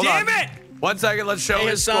score. Hold on. Damn it! 1 second, let's show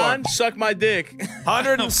his score. Hasan, suck my dick.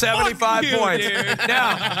 175 Fuck you, points. dude.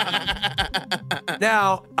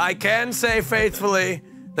 Now, I can say faithfully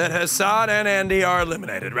that Hasan and Andy are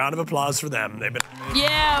eliminated. Round of applause for them. They've been.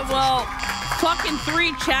 Yeah, well, fucking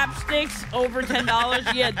 3 chapsticks over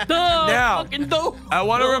 $10. Yeah, duh. Now, Fucking duh. I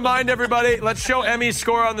want to remind everybody, let's show Emmy's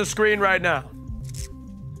score on the screen right now.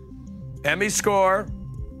 Emmy's score.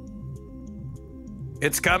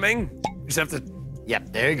 It's coming. You just have to.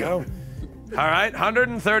 Yep, there you go. All right,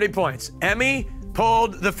 130 points. Emmy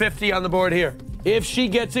pulled the 50 on the board here. If she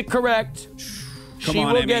gets it correct, she on,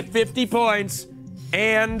 will Emmy. get 50 points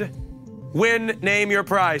and win Name Your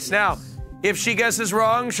Price. Now, if she guesses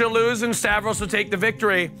wrong, she'll lose and Stavros will take the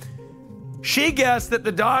victory. She guessed that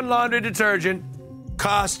the Dawn laundry detergent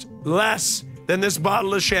cost less than this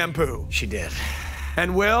bottle of shampoo. She did.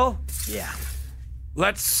 And Will, Yeah.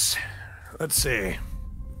 let's see.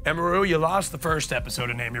 Emiru, you lost the first episode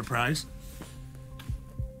of Name Your Prize.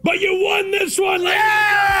 But you won this one, ladies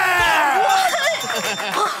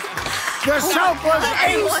The soap was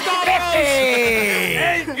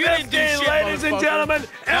 $8.50. ladies and gentlemen.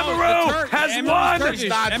 Emiru has won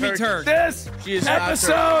Emmy Turk. this She is not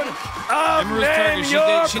episode of Emiru's Name Turkish.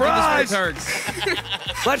 Your She did Prize. this for the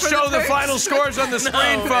Turks. Let's show the final scores on the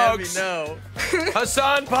screen, folks. No.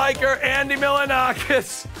 Hasan Piker, Andy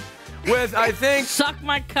Milonakis, with, I think, Suck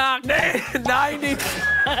my cock.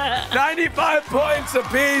 95 points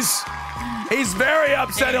apiece. He's very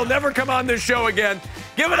upset. He'll never come on this show again.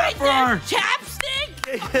 Give it up for our...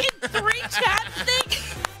 Chapstick? Fucking 3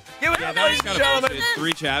 chapsticks? Give it Yeah, up, that ladies was and kinda gentlemen. bullshit.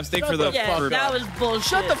 3 chapstick for the. Yeah, for, that was bullshit.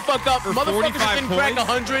 Shut the fuck up. Motherfuckers that 45 didn't crack points?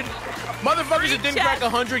 100. Motherfuckers that didn't crack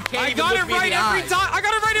 100 can't I even got look it me in right the every eyes. time. I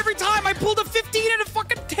got it right every time. I pulled a 15 and a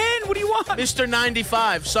fucking 10. What do you want? Mr.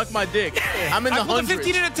 95, suck my dick. I'm in the I pulled a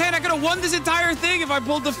 15 hundreds. and a 10. I could have won this entire thing if I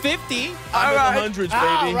pulled the 50. I'm in All the right. hundreds, baby.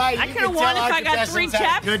 All right, I you could've can won tell if our I got 3 contestants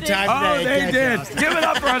had a Good chapsticks. time Oh, today. they did. Give it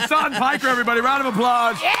up for Hasan Piker, everybody. Round of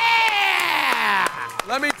applause. Yeah!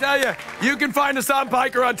 Let me tell you, you can find Hasan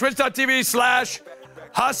Piker on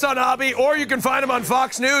twitch.tv/Hasan Hobby, or you can find him on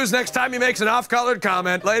Fox News next time he makes an off-colored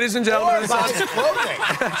comment. Ladies and gentlemen,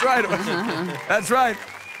 that's right. That's right.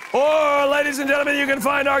 Or, ladies and gentlemen, you can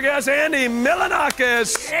find our guest, Andy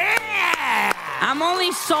Milonakis. I'm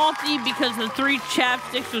only salty because the 3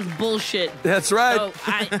 chapsticks was bullshit. That's right. So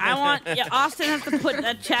I want Austin has to put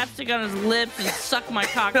that chapstick on his lips and suck my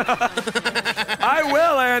cock. I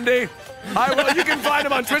will, Andy. I will. You can find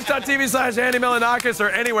him on twitch.tv/Andy Milonakis or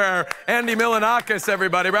anywhere. Andy Milonakis,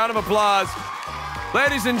 everybody. Round of applause.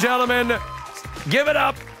 Ladies and gentlemen, give it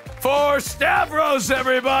up for Stavros,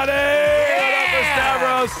 everybody. Give it up for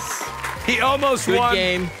Stavros. He almost Good won.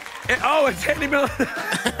 game. Oh, it's Andy Milonakis.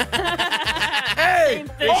 Hey,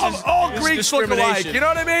 all Greeks look alike. discrimination. You know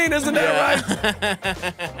what I mean? Isn't that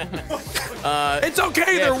right? It's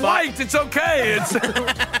okay. They're white. It's okay. It's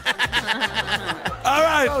all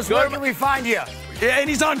right. Where can we find you? Yeah, and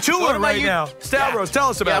he's on Go tour to my right now. Stavros, tell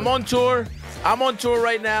us about Yeah, it. I'm on tour. I'm on tour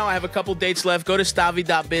right now. I have a couple dates left. Go to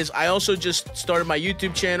stavi.biz. I also just started my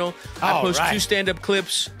YouTube channel. I Oh, post right. 2 stand-up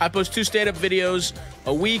clips. I post 2 stand-up videos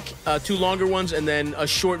a week, 2 longer ones, and then a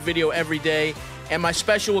short video every day. And my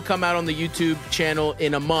special will come out on the YouTube channel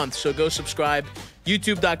in a month. So go subscribe.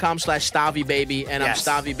 YouTube.com/StaviBaby. And Yes.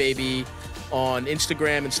 I'm StaviBaby on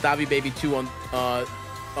Instagram and StaviBaby2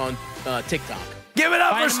 on TikTok. Give it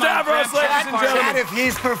up for Stavros, ladies and Chad, gentlemen. if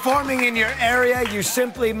he's performing in your area, you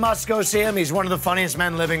simply must go see him. He's one of the funniest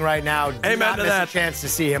men living right now. Do Amen not to miss that. a chance to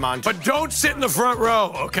see him on tour. But don't sit in the front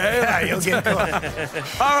row, okay? Yeah, you'll get caught.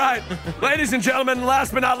 All right, ladies and gentlemen,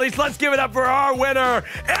 last but not least, let's give it up for our winner,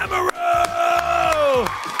 Emiru!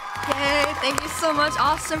 Yay, thank you so much,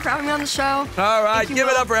 Austin, for having me on the show. All right, Thank you, give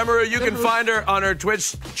it Will. up for Emiru. You Good can move. find her on her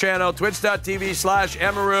Twitch channel,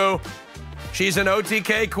 twitch.tv/Emiru. She's an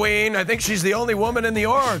OTK queen. I think she's the only woman in the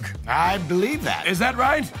org. I believe that. Is that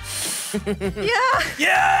right? Yeah.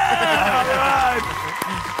 Yeah! All right.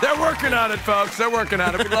 They're working on it, folks. They're working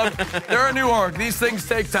on it. They're a new org. These things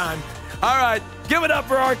take time. All right. Give it up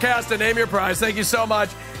for our cast and Name Your Prize. Thank you so much.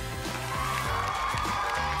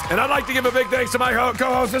 And I'd like to give a big thanks to my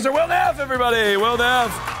co-host, Mr. Will Neff, everybody. Will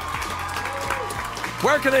Neff.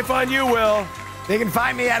 Where can they find you, Will? They can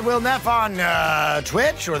find me at Will Neff on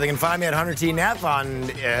Twitch, or they can find me at Hunter T. Neff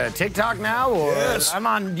on TikTok now, or Yes. I'm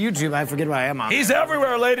on YouTube. I forget what I am on. He's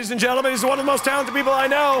everywhere, ladies and gentlemen. He's one of the most talented people I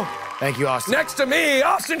know. Thank you, Austin. Next to me,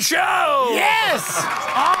 Austin Show. Yes!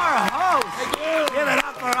 Our host. Thank you. Give it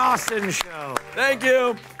up for Austin Show. Thank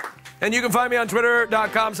you. And you can find me on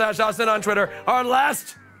twitter.com/Austin on Twitter.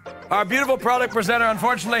 Our beautiful product presenter,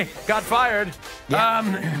 unfortunately, got fired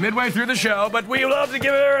midway through the show, but we love to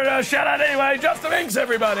give her a shout out anyway. Justin Inks,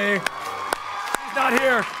 everybody. She's not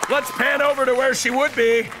here. Let's pan over to where she would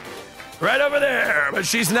be. Right over there, but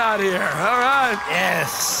she's not here. All right.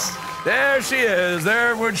 Yes. There she is.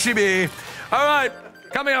 There would she be. All right.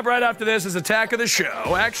 Coming up right after this is Attack of the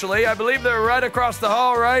Show. Actually, I believe they're right across the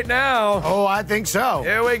hall right now. Oh, I think so.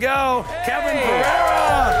 Here we go. Hey. Kevin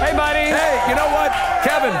Pereira. Hey, buddy. Hey, you know what?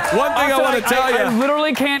 Kevin, one thing I want to tell you. I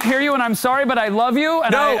literally can't hear you, and I'm sorry, but I love you.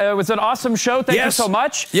 And it was an awesome show. Thank you so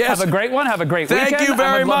much. Yes. Have a great one. Have a great weekend. Thank you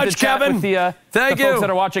very much, Kevin. With the folks that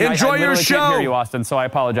are watching. Enjoy your show. I can't hear you, Austin, so I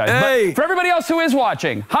apologize. Hey. But for everybody else who is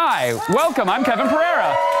watching, hi, welcome. I'm Kevin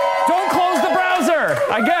Pereira. Don't close the browser.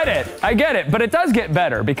 I get it. But it does get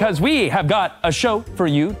better because we have got a show for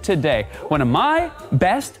you today. One of my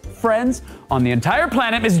best friends on the entire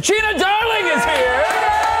planet, Miss Gina Darling, is here.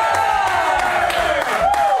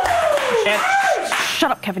 And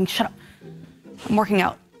shut up, Kevin. Shut up. I'm working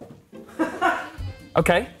out.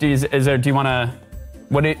 Okay. Do you want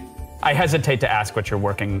to? I hesitate to ask what you're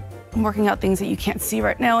working. I'm working out things that you can't see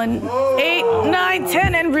right now in 8, 9,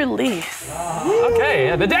 10, and release.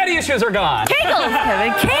 Okay, the daddy issues are gone. Kegels,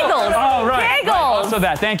 Kevin, Kegels. All right. Kegels. So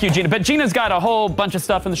thank you, Gina. But Gina's got a whole bunch of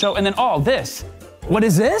stuff in the show, and then this. What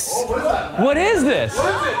is this? What is this?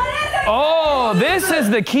 Oh, this is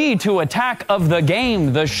the key to Attack of the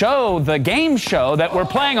Game, the game show that we're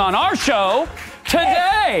playing on our show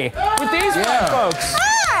today with these folks.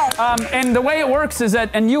 And the way it works is that,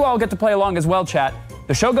 and you all get to play along as well, chat.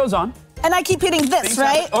 The show goes on. And I keep hitting this,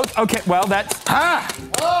 right? Okay, well, that's...